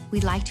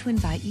 we'd like to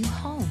invite you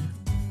home.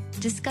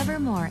 Discover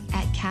more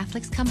at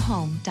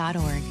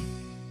CatholicsComeHome.org.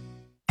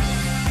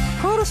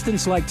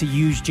 Protestants like to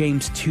use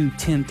James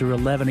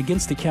 2:10-11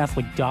 against the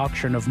Catholic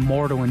doctrine of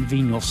mortal and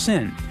venial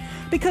sin,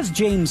 because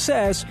James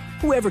says,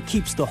 whoever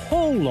keeps the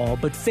whole law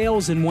but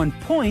fails in one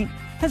point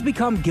has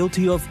become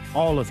guilty of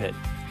all of it.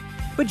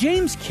 But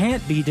James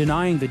can't be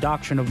denying the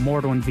doctrine of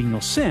mortal and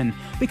venial sin,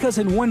 because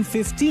in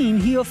 1:15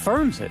 he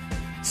affirms it,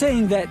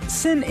 saying that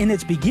sin in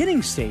its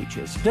beginning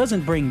stages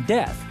doesn't bring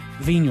death,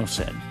 venial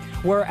sin,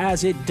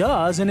 whereas it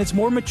does in its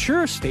more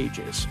mature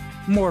stages,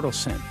 mortal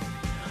sin.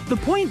 The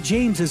point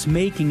James is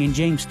making in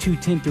James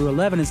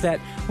 2:10-11 is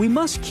that we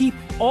must keep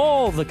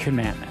all the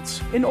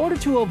commandments in order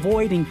to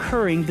avoid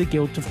incurring the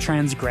guilt of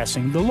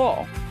transgressing the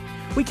law.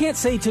 We can't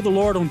say to the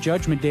Lord on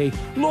Judgment Day,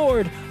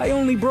 Lord, I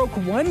only broke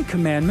one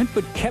commandment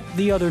but kept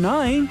the other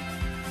 9.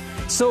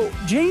 So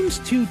James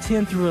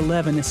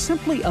 2:10-11 is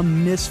simply a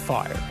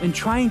misfire in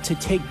trying to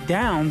take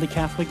down the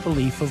Catholic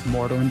belief of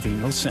mortal and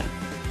venial sin.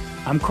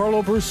 I'm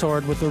Carlo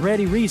Broussard with the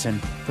ready reason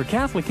for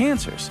Catholic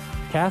Answers,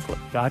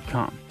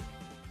 Catholic.com.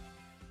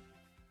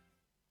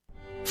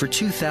 For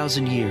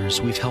 2,000 years,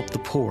 we've helped the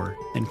poor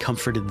and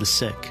comforted the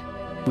sick.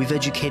 We've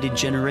educated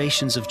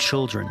generations of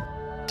children,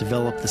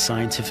 developed the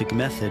scientific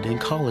method and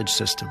college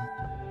system.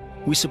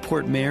 We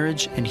support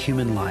marriage and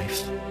human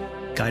life.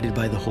 Guided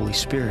by the Holy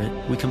Spirit,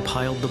 we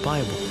compiled the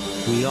Bible.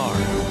 We are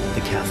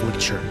the Catholic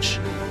Church,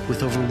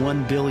 with over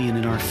 1 billion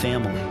in our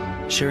family,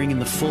 sharing in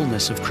the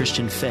fullness of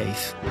Christian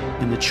faith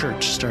in the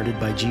church started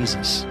by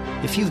Jesus.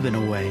 If you've been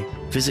away,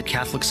 visit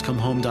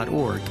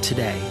CatholicsComeHome.org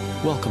today.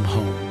 Welcome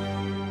home.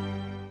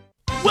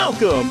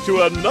 Welcome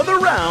to another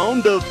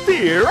round of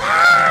Fear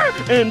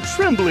and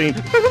Trembling,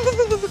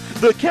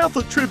 the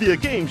Catholic trivia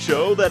game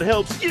show that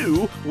helps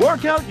you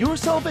work out your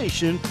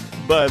salvation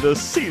by the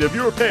seat of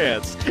your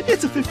pants.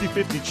 It's a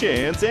 50-50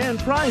 chance and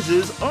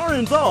prizes are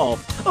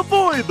involved.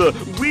 Avoid the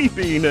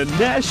weeping and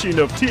gnashing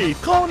of teeth.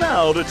 Call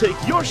now to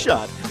take your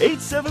shot.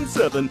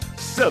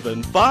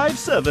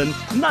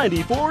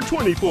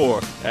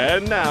 877-757-9424.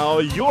 And now,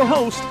 your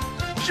host,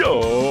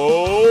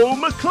 Joe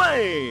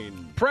McClain.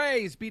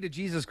 Praise be to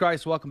Jesus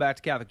Christ. Welcome back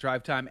to Catholic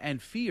Drive Time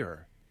and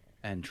Fear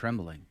and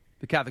Trembling,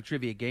 the Catholic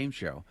Trivia Game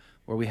Show,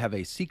 where we have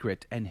a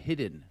secret and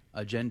hidden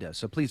agenda.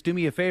 So please do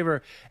me a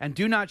favor and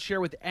do not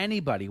share with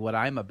anybody what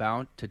I'm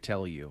about to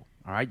tell you.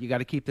 All right, you got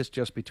to keep this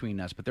just between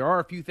us. But there are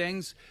a few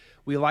things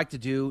we like to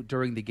do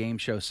during the game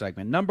show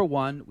segment. Number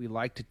one, we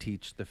like to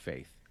teach the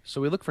faith.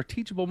 So we look for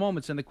teachable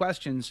moments in the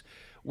questions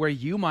where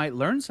you might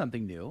learn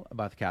something new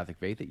about the Catholic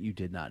faith that you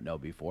did not know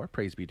before.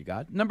 Praise be to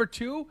God. Number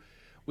two,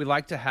 we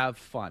like to have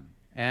fun.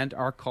 And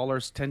our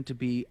callers tend to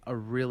be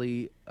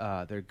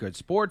they're good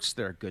sports,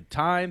 they're a good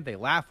time, they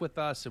laugh with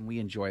us, and we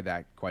enjoy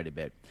that quite a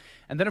bit.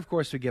 And then, of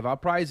course, we give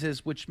out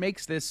prizes, which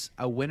makes this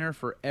a winner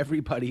for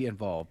everybody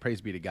involved.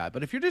 Praise be to God.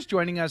 But if you're just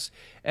joining us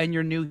and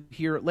you're new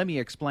here, let me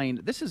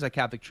explain. This is a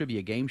Catholic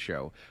trivia game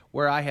show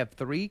where I have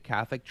 3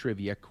 Catholic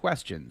trivia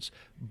questions,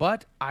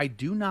 but I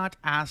do not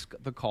ask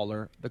the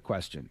caller the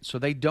question. So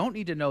they don't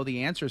need to know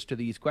the answers to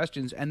these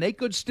questions, and they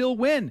could still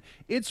win.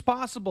 It's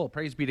possible.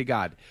 Praise be to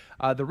God.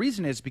 The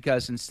reason is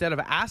because instead of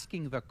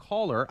asking the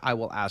caller, I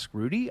will ask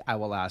Rudy, I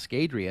will ask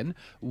Adrian,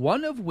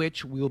 one of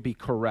which will be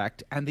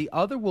correct, and the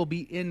other will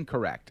be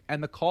incorrect.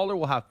 And the caller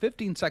will have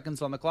 15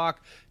 seconds on the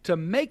clock to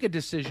make a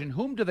decision.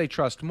 Whom do they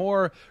trust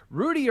more,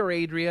 Rudy or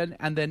Adrian?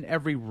 And then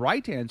every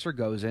right answer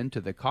goes into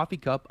the coffee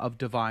cup of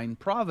divine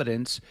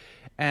providence.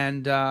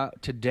 And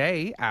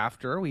today,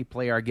 after we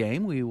play our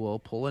game, we will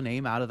pull a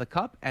name out of the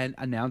cup and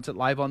announce it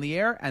live on the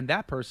air, and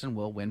that person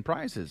will win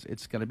prizes.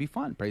 It's going to be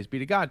fun. Praise be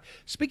to God.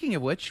 Speaking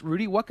of which,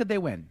 Rudy, what could they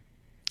win?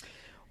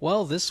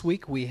 Well, this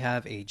week we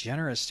have a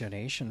generous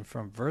donation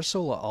from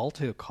Verso La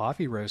Alto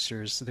Coffee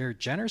Roasters. They're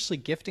generously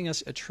gifting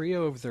us a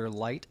trio of their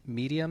light,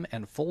 medium,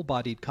 and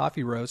full-bodied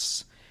coffee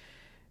roasts.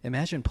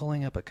 Imagine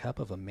pulling up a cup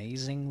of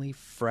amazingly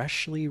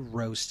freshly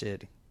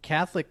roasted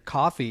Catholic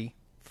coffee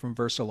from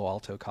Verso La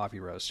Alto Coffee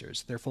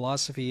Roasters. Their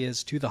philosophy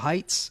is to the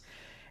heights,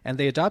 and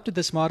they adopted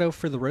this motto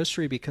for the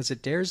roastery because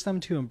it dares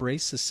them to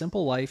embrace the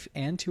simple life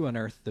and to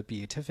unearth the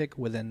beatific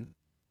within.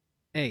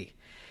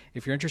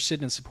 If you're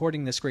interested in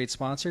supporting this great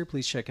sponsor,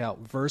 please check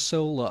out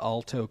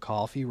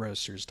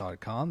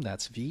VersoLaAltoCoffeeRoasters.com.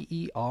 That's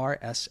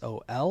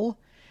VersoLALTO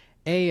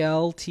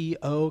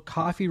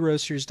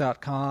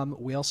CoffeeRoasters.com.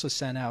 We also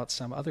sent out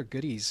some other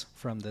goodies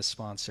from this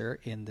sponsor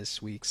in this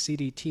week's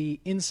CDT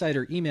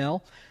Insider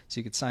email,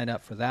 so you could sign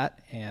up for that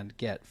and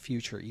get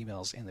future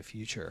emails in the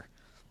future.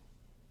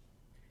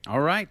 All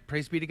right.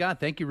 Praise be to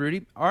God. Thank you,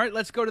 Rudy. All right,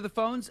 let's go to the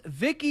phones.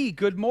 Vicky,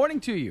 good morning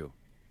to you.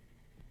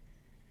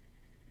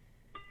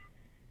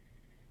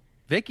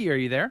 Vicky, are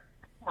you there?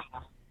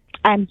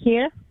 I'm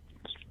here.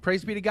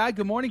 Praise be to God.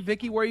 Good morning,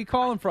 Vicky. Where are you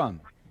calling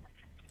from?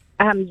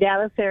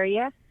 Dallas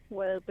area.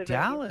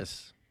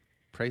 Dallas.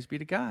 Praise be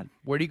to God.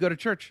 Where do you go to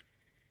church?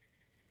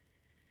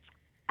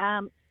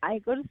 I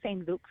go to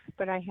St. Luke's,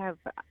 but I have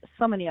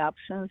so many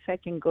options. I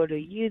can go to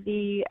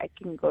UD. I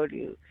can go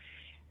to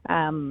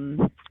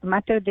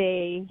Mater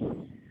Dei.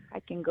 I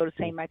can go to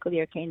St. Michael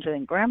the Archangel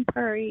in Grand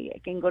Prairie. I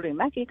can go to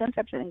Immaculate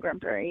Conception in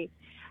Grand Prairie.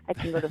 I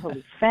can go to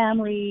Holy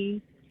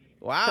Family.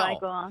 Wow. So I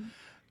go on.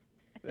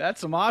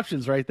 That's some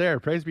options right there.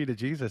 Praise be to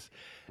Jesus.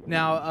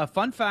 Now, a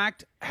fun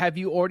fact, have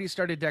you already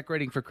started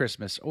decorating for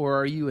Christmas, or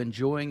are you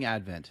enjoying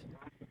Advent?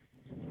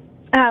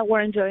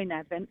 We're enjoying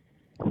Advent.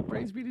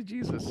 Praise be to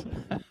Jesus.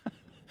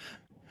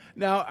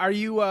 Now, are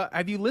you?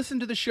 Have you listened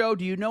to the show?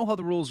 Do you know how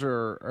the rules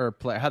are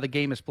how the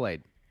game is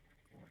played?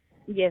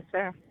 Yes,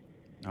 sir.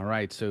 All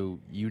right, so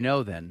you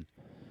know then.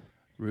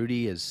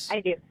 Rudy is... I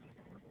do.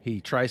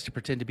 He tries to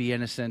pretend to be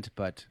innocent,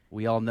 but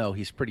we all know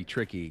he's pretty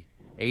tricky.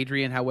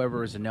 Adrian,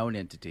 however, is a known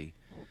entity.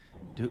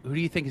 Who do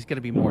you think is going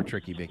to be more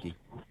tricky, Vicky?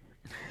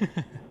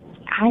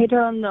 I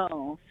don't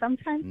know.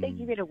 Sometimes they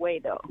give it away,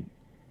 though.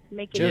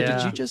 Make it Joe,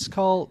 did you just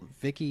call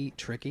Vicky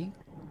tricky?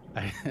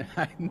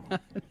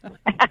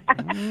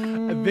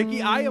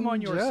 Vicky, I am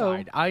on your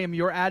side. I am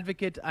your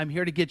advocate. I'm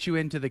here to get you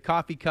into the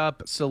coffee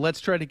cup. So let's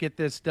try to get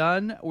this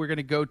done. We're going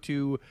to go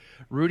to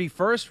Rudy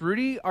first.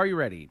 Rudy, are you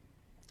ready?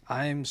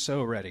 I'm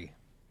so ready.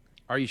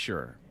 Are you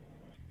sure?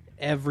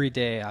 Every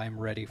day I'm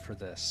ready for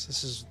this.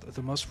 This is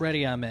the most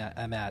ready I'm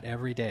at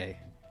every day.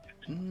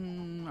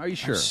 Are you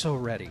sure? I'm so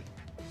ready.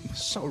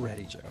 So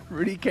ready, Joe.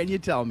 Rudy, can you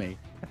tell me,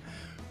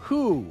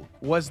 who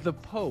was the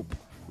Pope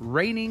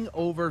reigning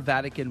over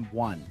Vatican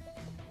I?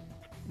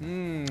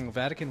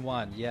 Vatican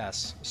I,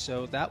 yes.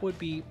 So that would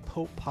be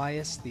Pope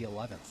Pius XI.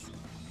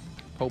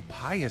 Pope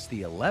Pius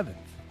XI?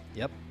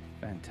 Yep.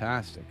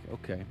 Fantastic.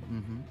 Okay.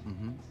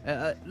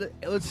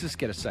 Let's just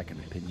get a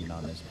second opinion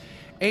on this.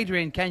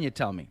 Adrian, can you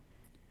tell me,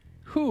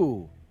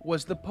 who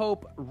was the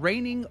Pope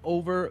reigning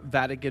over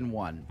Vatican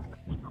I?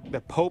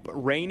 The Pope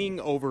reigning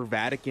over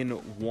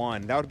Vatican I.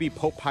 That would be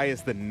Pope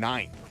Pius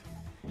IX.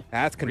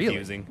 That's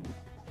confusing. Really?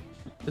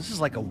 This is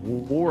like a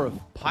war of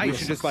Pius. We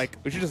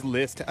should just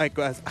list.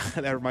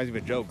 That reminds me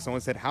of a joke.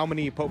 Someone said, "How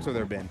many popes have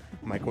there been?"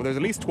 I'm like, "Well, there's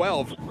at least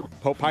 12.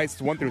 Pope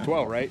Pius 1 through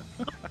 12, right?"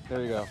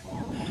 There you go.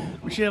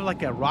 We should have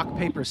like a rock,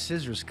 paper,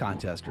 scissors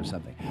contest or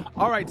something.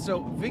 All right,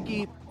 so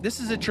Vicky, this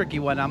is a tricky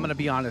one. I'm going to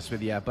be honest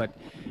with you, but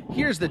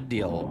here's the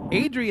deal.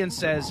 Adrian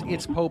says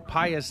it's Pope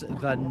Pius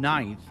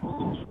IX,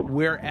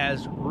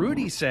 whereas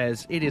Rudy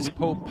says it is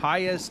Pope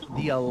Pius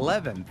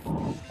XI.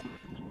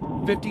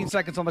 15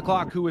 seconds on the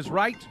clock. Who is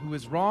right? Who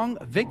is wrong?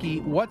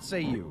 Vicky, what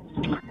say you?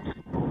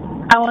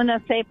 I want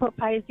to say Pope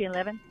Pius XI.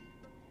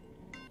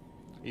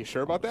 You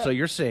sure about that? So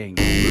you're saying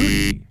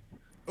Rudy.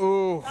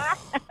 Ooh.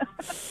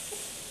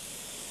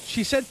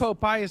 She said Pope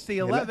Pius the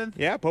 11th.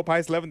 Yeah, Pope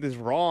Pius 11th is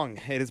wrong.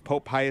 It is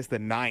Pope Pius the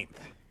 9th.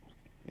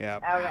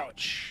 Yep. All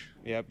right.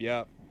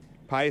 Yep.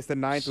 Pius the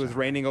 9th was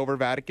reigning over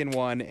Vatican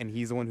I, and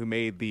he's the one who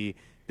made the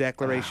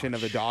declaration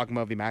of the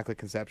dogma of the Immaculate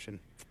Conception.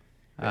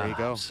 There you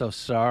go. I'm so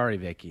sorry,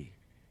 Vicky.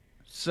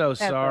 So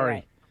That's all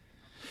sorry.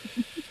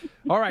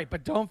 All right,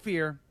 but don't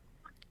fear.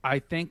 I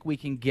think we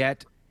can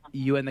get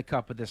you in the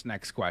cup with this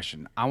next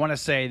question. I want to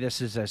say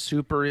this is a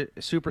super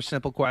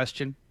simple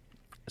question.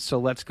 So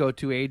let's go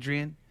to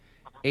Adrian.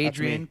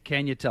 Adrian,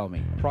 can you tell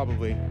me?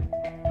 Probably.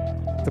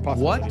 It's a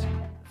possibility. What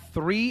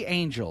 3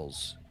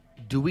 angels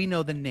do we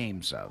know the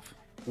names of?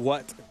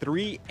 What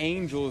 3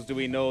 angels do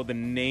we know the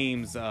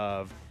names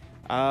of?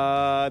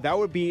 That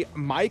would be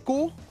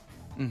Michael,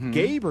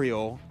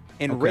 Gabriel,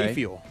 and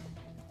Raphael.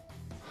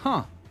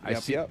 Huh. I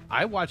Yep, see. yep.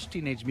 I watched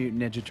Teenage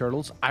Mutant Ninja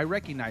Turtles. I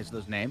recognize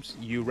those names.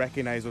 You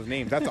recognize those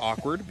names. That's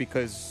awkward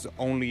because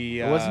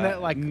only Wasn't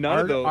that like none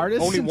of those.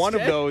 artists Only one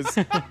of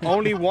instead? those.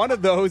 Only one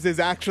of those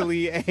is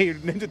actually a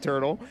Ninja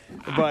Turtle.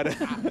 But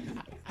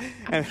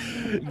I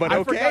forgot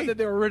okay. that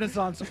they were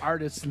Renaissance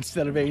artists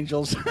instead of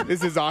angels.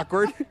 This is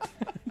awkward.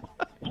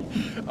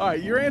 All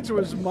right, your answer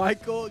was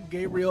Michael,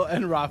 Gabriel,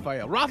 and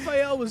Raphael.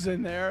 Raphael was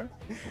in there.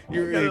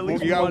 You got at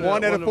least got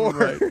one out of 4.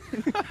 them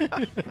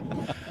right.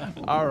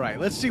 All right,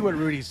 let's see what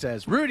Rudy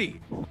says.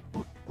 Rudy,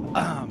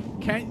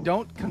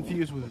 don't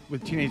confuse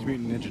with Teenage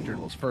Mutant Ninja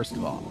Turtles, first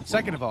of all.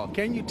 Second of all,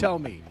 can you tell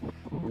me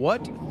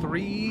what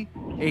 3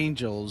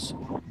 angels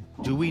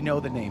do we know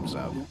the names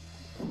of?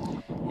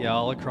 Yeah,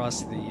 all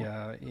across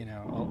the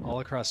all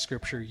across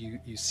Scripture, you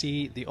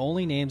see the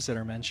only names that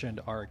are mentioned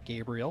are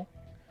Gabriel,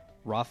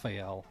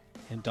 Raphael,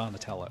 and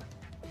Donatello.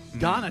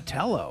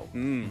 Donatello?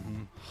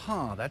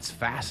 Huh, that's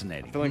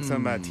fascinating. Feeling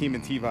some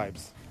TMNT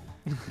vibes.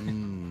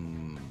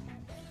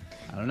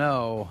 I don't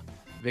know.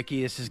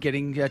 Vicky, this is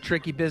getting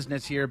tricky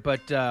business here,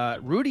 but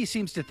Rudy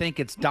seems to think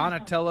it's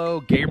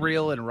Donatello,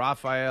 Gabriel, and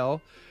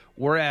Raphael,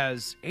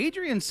 whereas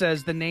Adrian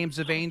says the names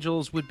of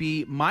angels would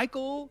be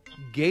Michael,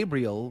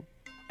 Gabriel,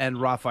 and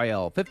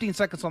Raphael. 15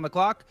 seconds on the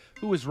clock.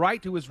 Who is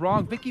right? Who is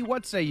wrong? Vicky,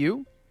 what say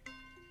you?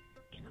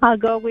 I'll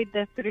go with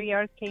the 3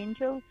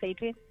 archangels,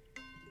 Adrian.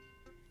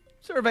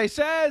 Survey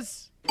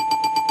says...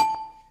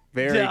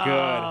 Very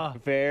Duh.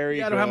 good. Very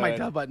good. I don't have my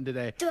duh button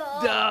today.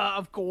 Duh,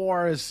 of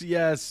course.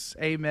 Yes.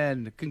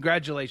 Amen.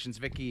 Congratulations,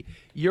 Vicky.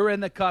 You're in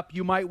the cup.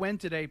 You might win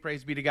today.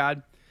 Praise be to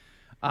God.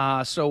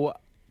 So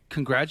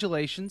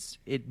congratulations.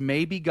 It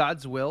may be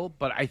God's will,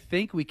 but I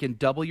think we can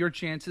double your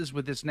chances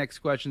with this next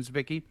question,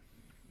 Vicky.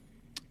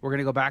 We're going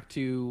to go back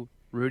to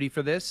Rudy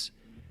for this.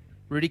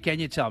 Rudy, can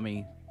you tell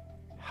me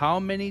how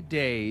many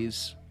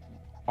days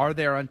are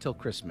there until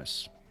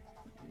Christmas?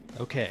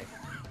 Okay.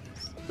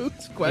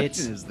 Whose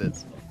question is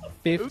this?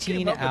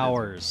 15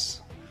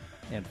 hours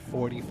and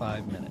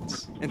 45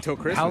 minutes. Until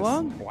Christmas. How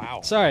long?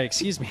 Wow. Sorry,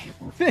 excuse me.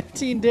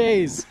 15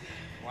 days.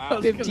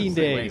 Wow. 15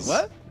 days. Wait,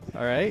 what?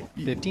 All right.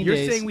 15 You're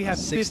days. saying we have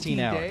 16 15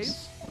 hours.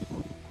 days?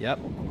 Yep.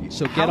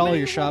 So How get all many-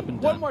 your shopping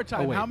done. One more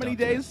time. Oh, wait, How many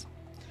don't do it. days?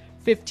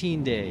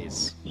 15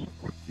 days.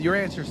 Your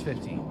answer is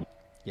 15.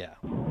 Yeah.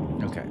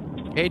 Okay.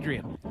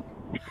 Adrian.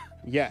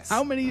 Yes.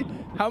 How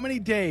many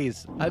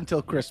days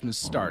until Christmas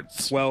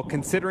starts? Well,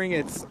 considering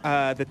it's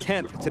the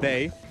 10th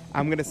today,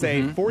 I'm going to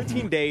say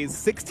 14 days,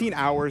 16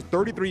 hours,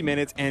 33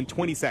 minutes, and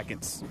 20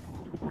 seconds.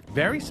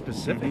 Very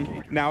specific.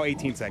 Adrian. Now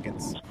 18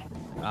 seconds.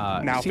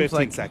 Now seems 15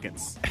 like-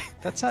 seconds.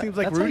 That's how, Seems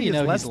like that's how Rudy you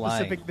know is less he's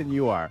lying. specific than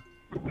you are.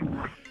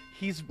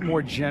 He's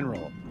more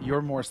general.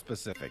 You're more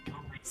specific.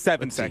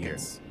 7 Let's see here.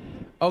 seconds.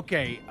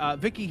 Okay,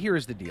 Vicky, here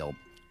is the deal.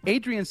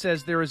 Adrian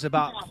says there is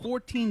about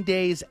 14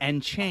 days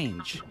and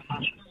change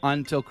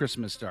until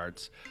Christmas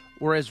starts,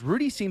 whereas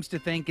Rudy seems to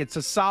think it's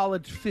a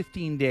solid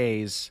 15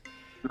 days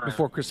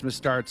before Christmas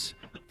starts.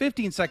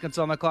 15 seconds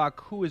on the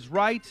clock. Who is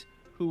right?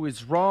 Who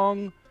is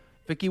wrong?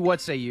 Vicky, what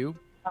say you?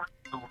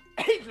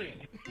 Adrian!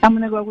 I'm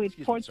going to go with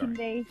 14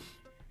 days.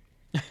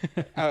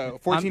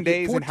 14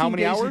 days and how 14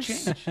 many days and hours?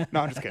 change. No,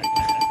 I'm just kidding.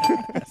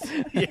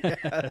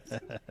 Yes.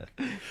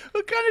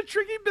 What kind of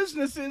tricky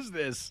business is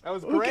this? That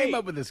was Who great. came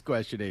up with this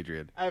question,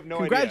 Adrian? I have no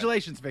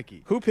Congratulations,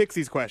 Vicky. Who picks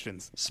these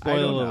questions? I don't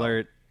Spoiler know.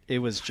 alert, it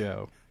was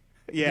Joe.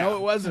 Yeah. No,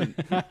 it wasn't.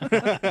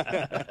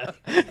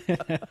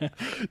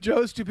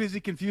 Joe's too busy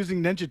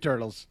confusing Ninja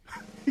Turtles.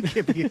 He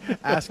can't be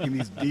asking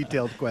these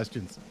detailed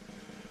questions.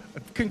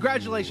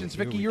 Congratulations,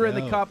 Vicky. You're in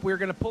the cup. We're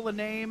going to pull a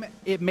name.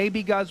 It may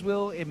be God's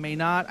will. It may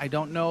not. I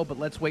don't know, but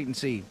let's wait and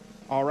see.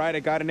 All right,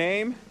 I got a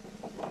name.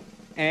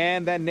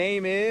 And that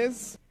name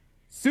is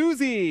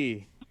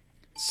Susie.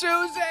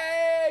 Susie!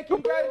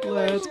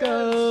 Congratulations! Let's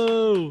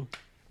go.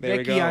 There we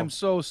Vicky, go. I'm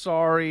so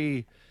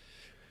sorry.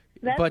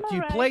 That's But all you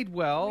right. played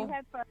well. We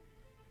had fun.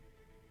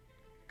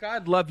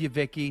 God love you,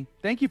 Vicky.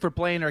 Thank you for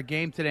playing our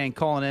game today and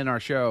calling in our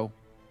show.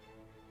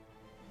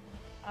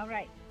 All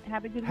right.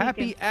 Have a good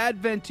Happy weekend.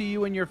 Advent to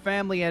you and your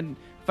family, and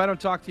if I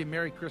don't talk to you,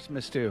 Merry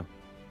Christmas too.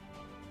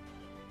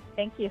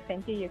 Thank you.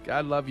 Thank you.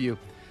 God love you.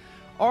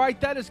 All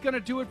right, that is going to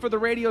do it for the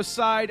radio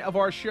side of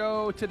our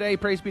show today.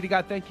 Praise be to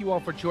God. Thank you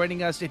all for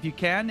joining us. If you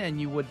can and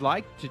you would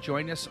like to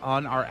join us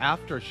on our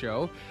after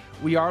show,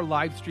 we are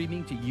live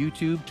streaming to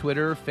YouTube,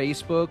 Twitter,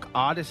 Facebook,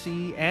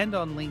 Odyssey, and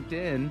on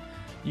LinkedIn.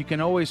 You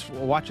can always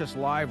watch us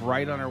live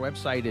right on our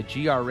website at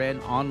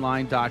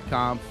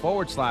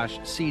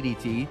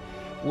grnonline.com/CDT,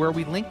 where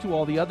we link to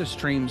all the other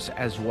streams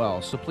as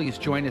well. So please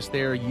join us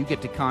there. You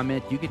get to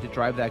comment. You get to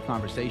drive that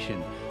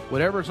conversation.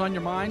 Whatever's on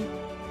your mind,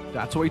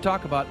 that's what we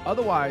talk about.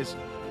 Otherwise,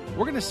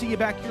 we're going to see you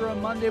back here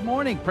on Monday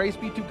morning. Praise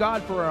be to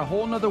God for a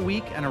whole nother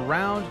week and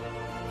around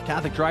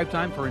Catholic Drive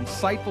Time for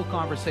insightful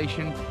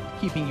conversation,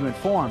 keeping you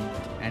informed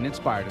and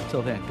inspired.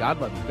 Until then, God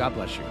love you. God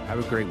bless you. Have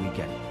a great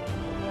weekend.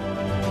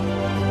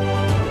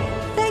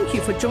 Thank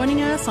you for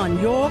joining us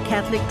on Your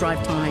Catholic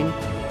Drive Time,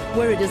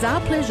 where it is our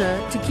pleasure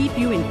to keep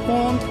you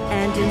informed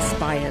and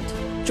inspired.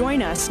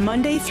 Join us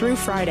Monday through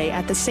Friday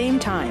at the same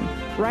time,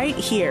 right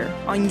here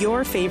on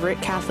your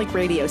favorite Catholic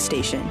radio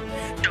station.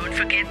 Don't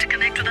forget to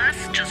connect with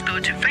us. Just go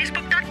to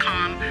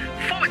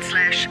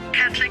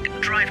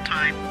facebook.com/Catholic Drive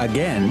Time.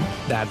 Again,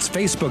 that's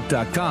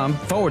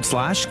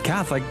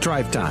facebook.com/Catholic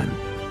Drive Time.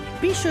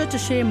 Be sure to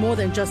share more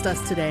than just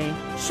us today.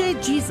 Share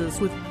Jesus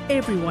with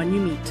everyone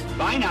you meet.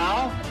 Bye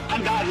now,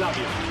 and God love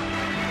you.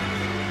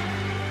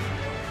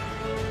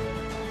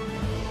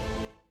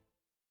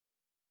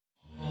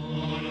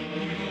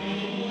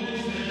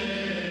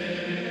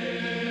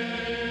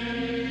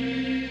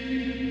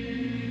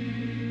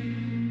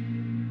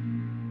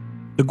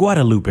 The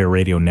Guadalupe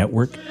Radio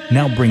Network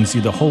now brings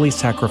you the Holy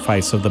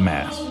Sacrifice of the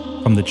Mass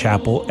from the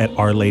chapel at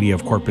Our Lady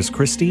of Corpus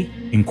Christi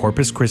in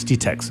Corpus Christi,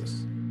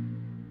 Texas.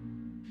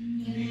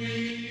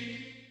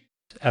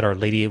 At Our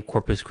Lady of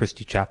Corpus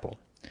Christi Chapel.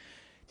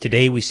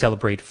 Today we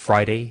celebrate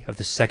Friday of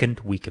the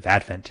second week of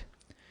Advent.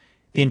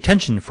 The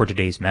intention for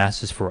today's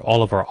Mass is for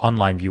all of our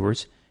online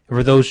viewers and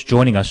for those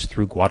joining us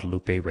through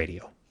Guadalupe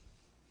Radio.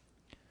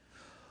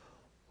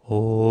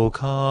 O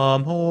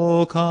come,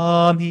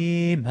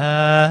 Emmanuel,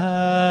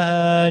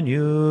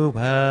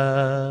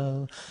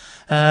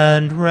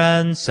 and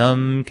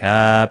ransom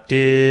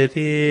captive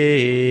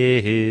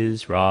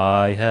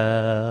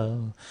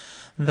Israel,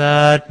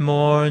 that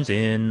mourns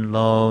in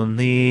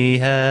lonely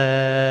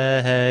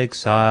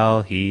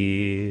exile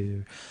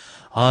here,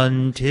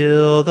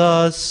 until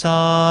the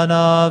Son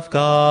of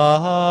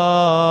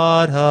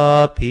God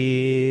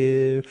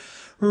appear.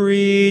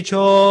 Rejoice,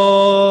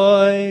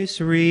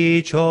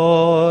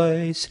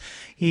 rejoice,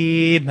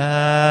 Emmanuel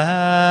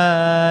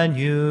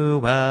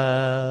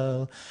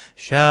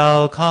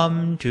shall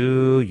come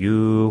to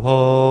you,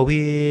 O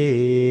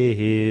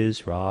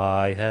Israel.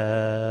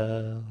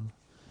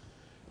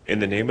 In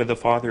the name of the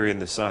Father,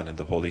 and the Son, and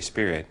the Holy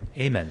Spirit.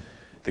 Amen.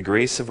 The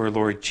grace of our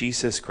Lord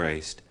Jesus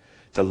Christ,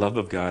 the love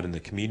of God, and the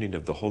communion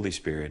of the Holy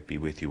Spirit be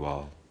with you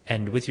all.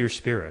 And with your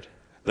spirit.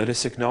 Let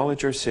us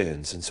acknowledge our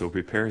sins, and so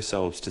prepare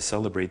ourselves to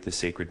celebrate the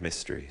sacred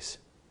mysteries.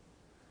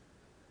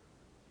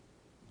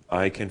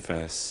 I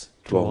confess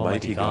to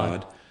Almighty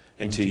God,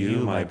 and to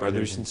you, my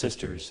brothers and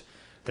sisters,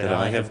 that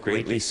I have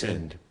greatly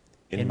sinned,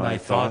 in my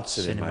thoughts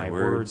and in my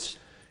words,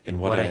 in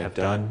what I have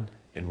done,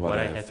 in what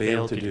I have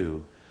failed to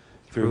do,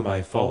 through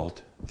my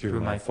fault,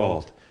 through my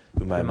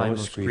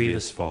most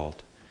grievous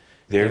fault.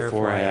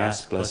 Therefore I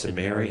ask Blessed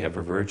Mary,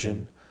 ever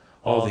Virgin,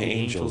 all the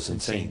angels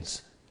and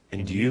saints,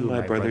 and you,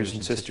 my brothers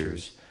and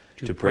sisters,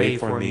 to pray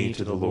for me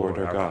to the Lord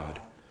our God.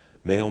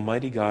 May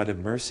Almighty God have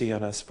mercy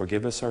on us,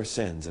 forgive us our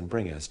sins, and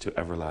bring us to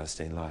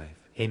everlasting life.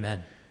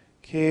 Amen.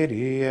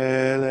 Kyrie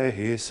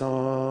eleison.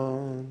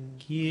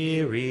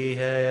 Kyrie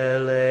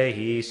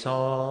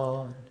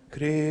eleison.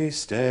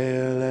 Christe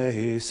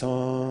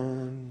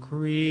eleison.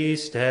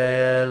 Christe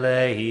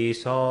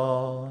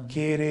eleison.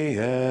 Kyrie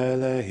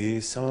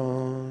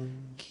eleison.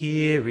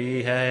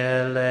 Kyrie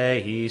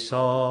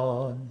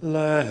eleison.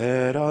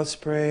 Let us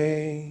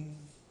pray.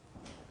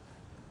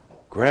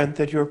 Grant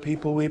that your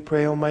people, we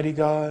pray, Almighty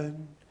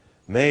God,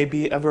 may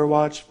be ever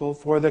watchful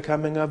for the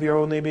coming of your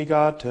only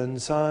begotten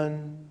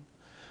Son,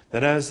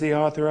 that as the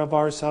author of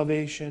our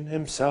salvation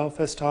himself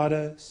has taught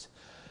us,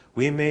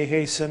 we may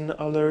hasten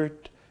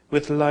alert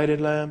with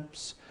lighted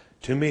lamps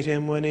to meet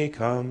him when he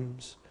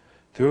comes,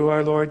 through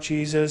our Lord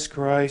Jesus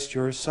Christ,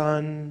 your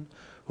Son,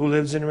 who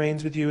lives and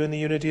reigns with you in the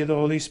unity of the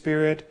Holy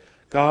Spirit,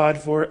 God,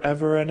 for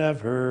ever and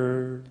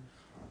ever.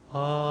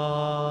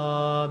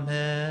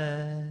 Amen.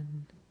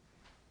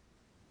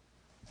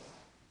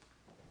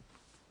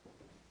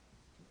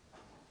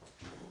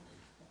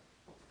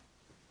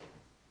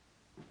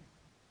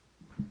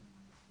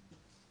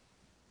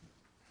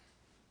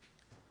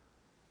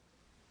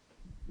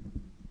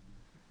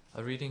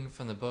 A reading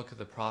from the book of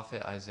the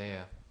prophet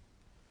Isaiah.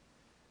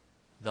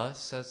 Thus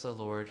says the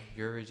Lord,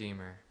 your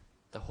Redeemer,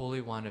 the Holy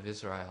One of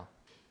Israel.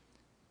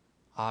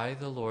 I,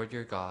 the Lord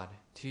your God,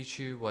 teach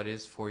you what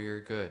is for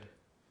your good,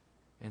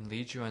 and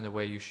lead you on the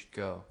way you should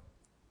go.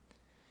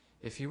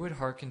 If you would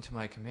hearken to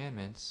my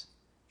commandments,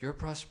 your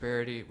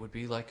prosperity would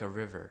be like a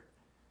river,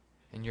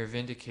 and your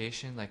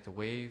vindication like the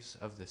waves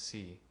of the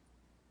sea.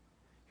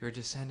 Your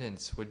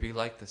descendants would be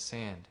like the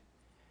sand,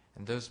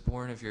 and those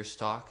born of your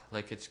stock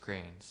like its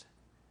grains,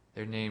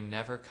 their name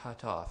never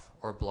cut off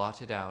or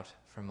blotted out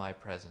from my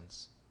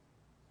presence.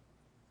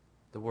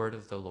 The word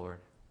of the Lord.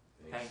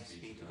 Thanks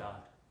be to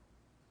God.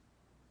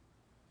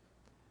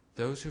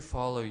 Those who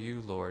follow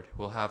you, Lord,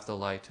 will have the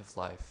light of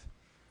life.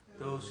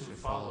 Those who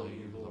follow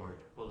you, Lord,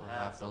 will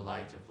have the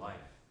light of life.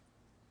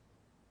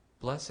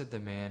 Blessed the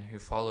man who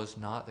follows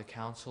not the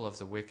counsel of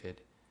the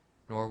wicked,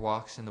 nor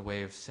walks in the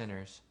way of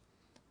sinners,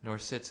 nor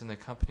sits in the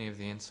company of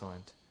the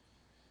insolent,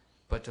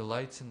 but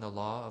delights in the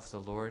law of the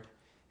Lord,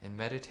 and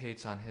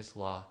meditates on his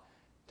law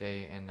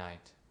day and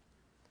night.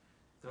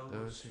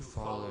 Those who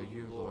follow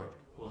you, Lord,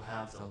 will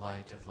have the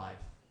light of life.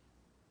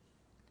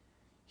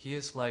 He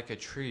is like a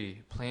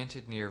tree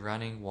planted near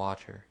running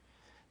water,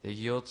 that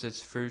yields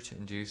its fruit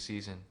in due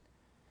season,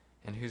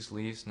 and whose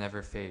leaves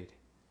never fade.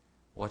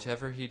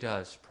 Whatever he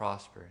does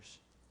prospers.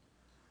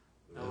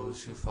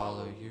 Those who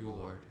follow you,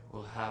 Lord,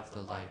 will have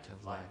the light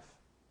of life.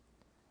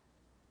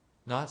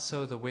 Not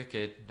so the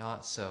wicked,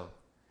 not so.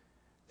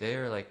 They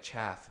are like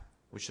chaff,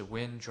 which the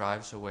wind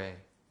drives away.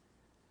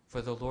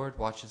 For the Lord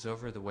watches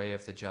over the way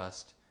of the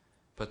just,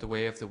 but the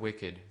way of the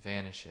wicked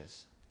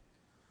vanishes.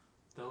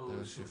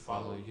 Those who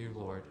follow you,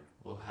 Lord,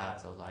 will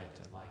have the light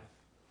of life.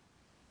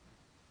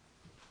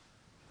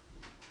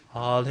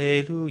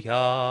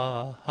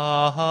 Alleluia,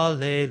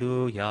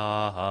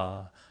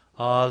 alleluia,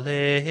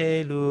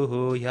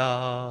 alleluia,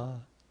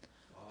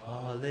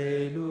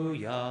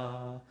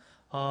 alleluia,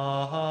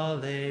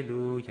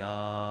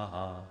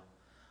 alleluia,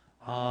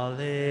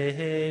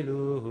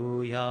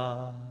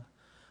 alleluia.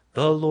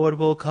 The Lord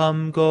will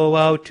come, go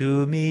out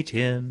to meet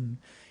him.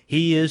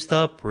 He is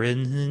the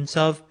Prince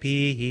of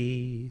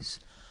Peace.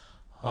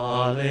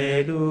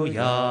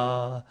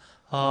 Alleluia,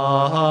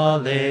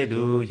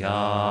 alleluia,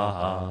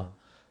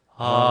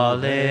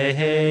 alleluia.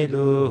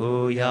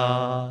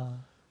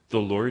 The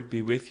Lord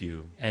be with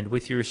you. And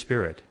with your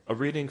spirit. A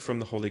reading from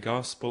the Holy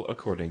Gospel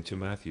according to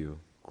Matthew.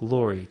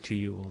 Glory to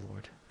you, O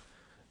Lord.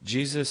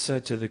 Jesus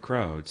said to the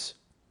crowds,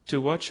 "To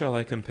what shall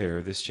I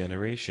compare this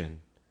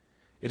generation?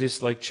 It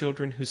is like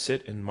children who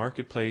sit in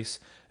marketplace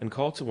and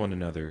call to one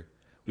another,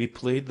 'We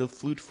played the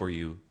flute for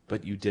you,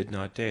 but you did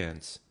not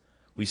dance.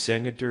 We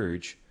sang a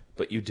dirge,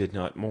 but you did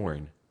not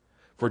mourn.'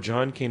 For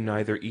John came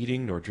neither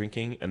eating nor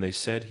drinking, and they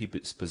said he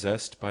was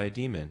possessed by a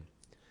demon.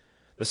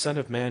 The Son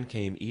of Man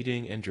came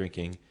eating and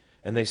drinking,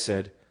 and they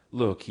said,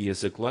 'Look, he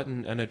is a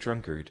glutton and a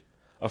drunkard,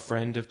 a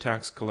friend of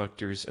tax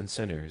collectors and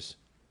sinners.'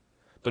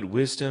 But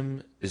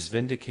wisdom is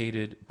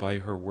vindicated by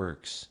her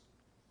works."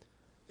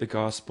 The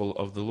Gospel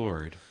of the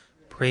Lord.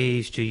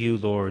 Praise to you,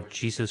 Lord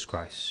Jesus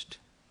Christ.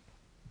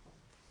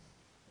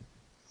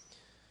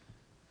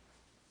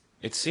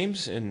 It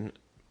seems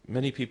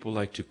many people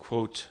like to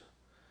quote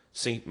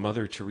Saint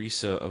Mother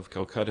Teresa of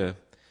Calcutta,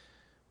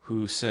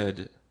 who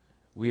said,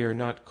 "We are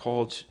not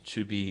called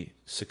to be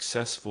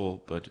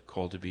successful, but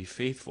called to be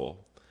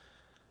faithful,"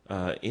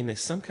 in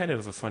some kind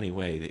of a funny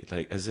way,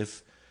 like as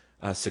if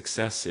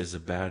success is a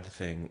bad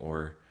thing,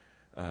 or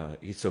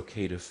it's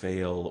okay to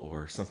fail,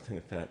 or something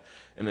like that.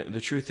 And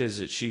the truth is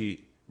that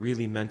she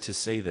really meant to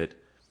say that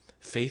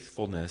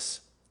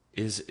faithfulness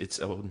is its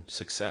own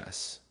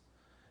success,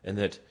 and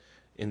that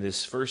in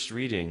this first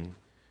reading,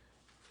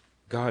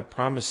 God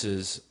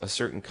promises a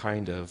certain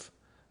kind of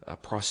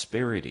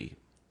prosperity.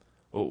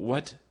 Well,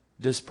 what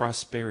does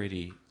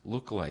prosperity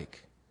look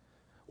like?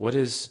 What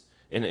is,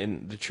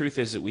 and the truth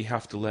is that we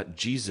have to let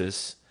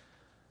Jesus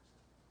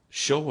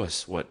show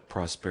us what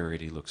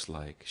prosperity looks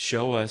like,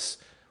 show us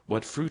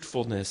what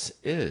fruitfulness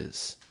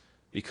is,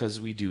 because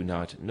we do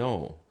not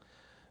know.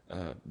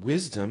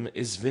 Wisdom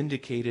is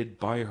vindicated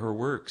by her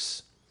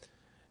works.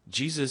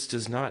 Jesus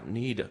does not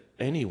need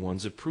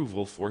anyone's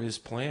approval for his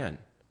plan.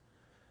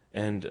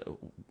 And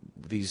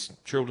these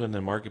children in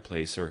the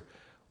marketplace are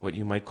what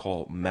you might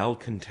call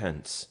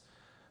malcontents,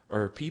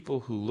 or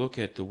people who look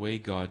at the way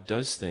God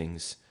does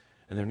things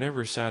and they're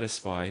never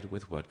satisfied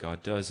with what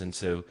God does, and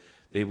so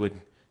they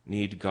would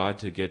need God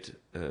to get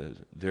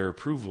their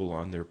approval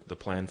on the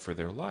plan for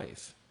their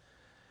life.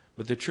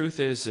 But the truth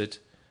is that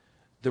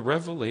the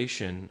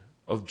revelation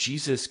of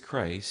Jesus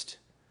Christ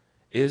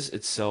is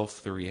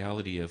itself the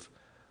reality of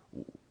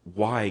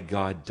why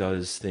God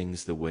does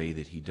things the way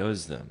that he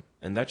does them.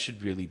 And that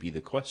should really be the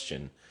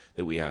question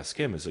that we ask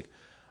him, is like,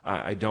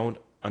 I don't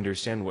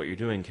understand what you're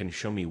doing. Can you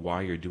show me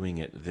why you're doing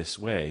it this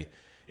way?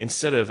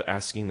 Instead of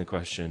asking the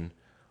question,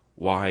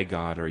 why,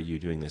 God, are you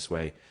doing this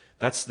way?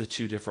 That's the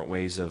two different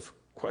ways of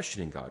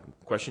questioning God.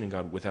 Questioning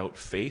God without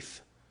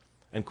faith,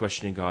 and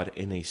questioning God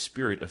in a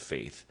spirit of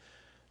faith.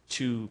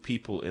 Two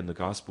people in the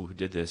gospel who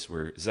did this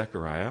were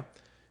Zechariah,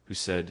 who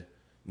said,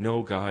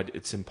 "No, God,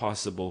 it's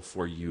impossible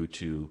for you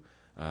to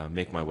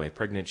make my wife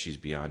pregnant. She's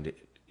beyond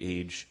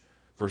age,"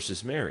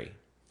 versus Mary.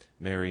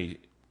 Mary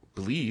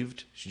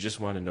believed, she just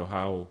wanted to know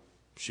how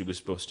she was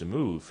supposed to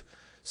move.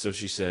 So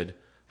she said,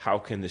 "How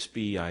can this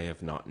be? I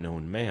have not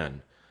known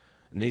man."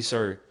 And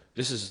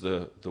this is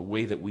the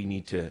way that we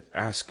need to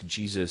ask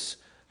Jesus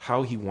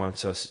how he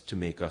wants us to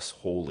make us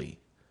holy,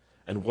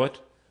 and what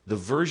the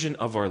version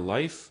of our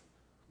life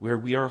where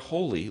we are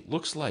holy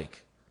looks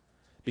like.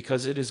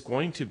 because it is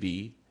going to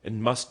be,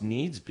 and must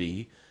needs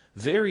be,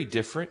 very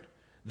different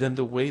than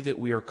the way that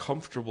we are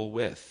comfortable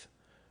with.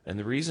 And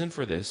the reason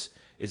for this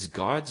is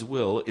God's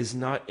will is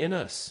not in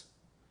us.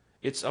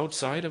 It's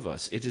outside of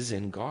us. It is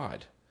in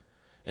God.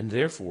 And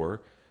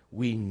therefore,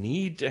 we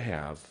need to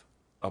have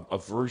a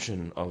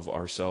version of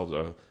ourselves,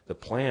 the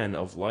plan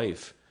of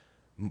life,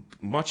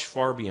 much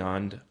far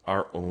beyond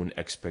our own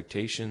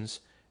expectations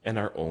and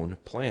our own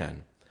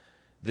plan.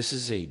 This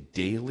is a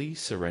daily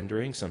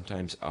surrendering,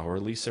 sometimes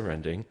hourly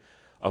surrendering,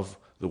 of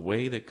the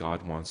way that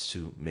God wants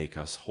to make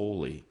us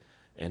holy.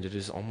 And it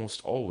is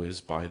almost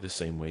always by the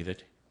same way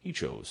that he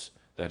chose,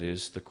 that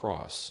is, the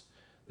cross.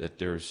 That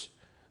there's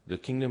the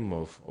kingdom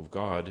of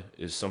God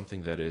is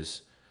something that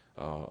is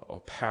a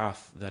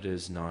path that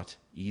is not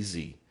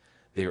easy.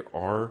 There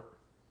are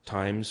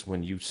times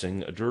when you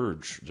sing a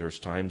dirge. There's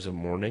times of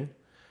mourning,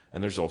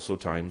 and there's also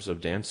times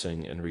of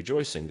dancing and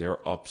rejoicing. There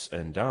are ups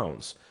and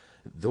downs.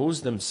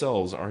 Those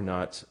themselves are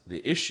not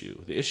the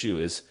issue. The issue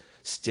is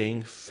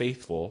staying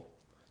faithful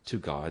to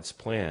God's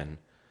plan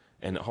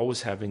and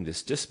always having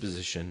this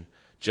disposition,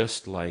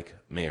 just like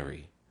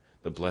Mary,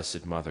 the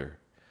Blessed Mother,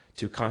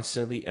 to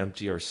constantly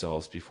empty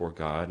ourselves before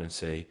God and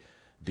say,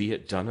 "Be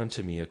it done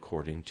unto me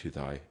according to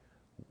thy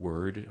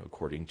word,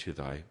 according to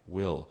thy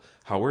will."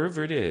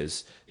 However it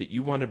is that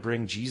you want to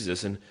bring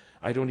Jesus, and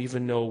I don't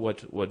even know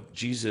what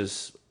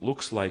Jesus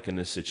looks like in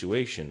this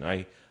situation.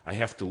 I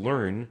have to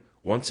learn,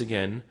 once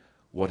again,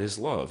 what is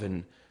love.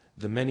 And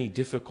the many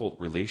difficult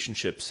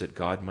relationships that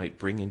God might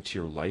bring into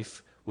your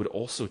life would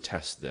also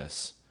test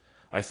this.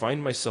 I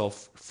find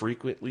myself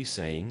frequently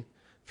saying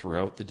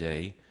throughout the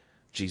day,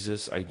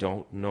 "Jesus, I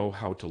don't know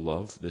how to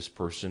love this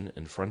person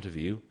in front of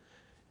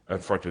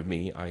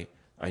me. I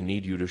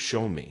need you to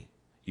show me.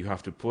 You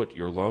have to put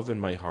your love in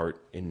my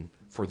heart in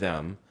for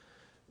them,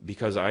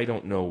 because I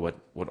don't know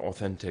what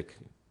authentic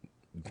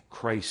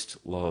Christ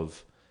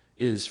love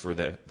is for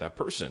that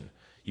person.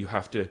 You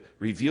have to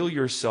reveal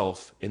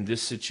yourself in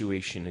this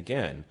situation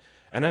again."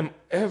 And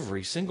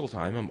every single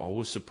time I'm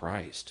always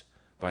surprised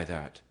by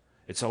that.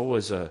 It's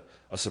always a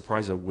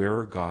surprise of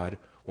where God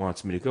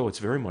wants me to go. It's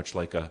very much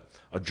like a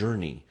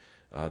journey.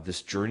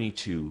 This journey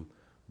to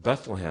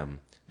Bethlehem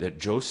that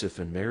Joseph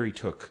and Mary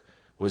took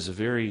was a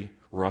very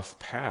rough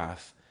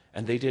path,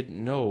 and they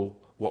didn't know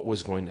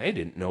they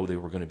didn't know they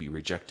were going to be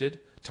rejected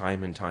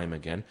time and time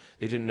again.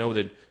 They didn't know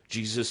that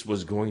Jesus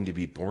was going to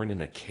be born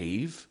in a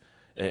cave.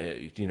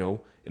 In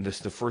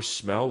the first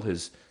smell,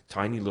 his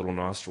tiny little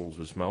nostrils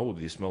would smell with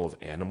the smell of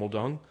animal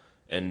dung.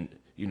 And,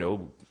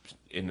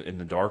 in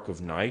the dark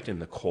of night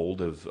and the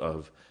cold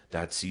of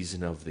that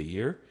season of the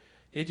year,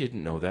 they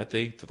didn't know that.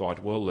 They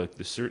thought, well,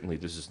 look, certainly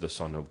this is the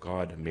Son of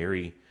God.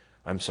 Mary,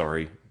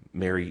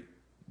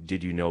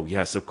 did you know?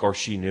 Yes, of course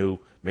she knew.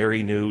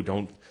 Mary knew.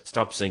 Don't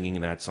stop singing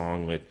that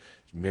song with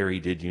Mary,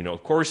 did you know?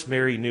 Of course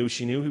Mary knew.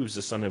 She knew he was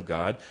the Son of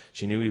God.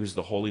 She knew he was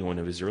the Holy One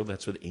of Israel.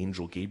 That's what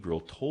Angel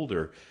Gabriel told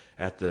her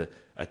at the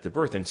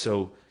birth. And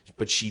so,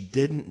 but she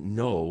didn't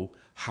know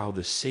how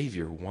the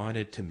Savior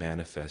wanted to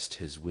manifest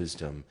his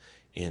wisdom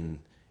in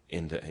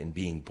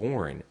being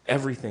born.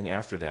 Everything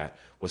after that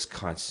was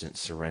constant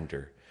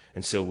surrender.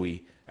 And so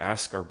we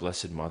ask our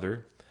Blessed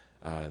Mother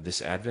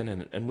this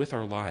Advent and with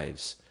our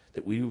lives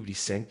that we would be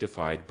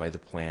sanctified by the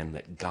plan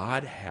that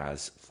God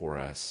has for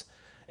us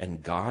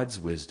and God's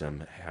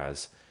wisdom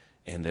has,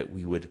 and that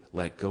we would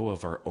let go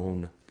of our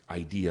own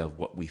idea of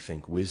what we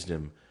think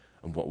wisdom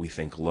and what we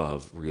think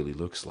love really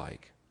looks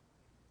like.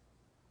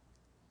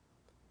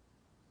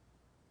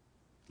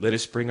 Let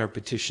us bring our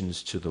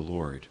petitions to the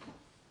Lord.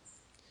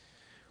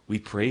 We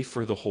pray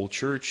for the whole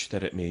church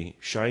that it may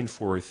shine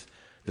forth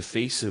the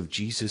face of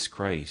Jesus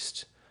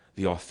Christ,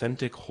 the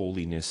authentic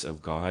holiness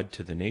of God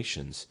to the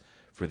nations.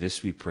 For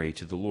this we pray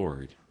to the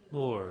Lord.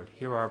 Lord,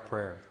 hear our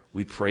prayer.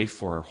 We pray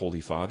for our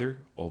Holy Father,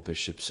 all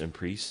bishops and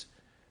priests,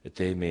 that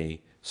they may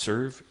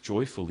serve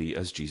joyfully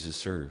as Jesus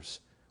serves.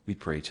 We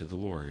pray to the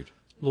Lord.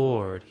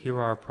 Lord,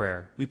 hear our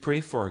prayer. We pray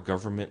for our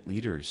government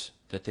leaders,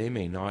 that they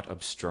may not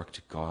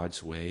obstruct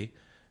God's way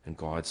and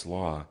God's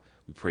law.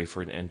 We pray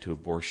for an end to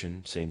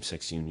abortion,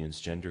 same-sex unions,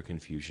 gender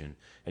confusion,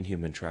 and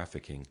human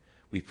trafficking.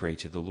 We pray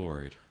to the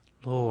Lord.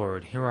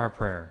 Lord, hear our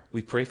prayer.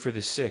 We pray for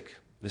the sick,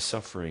 the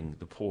suffering,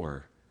 the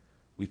poor.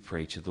 We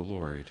pray to the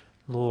Lord.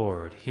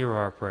 Lord, hear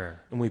our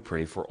prayer. And we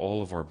pray for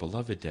all of our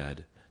beloved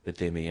dead, that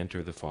they may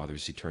enter the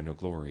Father's eternal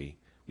glory.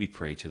 We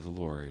pray to the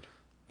Lord.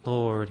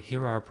 Lord,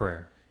 hear our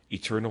prayer.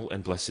 Eternal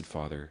and blessed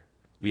Father,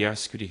 we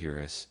ask you to hear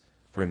us,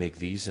 for we make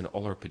these and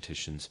all our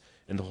petitions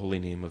in the holy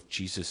name of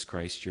Jesus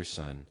Christ, your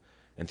Son,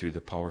 and through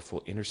the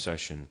powerful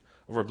intercession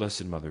of our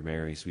Blessed Mother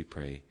Mary, we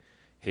pray.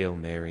 Hail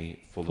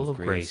Mary, full of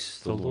grace,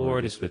 the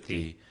Lord is with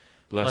thee.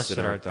 Blessed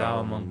art thou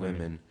among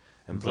women,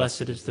 and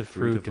blessed is the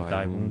fruit of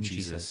thy womb,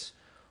 Jesus.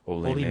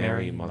 Holy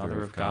Mary,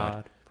 Mother of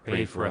God,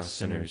 pray for us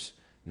sinners,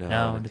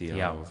 now and at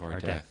the hour of our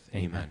death.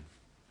 Amen.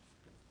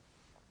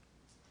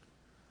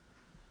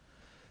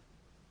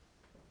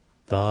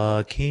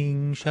 The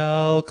King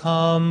shall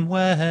come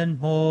when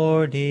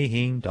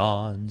morning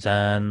dawns,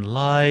 and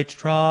light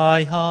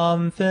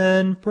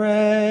triumphant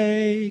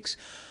breaks,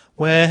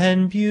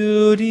 when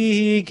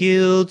beauty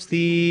gilds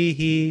the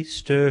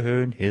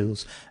eastern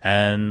hills,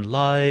 and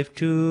life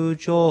to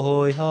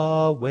joy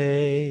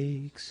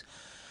awakes.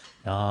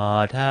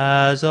 Not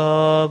as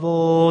of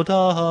old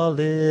a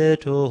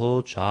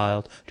little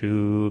child,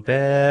 to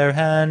bear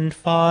and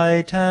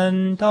fight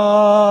and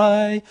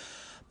die,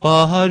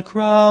 but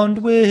crowned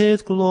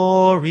with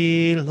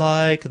glory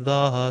like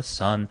the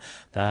sun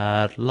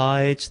that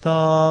lights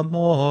the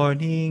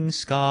morning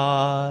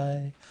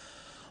sky.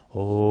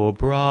 O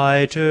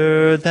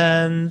brighter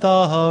than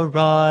the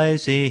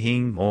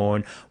rising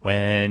morn,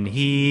 when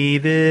he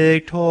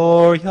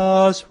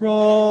victorious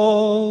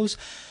rose,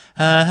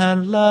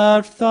 and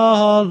left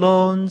the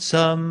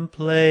lonesome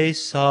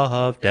place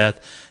of death,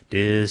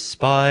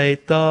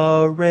 despite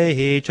the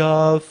rage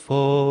of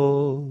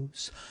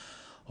foes.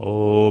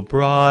 O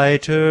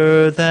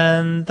brighter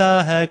than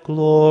that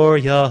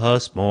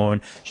glorious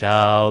morn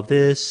shall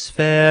this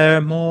fair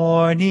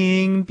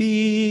morning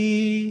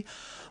be,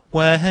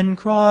 when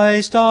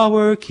Christ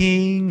our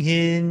King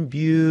in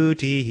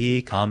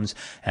beauty comes,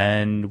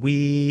 and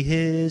we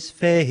his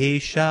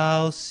face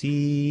shall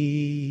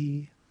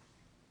see.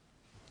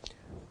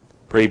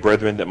 Pray,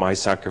 brethren, that my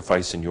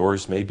sacrifice and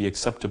yours may be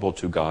acceptable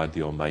to God,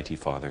 the Almighty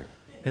Father.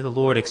 May the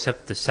Lord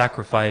accept the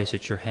sacrifice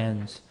at your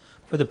hands,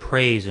 for the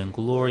praise and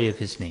glory of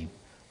his name,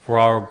 for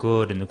our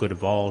good and the good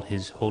of all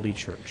his holy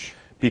church.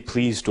 Be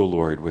pleased, O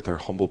Lord, with our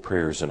humble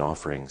prayers and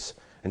offerings,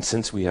 and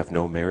since we have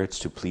no merits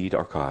to plead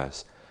our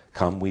cause,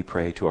 come, we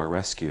pray, to our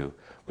rescue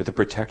with the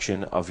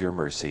protection of your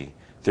mercy,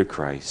 through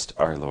Christ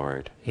our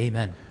Lord.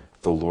 Amen.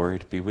 The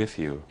Lord be with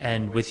you.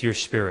 And with your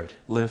spirit.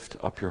 Lift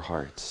up your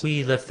hearts.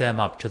 We lift them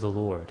up to the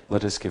Lord.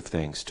 Let us give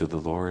thanks to the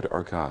Lord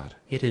our God.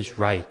 It is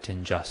right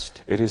and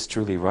just. It is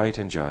truly right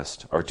and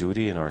just, our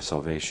duty and our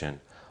salvation,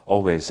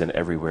 always and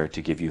everywhere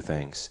to give you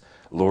thanks,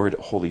 Lord,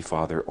 Holy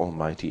Father,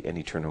 Almighty and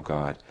eternal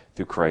God,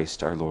 through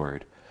Christ our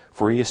Lord.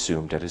 For he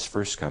assumed at his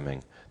first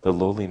coming the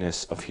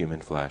lowliness of human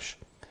flesh,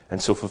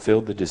 and so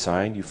fulfilled the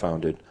design you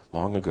founded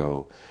long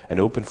ago, and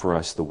opened for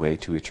us the way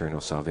to eternal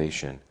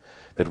salvation,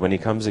 that when he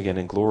comes again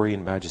in glory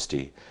and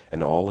majesty,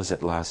 and all is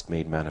at last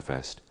made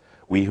manifest,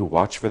 we who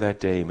watch for that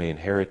day may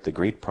inherit the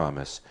great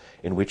promise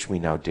in which we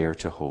now dare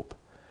to hope.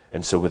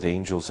 And so with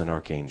angels and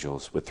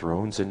archangels, with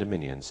thrones and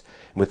dominions,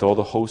 and with all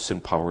the hosts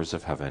and powers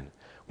of heaven,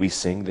 we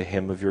sing the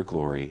hymn of your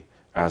glory,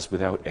 as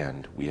without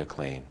end we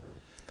acclaim.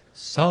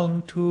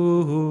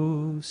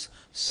 Sanctus,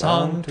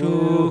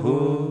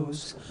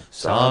 Sanctus,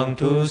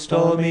 Sanctus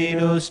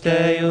Dominus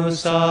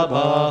Deus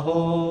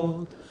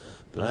Sabaoth,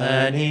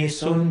 pleni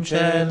sunt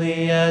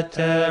celi et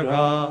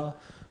terra,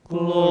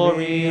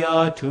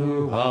 gloria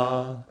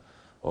tua,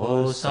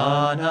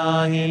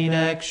 Hosanna in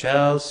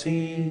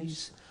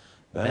excelsis,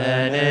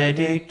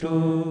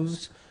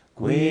 benedictus,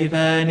 qui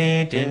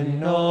venit in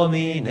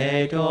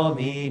nomine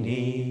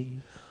Domini,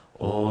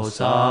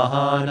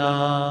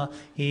 Hosanna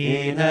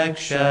in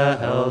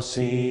excelsis.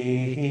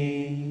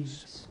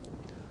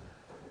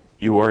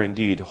 You are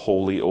indeed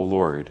holy, O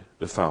Lord,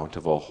 the fount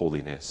of all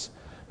holiness.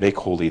 Make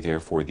holy,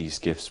 therefore, these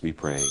gifts, we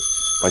pray,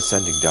 by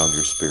sending down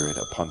your Spirit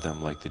upon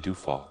them like the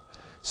dewfall,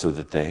 so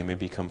that they may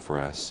become for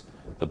us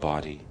the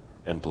body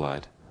and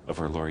blood of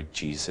our Lord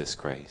Jesus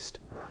Christ.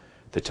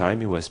 The time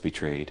he was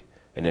betrayed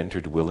and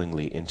entered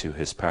willingly into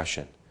his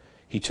passion,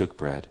 he took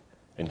bread,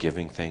 and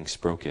giving thanks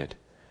broke it,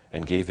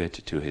 and gave it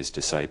to his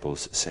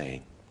disciples,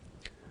 saying,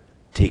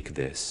 Take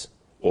this,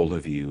 all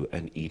of you,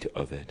 and eat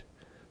of it,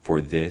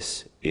 for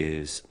this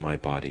is my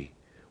body,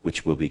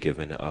 which will be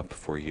given up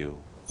for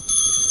you.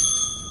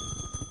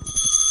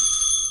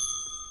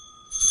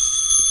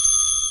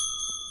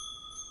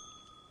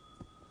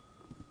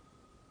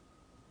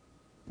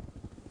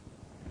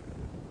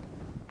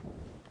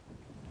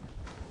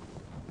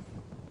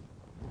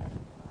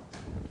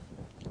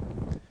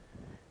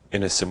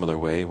 In a similar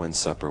way, when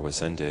supper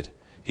was ended,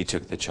 he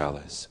took the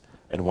chalice,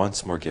 and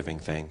once more giving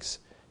thanks,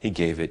 he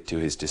gave it to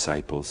his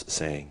disciples,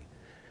 saying,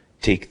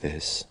 Take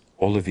this,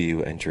 all of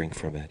you, and drink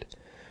from it,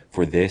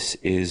 for this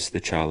is the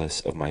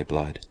chalice of my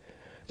blood,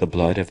 the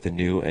blood of the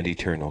new and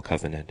eternal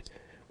covenant,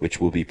 which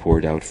will be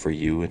poured out for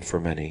you and for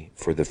many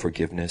for the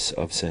forgiveness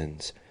of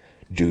sins.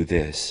 Do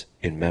this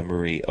in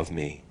memory of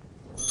me.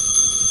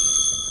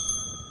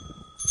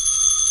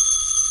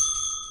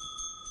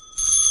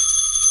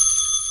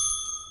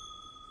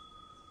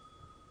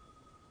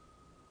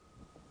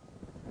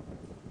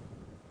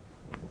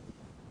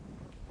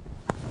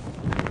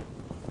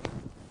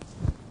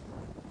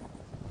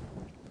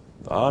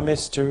 A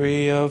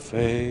mystery of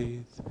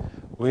faith,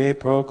 we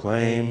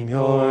proclaim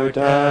your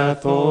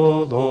death,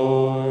 O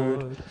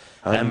Lord,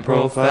 and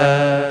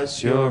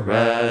profess your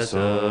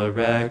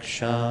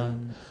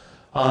resurrection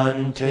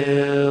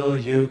until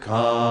you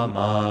come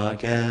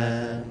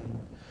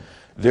again.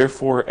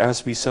 Therefore,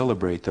 as we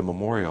celebrate the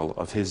memorial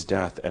of his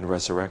death and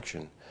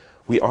resurrection,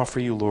 we offer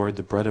you, Lord,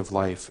 the bread of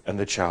life and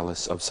the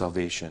chalice of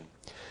salvation,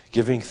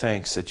 giving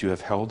thanks that you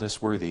have held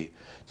us worthy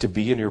to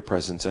be in your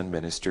presence and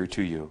minister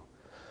to you.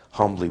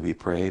 Humbly we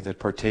pray that,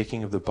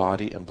 partaking of the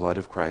body and blood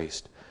of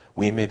Christ,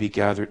 we may be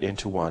gathered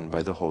into one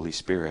by the Holy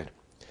Spirit.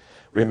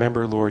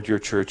 Remember, Lord, your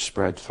church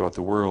spread throughout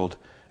the world,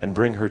 and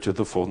bring her to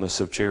the fullness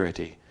of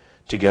charity,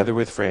 together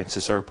with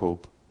Francis our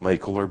Pope,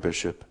 Michael our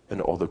Bishop,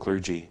 and all the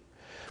clergy.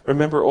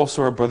 Remember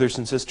also our brothers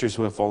and sisters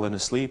who have fallen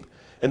asleep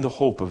in the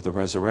hope of the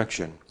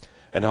resurrection,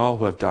 and all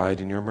who have died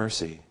in your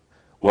mercy.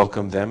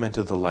 Welcome them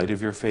into the light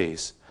of your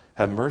face.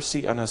 Have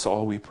mercy on us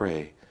all, we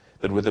pray,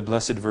 that with the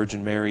Blessed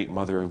Virgin Mary,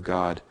 Mother of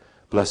God,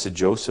 blessed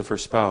Joseph, her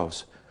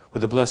spouse,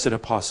 with the blessed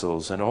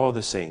apostles and all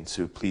the saints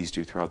who pleased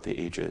you throughout the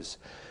ages,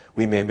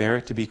 we may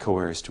merit to be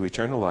co-heirs to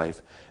eternal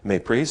life, and may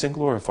praise and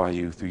glorify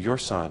you through your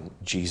Son,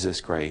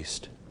 Jesus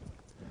Christ.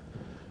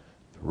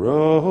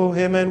 Through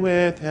him and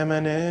with him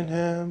and in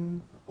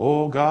him,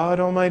 O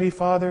God, Almighty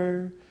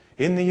Father,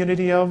 in the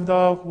unity of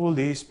the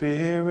Holy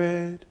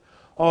Spirit,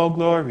 all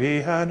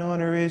glory and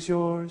honor is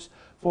yours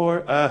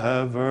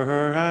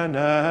forever and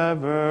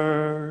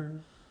ever.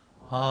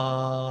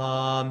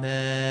 Amen.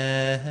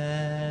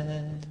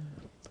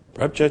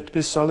 Projet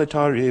bis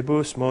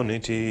solitaribus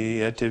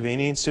moniti et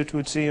divini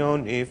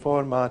institutioni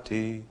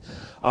formati,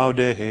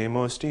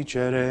 audemus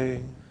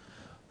dicere,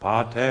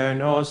 Pater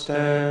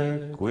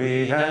noster,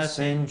 qui es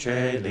in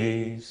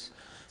celis,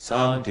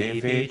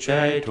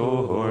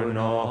 sanctificetur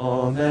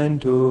nomen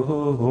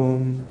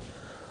tuum,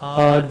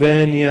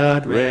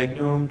 adveniat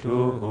regnum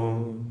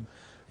tuum,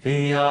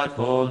 fiat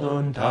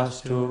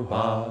voluntas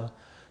tua,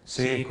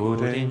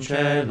 sicut in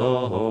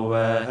cielo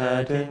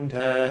et in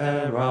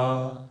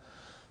terra.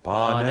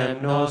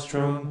 Panem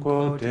nostrum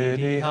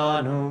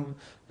quotidianum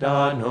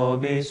da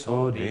nobis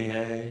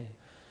hodie,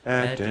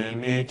 et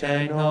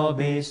dimitte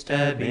nobis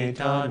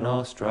debita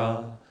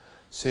nostra,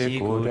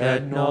 sicut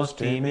et nos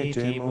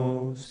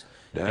dimittimus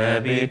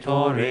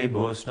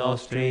debitoribus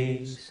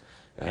nostris,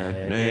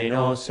 et ne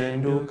nos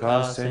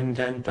inducas in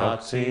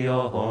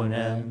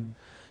tentationem,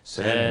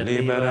 sed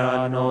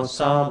libera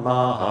nos a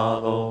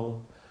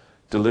malo.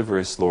 Deliver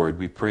us, Lord,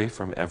 we pray,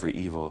 from every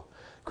evil.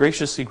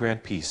 Graciously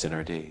grant peace in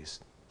our days,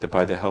 that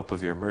by the help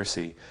of your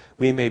mercy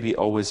we may be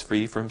always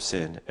free from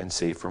sin and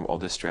safe from all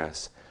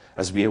distress,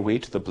 as we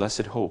await the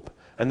blessed hope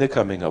and the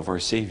coming of our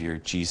Savior,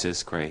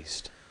 Jesus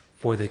Christ.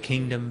 For the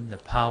kingdom, the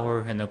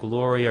power, and the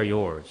glory are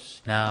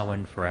yours, now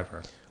and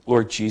forever.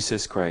 Lord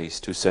Jesus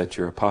Christ, who said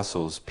to your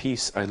apostles,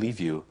 Peace I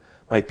leave you,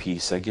 my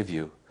peace I give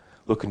you,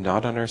 look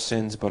not on our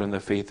sins but on the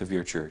faith of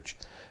your church,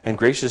 and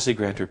graciously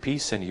grant her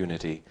peace and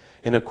unity,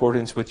 in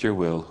accordance with your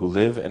will, who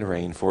live and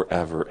reign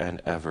forever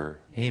and ever.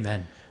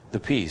 Amen. The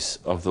peace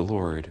of the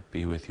Lord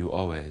be with you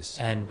always.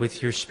 And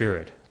with your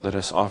spirit. Let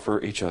us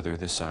offer each other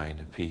the sign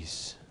of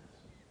peace.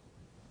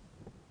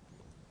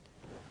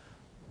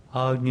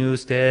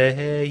 Agnus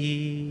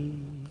Dei,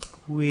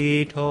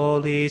 qui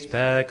tollis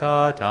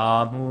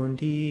peccata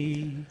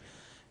mundi,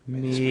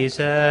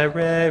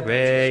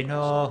 miserere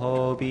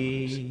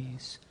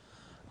nobis.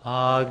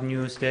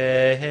 Agnus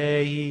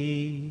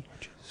Dei,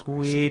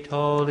 qui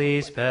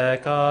tollis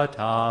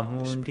peccata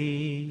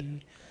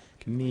mundi,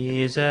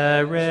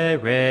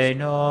 miserere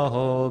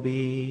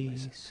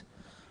nobis.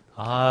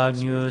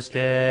 Agnus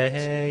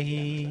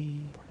Dei,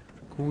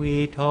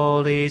 qui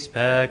tollis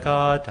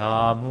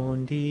peccata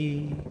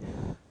mundi,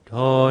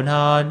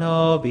 dona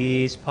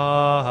nobis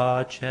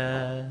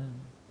pacem.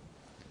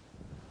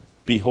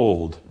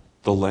 Behold,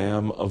 the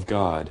Lamb of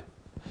God.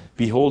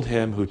 Behold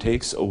him who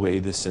takes away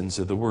the sins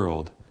of the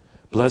world.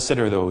 Blessed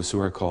are those who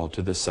are called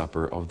to the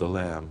supper of the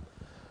Lamb.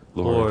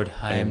 Lord,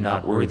 I am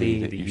not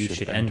worthy that you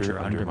should enter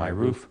under my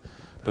roof,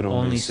 but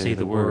only say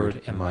the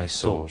word, and my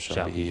soul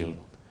shall be healed.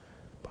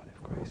 Body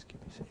of Christ,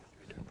 give me safe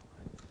eternal life.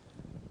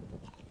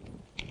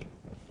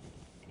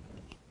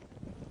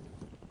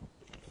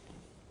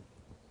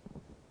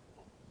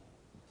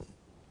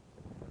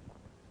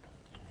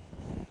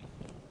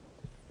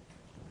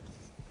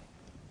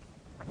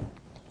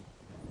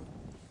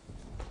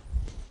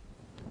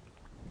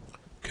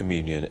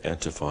 Communion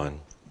Antiphon.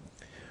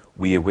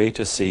 We await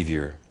a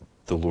Savior,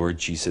 the Lord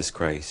Jesus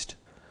Christ,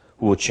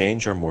 who will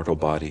change our mortal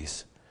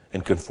bodies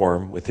and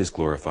conform with his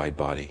glorified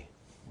body.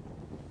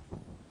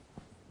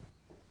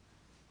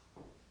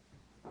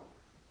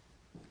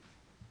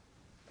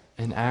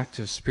 An act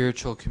of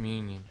spiritual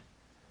communion.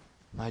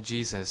 My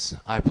Jesus,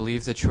 I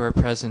believe that you are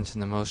present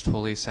in the most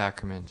holy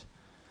sacrament.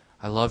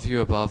 I love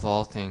you above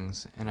all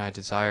things, and I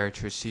desire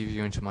to receive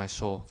you into my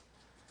soul.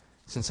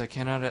 Since I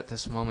cannot at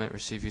this moment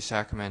receive you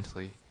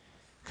sacramentally,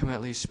 come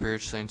at least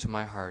spiritually into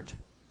my heart.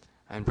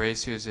 I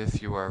embrace you as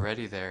if you were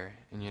already there,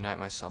 and unite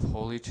myself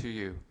wholly to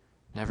you.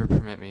 Never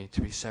permit me to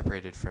be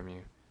separated from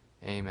you.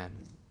 Amen.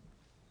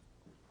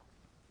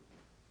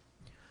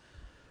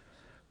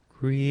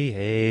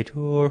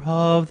 Creator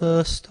of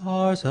the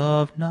stars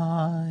of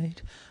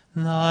night,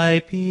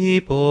 thy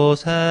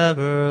people's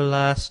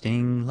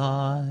everlasting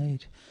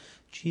light,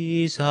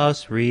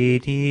 Jesus,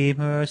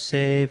 Redeemer,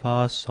 save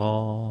us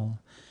all,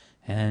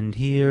 and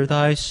hear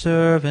thy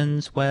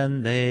servants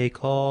when they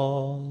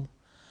call.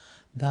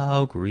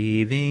 Thou,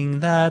 grieving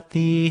that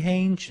the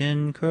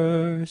ancient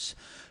curse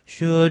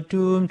should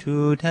doom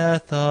to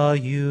death the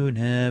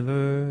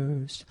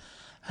universe,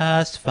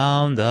 hast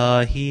found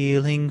the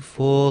healing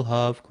full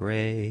of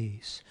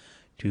grace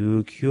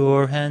to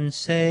cure and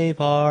save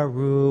our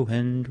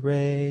ruined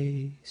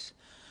race.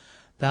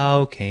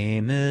 Thou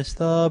camest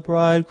the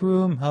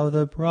bridegroom of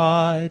the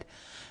bride,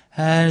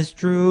 as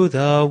drew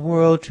the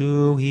world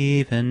to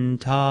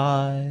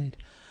eventide,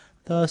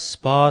 the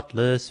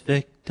spotless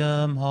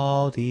victim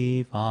all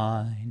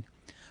divine,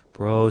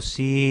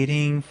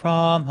 proceeding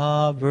from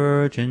a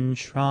virgin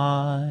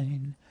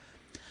shrine,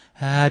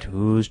 at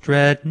whose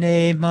dread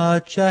name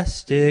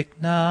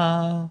majestic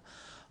now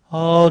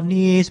all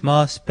knees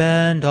must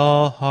bend,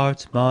 all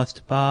hearts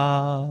must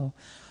bow,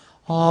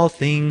 all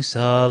things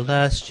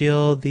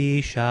celestial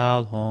thee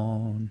shall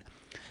own,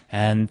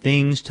 and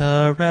things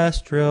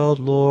terrestrial,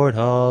 Lord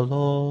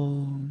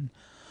alone.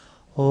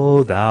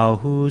 O thou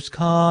whose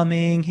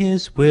coming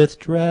is with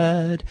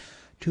dread,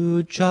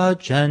 to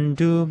judge and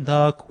doom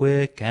the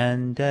quick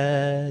and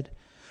dead,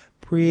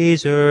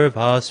 preserve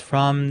us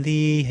from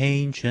the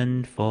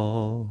ancient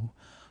foe,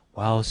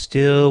 while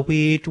still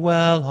we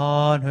dwell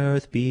on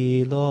earth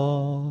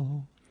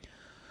below.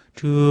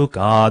 To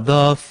God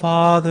the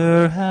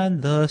Father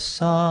and the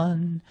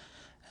Son,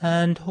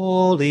 and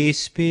Holy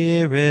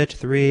Spirit,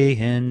 three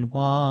in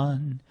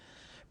one,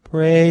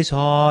 praise,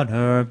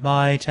 honor,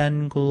 might,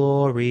 and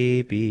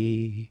glory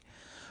be,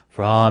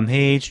 from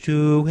age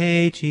to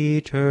age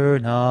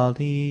eternally.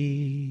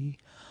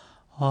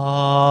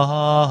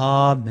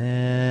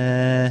 Amen.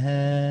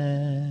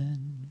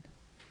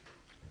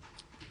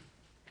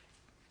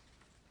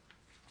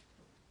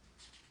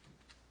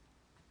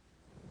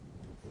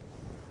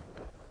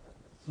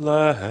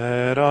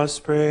 Let us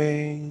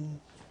pray.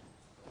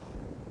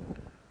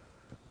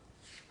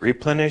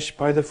 Replenished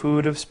by the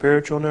food of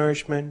spiritual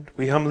nourishment,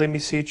 we humbly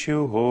beseech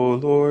you, O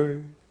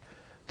Lord,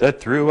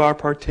 that through our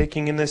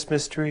partaking in this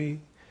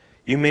mystery,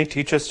 you may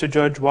teach us to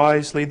judge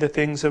wisely the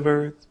things of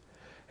earth,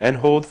 and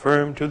hold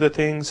firm to the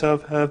things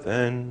of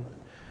heaven,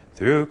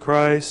 through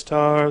Christ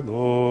our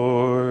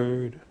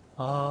Lord.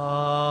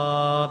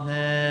 Amen.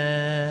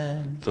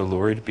 The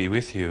Lord be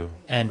with you.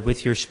 And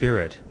with your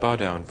spirit. Bow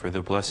down for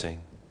the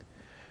blessing.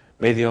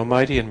 May the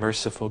Almighty and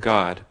merciful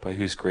God, by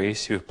whose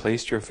grace you have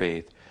placed your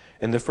faith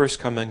in the first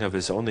coming of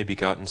his only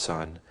begotten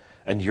Son,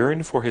 and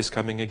yearn for his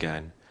coming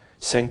again,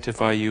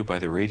 sanctify you by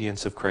the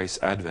radiance of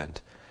Christ's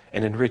advent,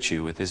 and enrich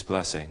you with his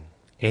blessing.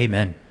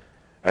 Amen.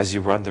 As you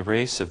run the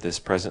race of this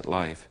present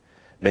life,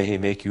 may he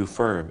make you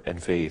firm in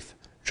faith,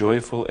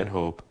 joyful in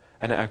hope,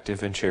 and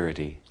active in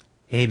charity.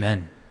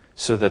 Amen.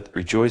 So that,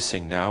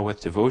 rejoicing now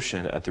with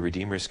devotion at the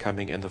Redeemer's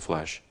coming in the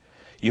flesh,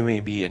 you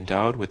may be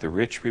endowed with the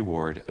rich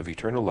reward of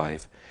eternal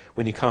life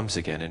when he comes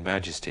again in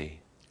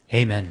majesty.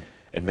 Amen.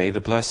 And may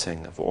the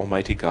blessing of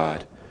Almighty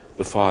God,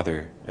 the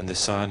Father, and the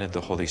Son, and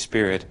the Holy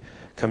Spirit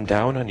come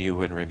down on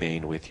you and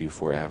remain with you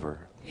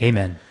forever.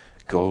 Amen.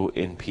 Go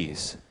in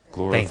peace,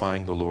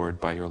 glorifying the Lord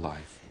by your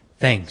life.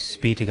 Thanks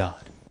be to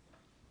God.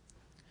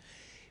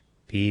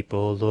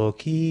 People,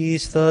 look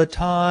east, the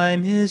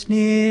time is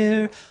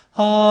near,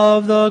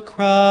 of the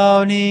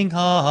crowning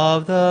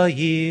of the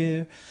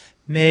year.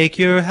 Make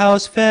your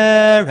house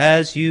fair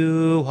as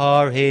you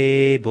are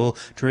able,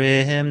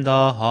 trim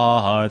the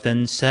hearth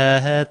and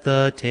set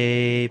the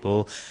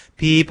table.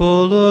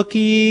 People, look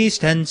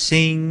east and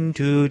sing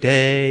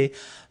today,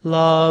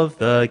 love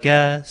the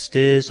guest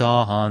is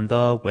on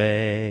the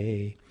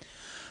way.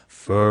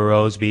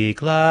 Furrows, be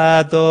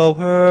glad, though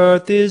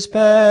earth is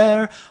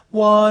bare,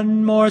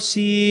 one more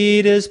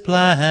seed is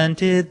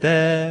planted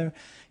there.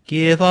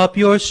 Give up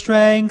your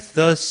strength,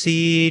 the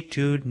seed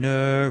to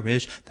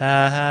nourish,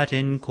 that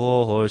in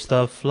course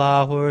the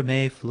flower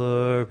may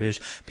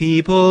flourish.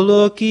 People,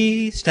 look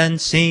east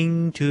and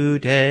sing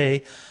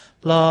today,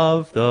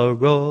 love the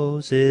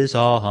rose is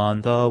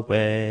on the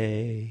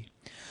way.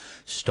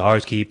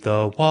 Stars, keep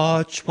the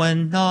watch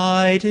when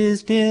night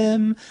is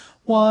dim,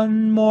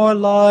 one more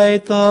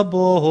light the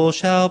bowl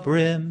shall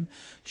brim,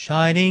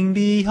 shining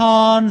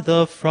beyond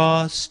the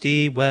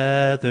frosty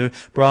weather,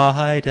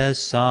 bright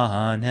as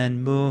sun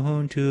and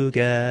moon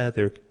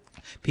together.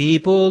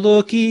 People,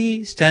 look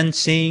east and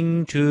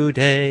sing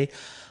today,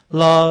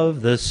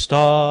 love the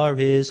star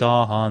is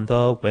on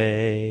the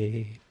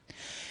way.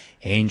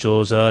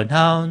 Angels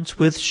announce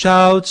with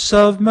shouts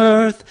of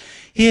mirth,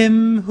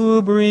 him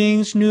who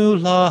brings new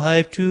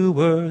life to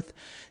earth.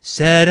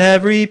 Set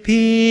every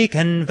peak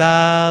and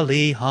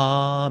valley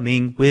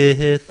humming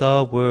with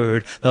the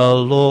word, the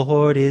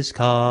Lord is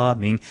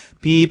coming.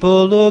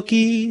 People, look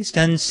east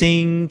and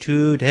sing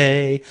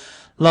today,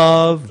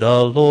 love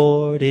the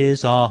Lord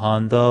is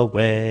on the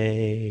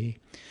way.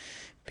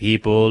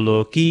 People,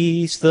 look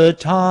east, the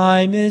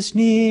time is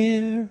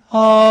near,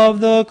 of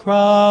the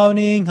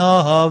crowning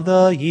of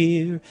the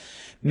year.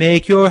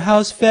 Make your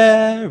house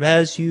fair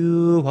as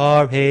you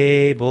are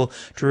able,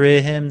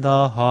 trim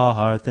the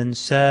hearth and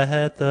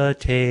set the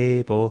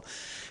table.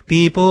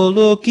 People,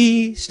 look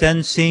east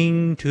and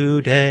sing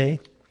today,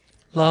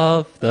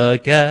 love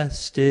the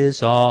guest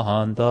is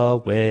on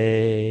the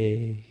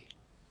way.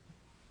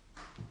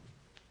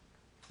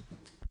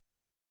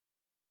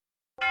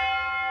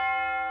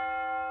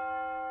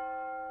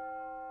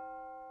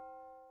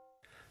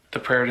 The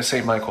prayer to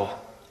St. Michael.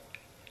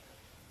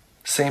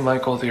 Saint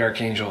Michael the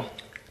Archangel,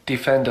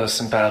 defend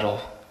us in battle.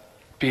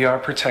 Be our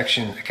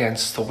protection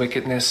against the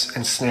wickedness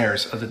and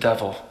snares of the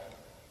devil.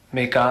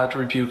 May God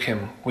rebuke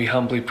him, we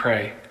humbly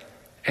pray.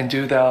 And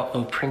do thou,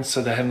 O Prince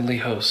of the heavenly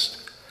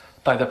host,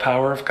 by the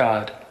power of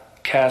God,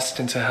 cast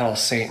into hell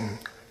Satan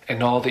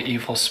and all the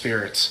evil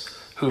spirits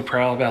who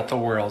prowl about the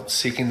world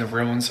seeking the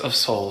ruins of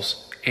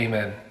souls.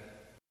 Amen.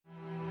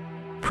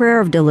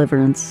 Prayer of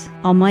Deliverance.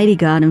 Almighty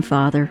God and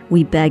Father,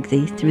 we beg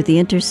Thee, through the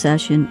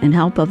intercession and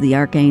help of the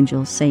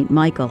archangels, Saint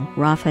Michael,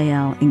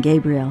 Raphael, and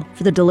Gabriel,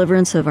 for the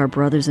deliverance of our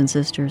brothers and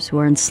sisters who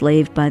are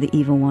enslaved by the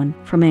evil one,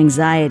 from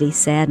anxiety,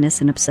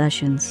 sadness, and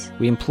obsessions.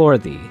 We implore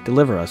Thee,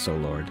 deliver us, O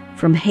Lord.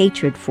 From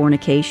hatred,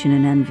 fornication,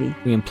 and envy.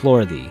 We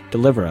implore Thee,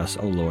 deliver us,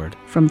 O Lord.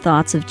 From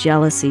thoughts of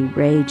jealousy,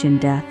 rage, and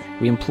death.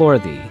 We implore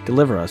Thee,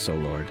 deliver us, O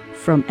Lord.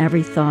 From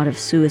every thought of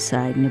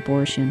suicide and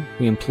abortion.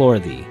 We implore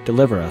Thee,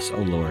 deliver us, O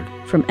Lord.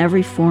 From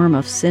every form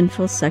of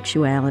sinful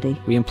sexuality.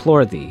 We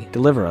implore Thee,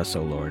 deliver us,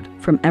 O Lord.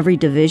 From every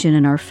division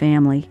in our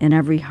family and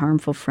every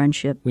harmful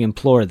friendship. We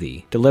implore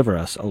Thee, deliver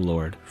us, O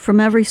Lord. From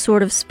every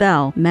sort of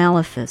spell,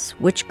 malefice,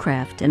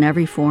 witchcraft, and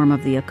every form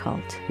of the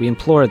occult. We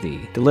implore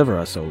Thee, deliver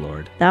us, O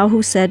Lord. Thou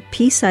who said,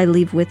 Peace I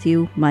leave with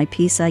you, my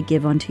peace I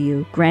give unto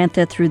you, grant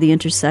that through the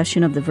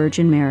intercession of the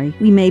Virgin Mary,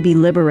 we may be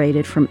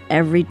liberated from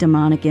every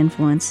demonic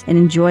influence and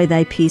enjoy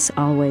Thy peace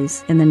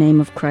always. In the name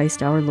of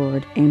Christ our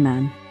Lord.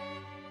 Amen.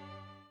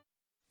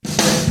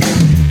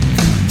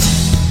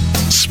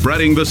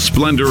 Spreading the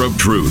splendor of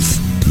truth.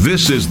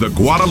 This is the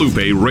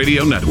Guadalupe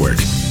Radio Network.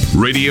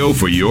 Radio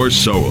for your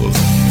soul.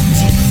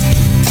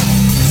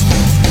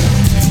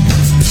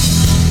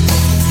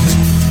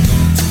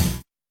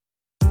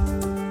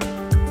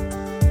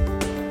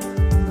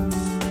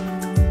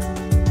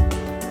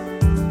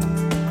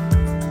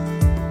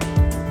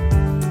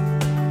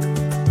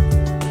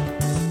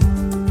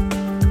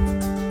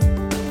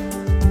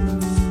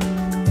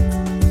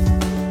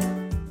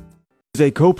 A co